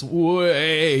iPad that's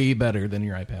way better than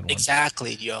your iPad 1.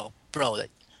 Exactly, yo, bro.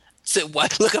 So why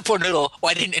look up for Noodle?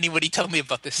 Why didn't anybody tell me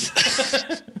about this?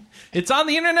 It's on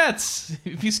the internet.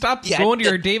 If you stop going to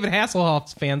your David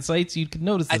Hasselhoff fan sites, you could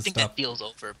notice this I think stuff. that feels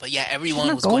over. But yeah,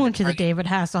 everyone was going to the David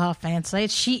Hasselhoff fan site.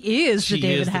 She is the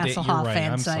David Hasselhoff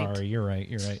fan site. I'm sorry. You're right.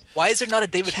 Why is there not a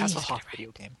David Hasselhoff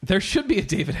video game? There should be a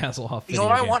David Hasselhoff video game. You know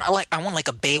what I want? I want like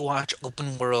a Baywatch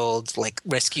open world, like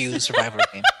rescue survivor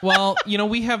game. Well,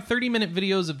 we have 30-minute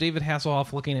videos of David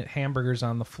Hasselhoff looking at hamburgers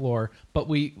on the floor, but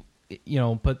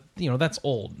that's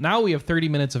old. Now we have 30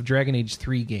 minutes of Dragon Age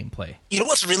 3 gameplay. You know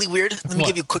what's really weird? Let me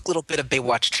give you a quick little bit of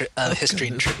Baywatch history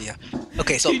and trivia.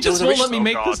 Okay, so you just won't let me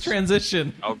make this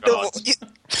transition. Oh god.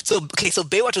 So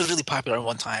Baywatch was really popular at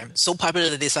one time. So popular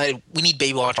that they decided we need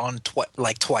Baywatch on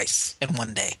twice in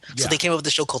one day. So they came up with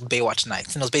a show called Baywatch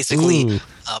Nights, and it was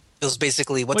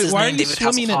basically what's his name? Why are you David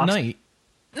swimming Hasselhoff. at night?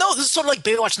 No, this is sort of like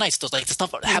Baywatch Nights. Those like the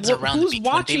stuff that happens around the beach. Who's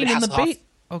watching in the bait?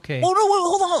 Okay. Oh no!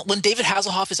 Hold on. When David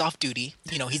Hasselhoff is off duty,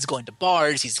 he's going to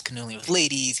bars, he's canoodling with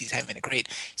ladies, he's having a great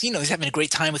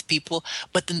time with people.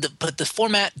 But then the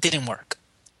format didn't work.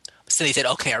 So they said,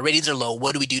 okay, our ratings are low.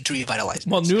 What do we do to revitalize?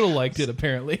 Well, Noodle liked it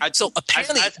apparently. So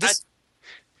apparently,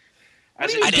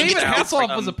 David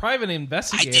Hasselhoff was a private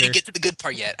investigator. I didn't get to the good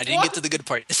part yet.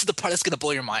 This is the part that's going to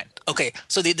blow your mind. Okay,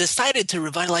 so they decided to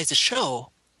revitalize the show.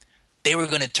 They were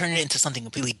going to turn it into something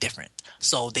completely different.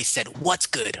 So they said, what's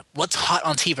good? What's hot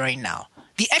on TV right now?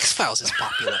 The X-Files is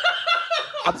popular.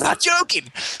 I'm not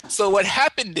joking. So what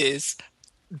happened is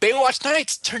Baywatch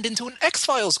Nights turned into an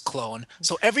X-Files clone.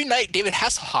 So every night, David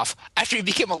Hasselhoff, after he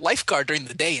became a lifeguard during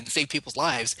the day and saved people's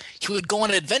lives, he would go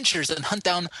on adventures and hunt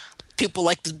down people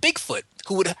like the Bigfoot,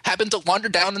 who would happen to wander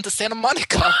down into Santa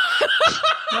Monica.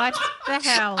 What the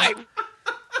hell?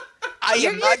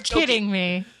 You're not kidding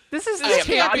me. This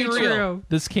can't be true.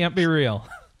 This can't be real.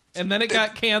 And then it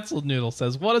got canceled, Noodle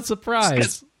says. What a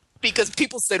surprise. Because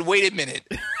people said, wait a minute.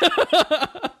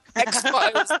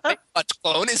 X-Files Baywatch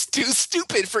clone is too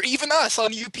stupid for even us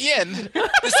on UPN.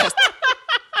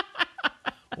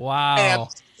 Wow. And I'm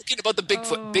thinking about the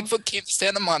Bigfoot. Oh. Bigfoot came to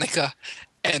Santa Monica,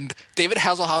 and David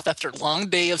Hasselhoff, after a long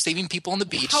day of saving people on the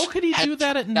beach... How could he do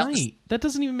that at night? That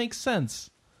doesn't even make sense.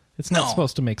 It's not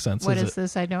supposed to make sense, What is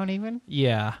this? I don't even...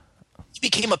 Yeah. He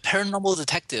became a paranormal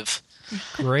detective.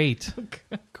 Great.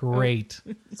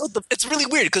 It's really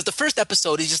weird because the first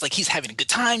episode is just like he's having a good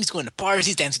time, he's going to bars,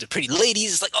 he's dancing to pretty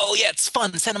ladies. It's like, oh yeah, it's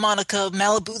fun. Santa Monica,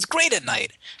 Malibu's great at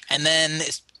night. And then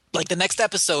it's like the next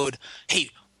episode, hey,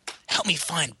 help me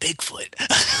find Bigfoot.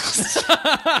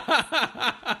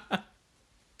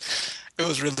 It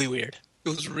was really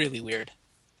weird.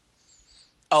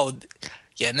 Oh,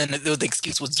 yeah, and then the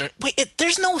excuse was,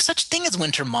 there's no such thing as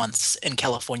winter months in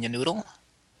California, Noodle.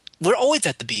 We're always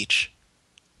at the beach.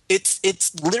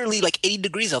 It's literally like 80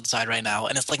 degrees outside right now,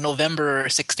 and it's like November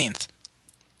 16th.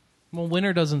 Well,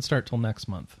 winter doesn't start till next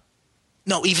month.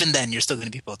 No, even then, you're still going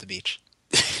to be people at the beach.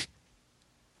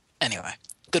 Anyway,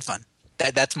 good fun.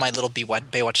 That's my little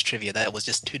Baywatch trivia. That was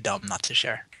just too dumb not to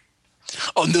share.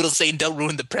 Oh, Noodle saying don't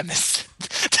ruin the premise.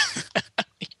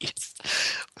 Yes.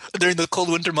 during the cold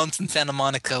winter months in Santa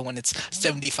Monica when it's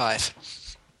 75.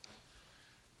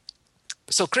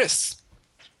 So, Chris,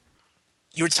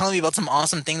 you were telling me about some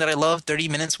awesome thing that I love, 30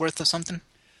 minutes worth of something?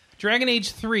 Dragon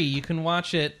Age 3, you can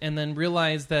watch it and then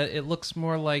realize that it looks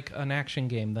more like an action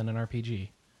game than an RPG.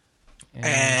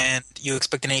 And you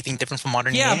expecting anything different from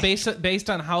modern EA? Yeah, based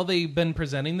on how they've been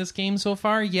presenting this game so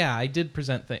far, yeah, I did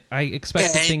present things. I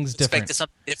expected things different. Expected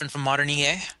something different from modern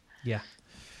EA? Yeah.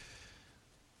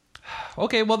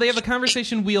 Okay, well, they have a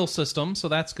conversation wheel system, so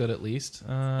that's good at least.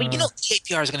 But you know, EA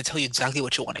PR is going to tell you exactly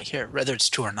what you want to hear, whether it's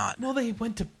true or not. Well,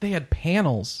 they had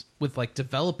panels with like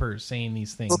developers saying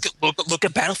these things. Look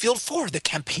at Battlefield 4. The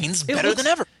campaign's better than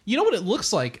ever. You know what it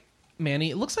looks like, Manny?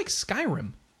 It looks like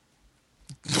Skyrim.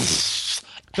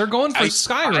 They're going for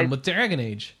Skyrim with Dragon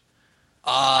Age.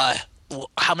 How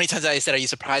many times have I said, are you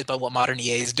surprised by what modern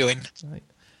EA is doing?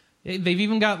 They've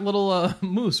even got little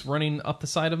moose running up the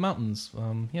side of mountains.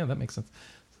 Yeah, that makes sense.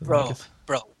 So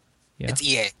Bro, yeah. It's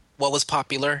EA. What was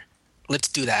popular? Let's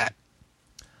do that.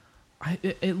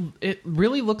 It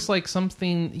really looks like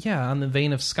something, yeah, on the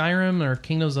vein of Skyrim or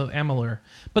Kingdoms of Amalur.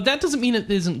 But that doesn't mean it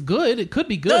isn't good. It could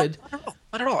be good. No,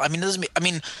 not at all. I mean, it doesn't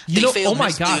mean, you know, oh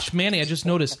my gosh, Manny, I just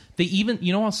noticed they even,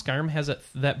 you know how Skyrim has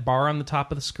that bar on the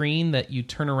top of the screen that you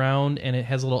turn around and it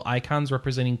has little icons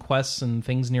representing quests and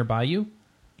things nearby you?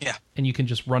 Yeah. And you can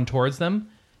just run towards them?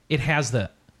 It has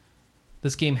that.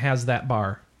 This game has that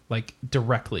bar, like,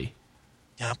 directly.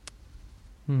 Yep.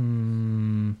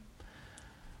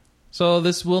 So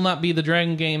this will not be the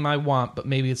dragon game I want, but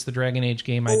maybe it's the Dragon Age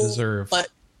game I deserve. But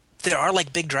there are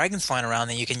like big dragons flying around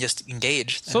that you can just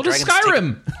engage. So does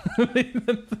Skyrim.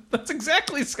 That's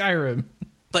exactly Skyrim.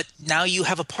 But now you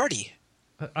have a party.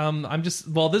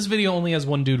 This video only has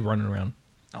one dude running around.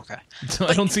 Okay. So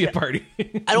I don't see a party. I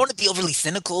don't want to be overly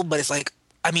cynical, but it's like,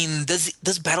 I mean,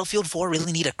 does Battlefield 4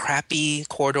 really need a crappy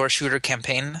corridor shooter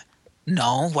campaign?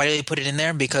 No. Why do they put it in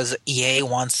there? Because EA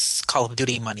wants Call of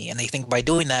Duty money, and they think by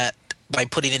doing that, by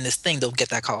putting in this thing, they'll get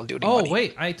that Call of Duty money. Oh,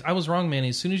 wait. I was wrong, Manny.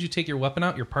 As soon as you take your weapon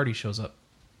out, your party shows up.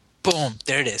 Boom.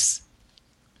 There it is.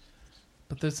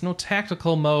 But there's no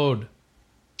tactical mode.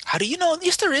 How do you know?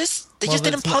 Yes, there is. They just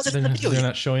didn't pause it in the video game. They're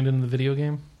not showing it in the video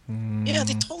game? Yeah,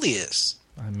 they totally is.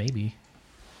 Maybe.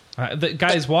 The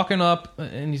guy's walking up,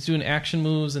 and he's doing action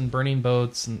moves and burning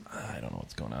boats, and I don't know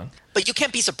what's going on. But you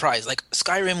can't be surprised. Like,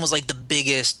 Skyrim was like the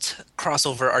biggest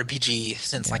crossover RPG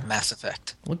since like Mass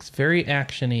Effect. Looks very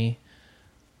action-y.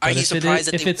 Are you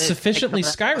surprised if it's sufficiently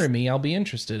Skyrim-y, I'll be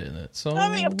interested in it. So I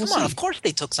mean, come on, of course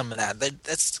they took some of that.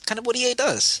 That's kind of what EA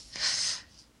does.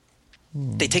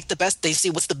 They take the best. They see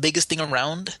what's the biggest thing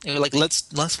around. They're like, let's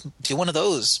do one of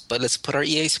those, but let's put our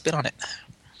EA spin on it.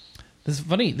 This is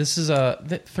funny. This is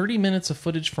 30 minutes of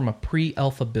footage from a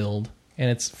pre-alpha build,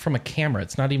 and it's from a camera.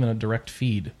 It's not even a direct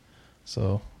feed.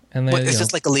 So, and then, is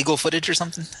this like illegal footage or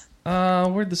something?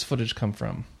 Where'd this footage come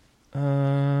from?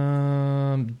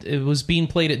 It was being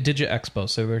played at Digi Expo,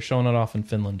 so they're showing it off in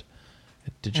Finland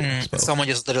at Digi Expo. Someone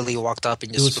just literally walked up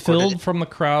and just. It was filmed from the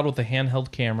crowd with a handheld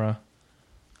camera.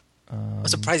 I'm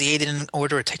surprised EA didn't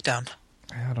order a takedown.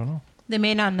 I don't know. They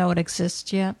may not know it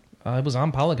exists yet. It was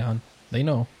on Polygon. They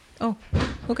know. Oh,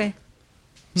 okay.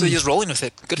 So you're just rolling with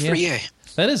it. Good for EA.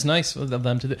 That is nice of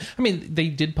them to do. I mean, they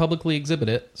did publicly exhibit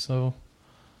it, so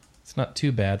it's not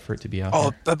too bad for it to be out there.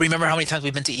 Oh, but remember how many times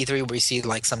we've been to E3 where we see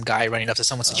like some guy running up to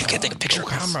someone and says, you can't take a picture. No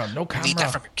camera. Delete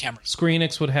that from your camera. Square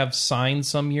Enix would have signs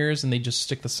some years, and they just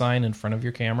stick the sign in front of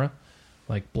your camera,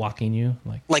 like blocking you.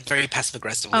 Like very passive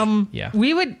aggressively. Yeah.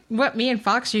 What me and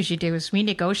Fox usually do is we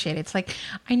negotiate. It's like,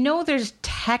 I know there's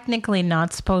technically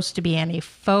not supposed to be any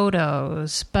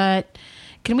photos, but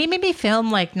can we maybe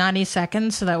film like 90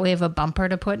 seconds so that we have a bumper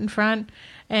to put in front?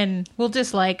 And we'll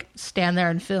just like stand there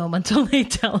and film until they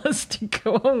tell us to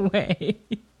go away.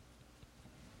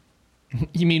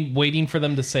 You mean waiting for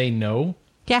them to say no?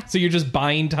 Yeah. So you're just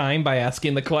buying time by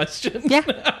asking the question? Yeah.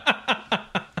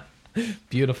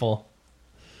 Beautiful.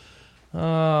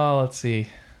 Oh, let's see.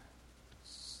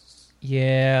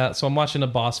 Yeah, so I'm watching a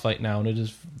boss fight now,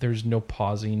 and there's no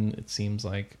pausing, it seems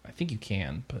like. I think you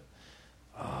can, but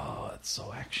it's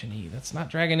so action-y. That's not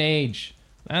Dragon Age.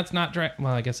 That's not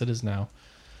well, I guess it is now.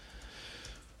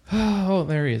 Oh,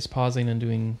 there he is, pausing and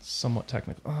doing somewhat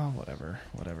technical. Oh, whatever.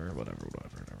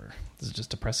 This is just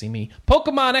depressing me.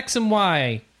 Pokemon X and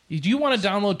Y. Do you want to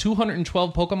download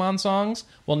 212 Pokemon songs?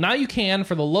 Well, now you can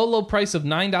for the low price of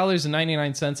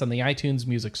 $9.99 on the iTunes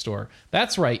Music Store.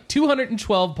 That's right,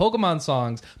 212 Pokemon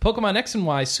songs. Pokemon X and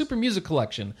Y Super Music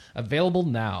Collection. Available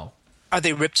now. Are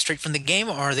they ripped straight from the game,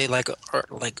 or are they like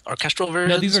orchestral versions?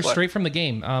 No, these are straight from the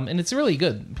game, and it's really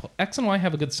good. X and Y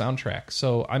have a good soundtrack,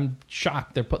 so I'm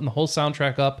shocked they're putting the whole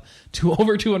soundtrack up to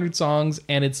over 200 songs,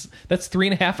 and that's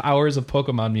 3.5 hours of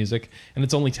Pokemon music, and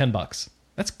it's only $10.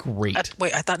 That's great.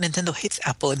 I thought Nintendo hates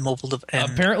Apple and mobile.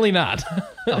 Apparently not.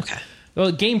 Okay.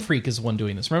 Well, Game Freak is one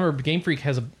doing this. Remember, Game Freak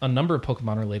has a number of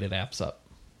Pokemon-related apps up,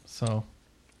 so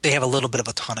they have a little bit of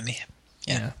autonomy.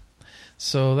 Yeah.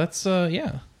 So that's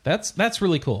That's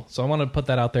really cool. So I want to put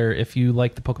that out there. If you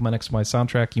like the Pokemon X and Y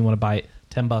soundtrack, you want to buy it,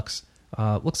 $10.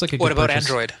 Looks like a good What about purchase.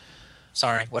 Android?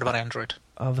 Sorry, what about Android?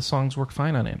 The songs work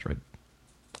fine on Android.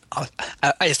 I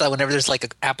just thought whenever there's like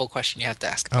an Apple question, you have to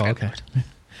ask about okay.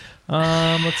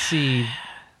 Android. Let's see.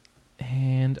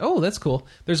 And, that's cool.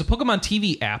 There's a Pokemon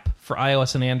TV app for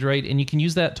iOS and Android, and you can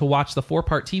use that to watch the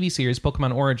 4-part TV series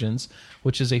Pokemon Origins,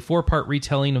 which is a 4-part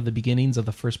retelling of the beginnings of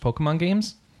the first Pokemon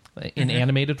games in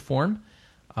animated form.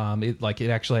 It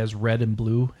actually has red and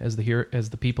blue as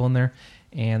the people in there,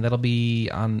 and that'll be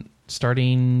on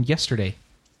starting yesterday.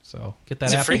 So get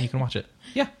that app and you can watch it.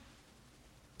 Yeah,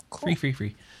 cool.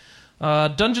 Free.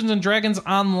 Dungeons and Dragons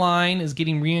Online is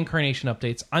getting reincarnation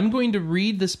updates. I'm going to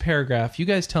read this paragraph. You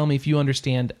guys tell me if you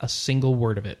understand a single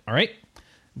word of it. All right,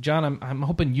 John, I'm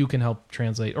hoping you can help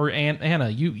translate. Or Anna,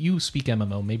 you speak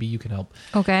MMO. Maybe you can help.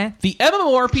 Okay. The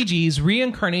MMORPG's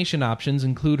reincarnation options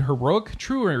include Heroic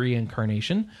True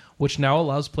Reincarnation, which now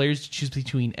allows players to choose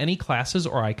between any classes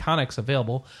or iconics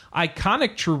available.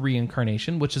 Iconic True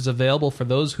Reincarnation, which is available for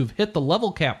those who've hit the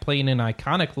level cap playing an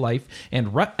iconic life.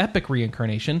 And Epic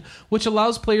Reincarnation, which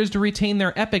allows players to retain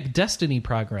their epic Destiny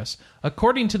progress.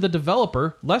 According to the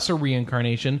developer, Lesser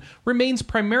Reincarnation remains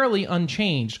primarily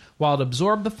unchanged, while it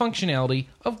absorbed the functionality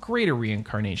of Greater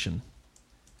Reincarnation.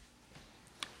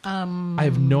 I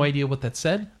have no idea what that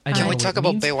said. Can we talk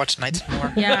about Baywatch Nights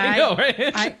more? Yeah, I know,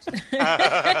 right?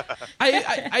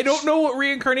 I don't know what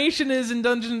reincarnation is in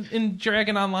Dungeon in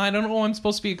Dragon Online. I don't know. I'm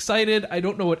supposed to be excited. I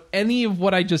don't know what any of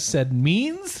what I just said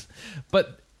means.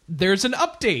 But there's an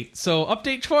update, so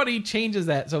update 20 changes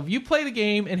that. So if you play the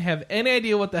game and have any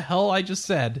idea what the hell I just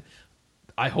said,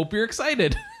 I hope you're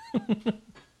excited.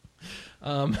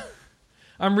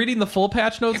 I'm reading the full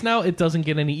patch notes now. It doesn't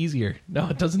get any easier. No,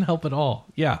 it doesn't help at all.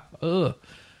 Yeah. Ugh. All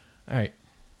right.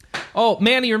 Oh,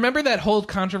 Manny, remember that whole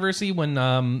controversy when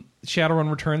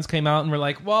Shadowrun Returns came out and we're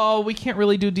like, well, we can't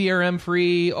really do DRM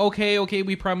free. Okay,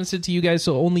 we promised it to you guys,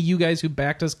 so only you guys who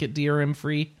backed us get DRM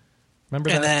free.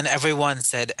 Remember that? And then everyone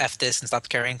said F this and stopped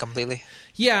caring completely.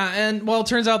 Yeah, and well, it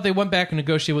turns out they went back and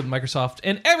negotiated with Microsoft,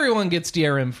 and everyone gets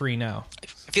DRM free now.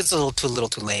 It feels a little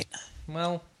too late.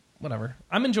 Well, whatever.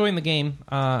 I'm enjoying the game,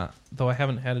 though I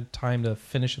haven't had time to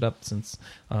finish it up since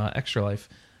Extra Life.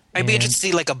 I'd be interested to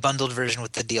see like a bundled version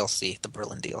with the DLC, the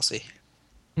Berlin DLC.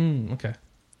 Okay.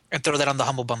 And throw that on the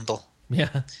Humble Bundle.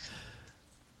 Yeah.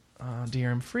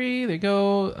 DRM free. There you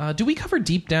go. Do we cover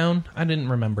Deep Down? I didn't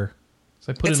remember.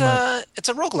 So I put it's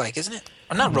a roguelike, isn't it?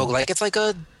 Or not roguelike. It's like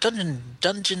a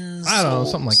dungeons. I don't know,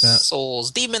 something like that. Souls,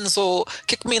 demon soul,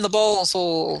 kick me in the ball,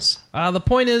 souls. The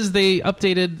point is they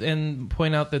updated and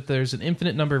point out that there's an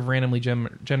infinite number of randomly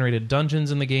generated dungeons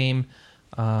in the game.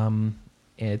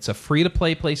 It's a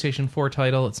free-to-play PlayStation 4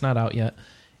 title. It's not out yet.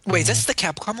 Wait, is this the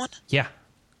Capcom one? Yeah.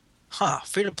 Huh,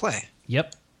 free-to-play.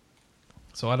 Yep.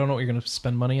 So I don't know what you're going to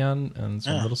spend money on, and so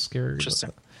I'm a little scared.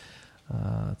 Interesting.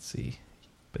 Let's see.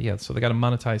 But yeah, so they got to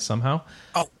monetize somehow.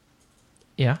 Oh.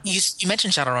 Yeah? You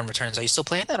mentioned Shadowrun Returns. Are you still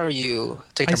playing that, or are you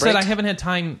taking a break? I said I haven't had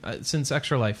time since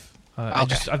Extra Life.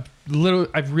 Okay.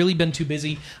 I've really been too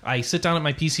busy. I sit down at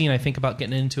my PC and I think about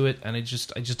getting into it, and I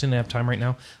just didn't have time right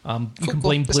now. You can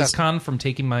blame BlizzCon from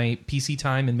taking my PC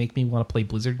time and make me want to play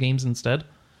Blizzard games instead.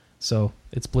 So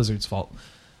it's Blizzard's fault.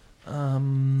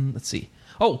 Let's see.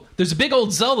 Oh, there's a big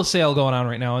old Zelda sale going on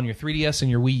right now on your 3DS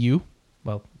and your Wii U.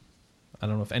 Well, I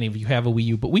don't know if any of you have a Wii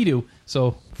U, but we do.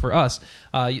 So for us,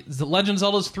 the Legend of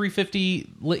Zelda's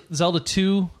 $350. Zelda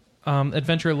 2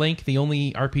 Adventure Link, the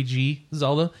only RPG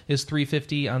Zelda, is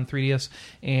 $350 on 3DS,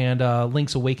 and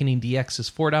Link's Awakening DX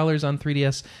is $4 on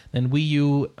 3DS. And Wii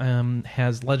U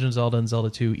has Legend of Zelda and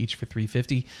Zelda 2 each for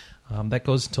 $350. That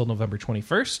goes until November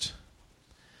 21st.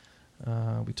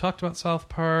 We talked about South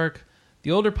Park. The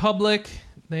Old Republic,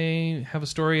 they have a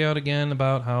story out again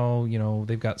about how,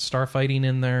 they've got starfighting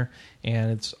in there,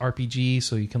 and it's RPG,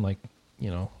 so you can,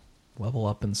 level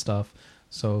up and stuff.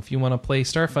 So if you want to play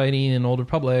starfighting in Old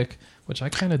Republic, which I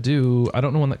kind of do, I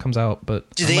don't know when that comes out, but...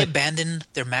 Do they abandon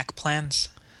their Mac plans?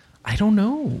 I don't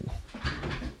know.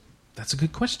 That's a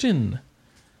good question.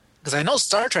 Because I know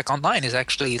Star Trek Online is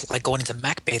actually, going into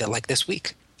Mac beta, this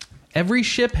week. Every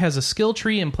ship has a skill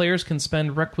tree, and players can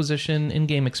spend requisition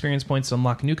in-game experience points to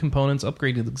unlock new components,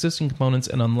 upgrade existing components,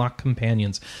 and unlock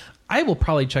companions. I will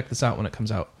probably check this out when it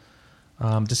comes out.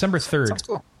 December 3rd. Sounds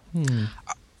cool.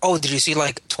 Oh, did you see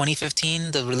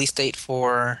 2015, the release date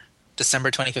for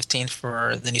December 2015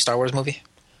 for the new Star Wars movie?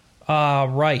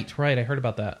 Right. I heard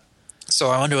about that. So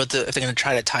I wonder if they're going to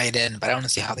try to tie it in, but I don't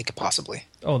see how they could possibly.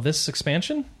 Oh, this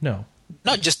expansion? No.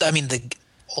 No, just, the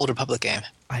Old Republic game.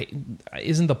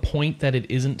 Isn't the point that it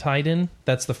isn't tied in?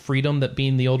 That's the freedom that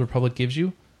being the Old Republic gives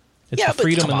you? It's the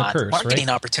freedom and the curse, marketing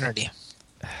right? opportunity.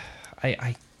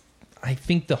 I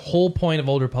think the whole point of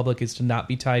Old Republic is to not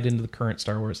be tied into the current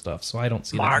Star Wars stuff, so I don't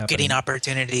see that happening. Marketing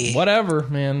opportunity. Whatever,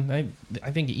 man.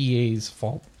 I think EA's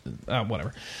fault.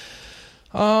 Whatever.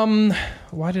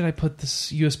 Why did I put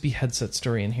this USB headset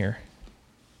story in here?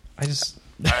 I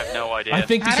have no idea. I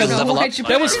think because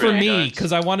that was for me,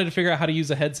 because I wanted to figure out how to use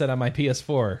a headset on my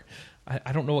PS4.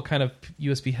 I don't know what kind of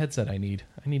USB headset I need.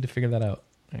 I need to figure that out.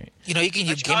 All right. You can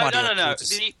use game audio. No.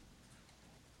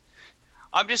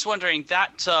 I'm just wondering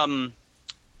that's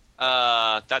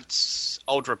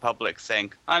Old Republic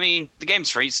thing. I mean, the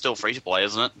game's still free to play,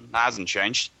 isn't it? That hasn't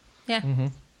changed. Yeah. Mm-hmm.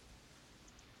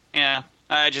 Yeah.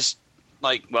 I just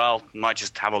might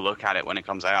just have a look at it when it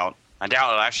comes out. I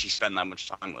doubt I'll actually spend that much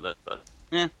time with it, but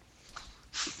yeah.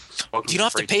 You don't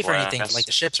have to pay for anything, like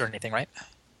the ships or anything, right?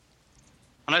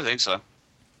 I don't think so.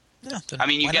 Yeah, I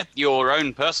mean, you get your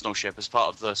own personal ship as part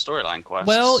of the storyline quest.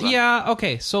 Well, yeah,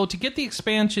 okay. So to get the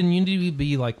expansion, you need to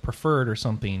be preferred or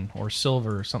something, or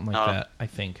silver or something like that. I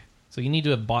think so. You need to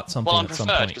have bought something at some point. Well, I'm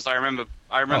preferred because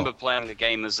I remember playing the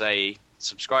game as a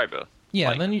subscriber.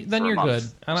 Yeah, then you're good.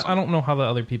 I don't know how the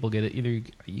other people get it. Either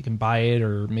you can buy it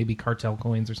or maybe cartel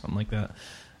coins or something like that.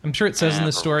 I'm sure it says in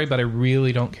the story, but I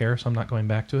really don't care, so I'm not going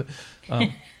back to it.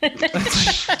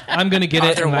 I'm going to get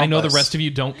it, and I know the rest of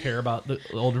you don't care about the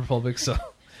Old Republic, so...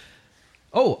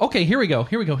 Oh, okay, here we go.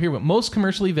 Most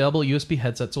commercially available USB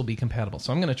headsets will be compatible,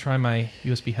 so I'm going to try my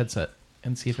USB headset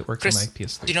and see if it works on my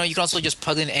PS3. You can also just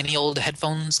plug in any old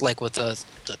headphones, like with the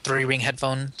 3-ring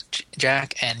headphone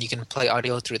jack, and you can play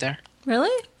audio through there.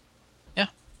 Really? Yeah.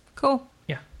 Cool.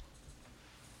 Yeah.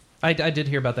 I did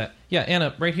hear about that. Yeah,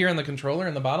 Anna, right here on the controller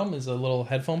in the bottom is a little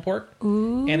headphone port.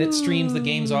 Ooh. And it streams the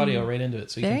game's audio right into it,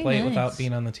 so you can play it without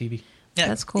being on the TV. Yeah,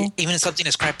 that's cool. Even if something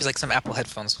as crappy as like some Apple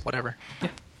headphones, whatever. Yeah.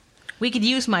 We could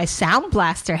use my Sound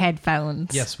Blaster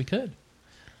headphones. Yes, we could.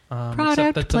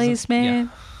 Product placement. Yeah.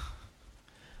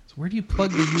 So where do you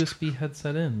plug the USB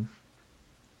headset in?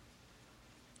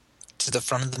 To the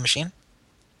front of the machine?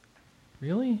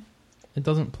 Really? It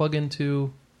doesn't plug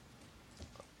into...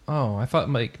 Oh, I thought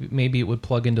maybe it would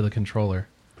plug into the controller.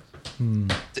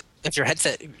 If your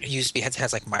USB headset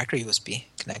has like micro USB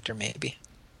connector, maybe.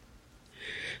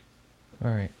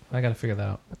 All right, I got to figure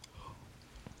that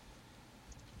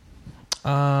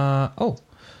out.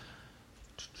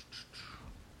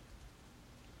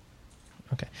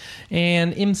 Okay.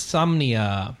 And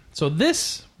Insomnia. So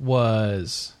this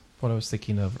was what I was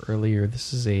thinking of earlier.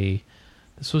 This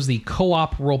was the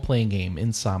co-op role-playing game,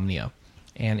 Insomnia.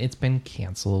 And it's been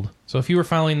canceled. So if you were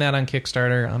following that on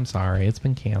Kickstarter, I'm sorry, it's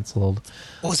been canceled.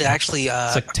 Was it actually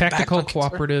it's a tactical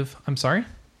cooperative. I'm sorry?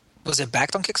 Was it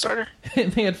backed on Kickstarter?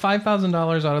 They had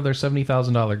 $5,000 out of their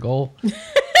 $70,000 goal.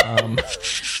 I'm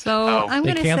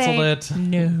going to say canceled it.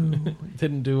 No.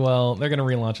 Didn't do well. They're going to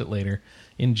relaunch it later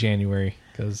in January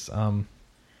because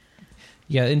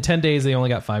in 10 days they only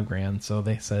got $5,000, so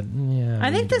they said, yeah. I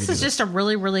think this is just a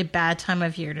really, really bad time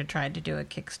of year to try to do a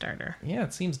Kickstarter. Yeah,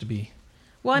 it seems to be.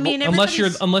 Well, I mean,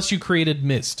 unless you created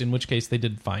Myst, in which case they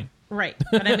did fine. Right,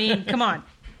 but I mean, come on.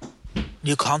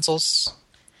 New consoles,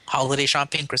 holiday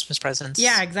shopping, Christmas presents.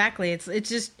 Yeah, exactly.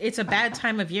 It's a bad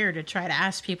time of year to try to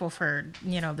ask people for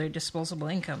their disposable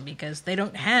income because they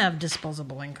don't have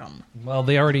disposable income. Well,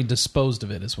 they already disposed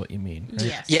of it, is what you mean. Right?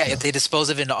 Yes. Yeah, if they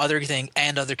dispose of it into other thing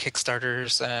and other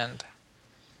Kickstarters and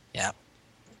yeah.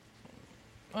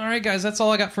 All right, guys, that's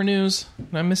all I got for news.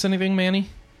 Did I miss anything, Manny?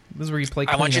 This is where you play.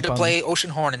 I want you to play Ocean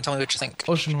Horn and tell me what you think.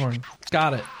 Ocean Horn,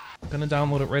 got it. I'm gonna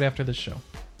download it right after this show.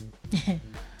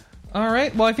 All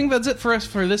right. Well, I think that's it for us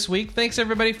for this week. Thanks,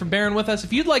 everybody, for bearing with us.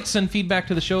 If you'd like to send feedback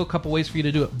to the show, a couple ways for you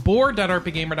to do it.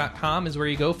 board.rpgamer.com is where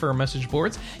you go for our message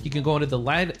boards. You can go into the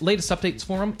latest updates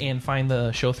forum and find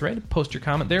the show thread. Post your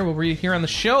comment there. We'll read it here on the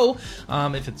show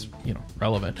if it's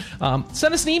relevant.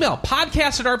 Send us an email,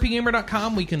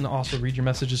 podcast@rpgamer.com. We can also read your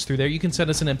messages through there. You can send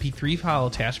us an MP3 file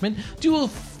attachment. Do a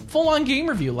full-on game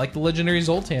review like the legendary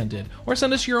Zoltan did, or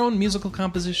send us your own musical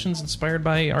compositions inspired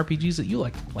by RPGs that you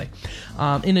like to play.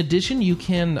 In addition, you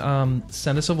can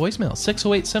send us a voicemail,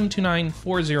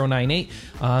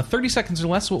 608-729-4098. 30 seconds or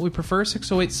less what we prefer,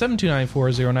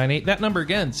 608-729-4098. That number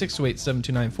again,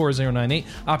 608-729-4098.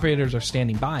 Operators are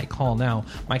standing by. Call now.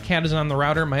 My cat is on the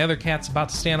router. My other cat's about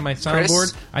to stand on my soundboard.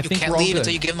 Chris, I think can't we're all leave good.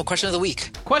 until you give him a question of the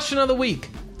week. Question of the week.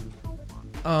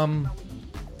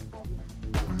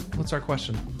 What's our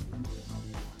question?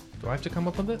 Do I have to come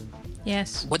up with it?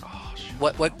 Yes. What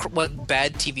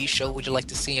bad TV show would you like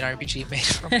to see an RPG made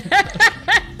from?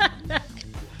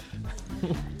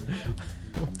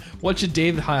 What should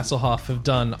Dave Hasselhoff have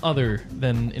done other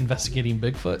than investigating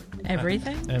Bigfoot?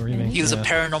 Everything? Everything. He was a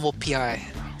paranormal PI.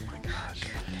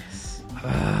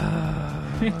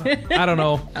 I don't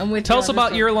know. Tell us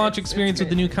about your launch It's experience with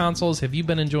the great. new consoles. Have you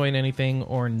been enjoying anything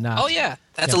or not? Oh yeah,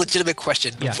 that's a legitimate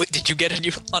question. Yeah. Did you get a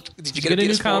new? Did you Get a new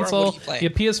PS4? console. What are you playing? Yeah,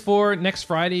 PS4 next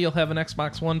Friday. You'll have an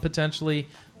Xbox One potentially.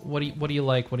 What do you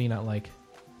like? What do you not like?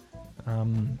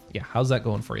 Yeah, how's that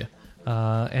going for you?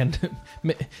 And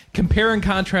compare and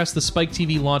contrast the Spike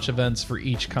TV launch events for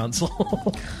each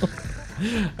console. All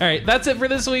right, that's it for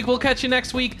this week. We'll catch you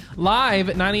next week live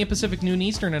at 9 a.m. Pacific, noon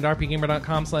Eastern at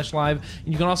rpgamer.com/live.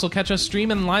 And you can also catch us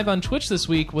streaming live on Twitch this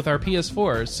week with our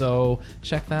PS4, so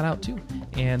check that out too.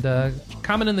 And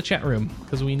comment in the chat room,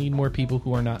 because we need more people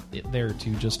who are not there to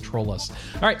just troll us.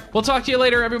 All right, we'll talk to you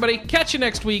later, everybody. Catch you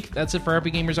next week. That's it for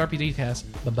RP Gamers RPGcast.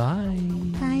 Bye-bye.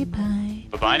 Bye-bye.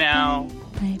 Bye-bye now.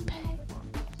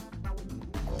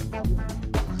 Bye-bye.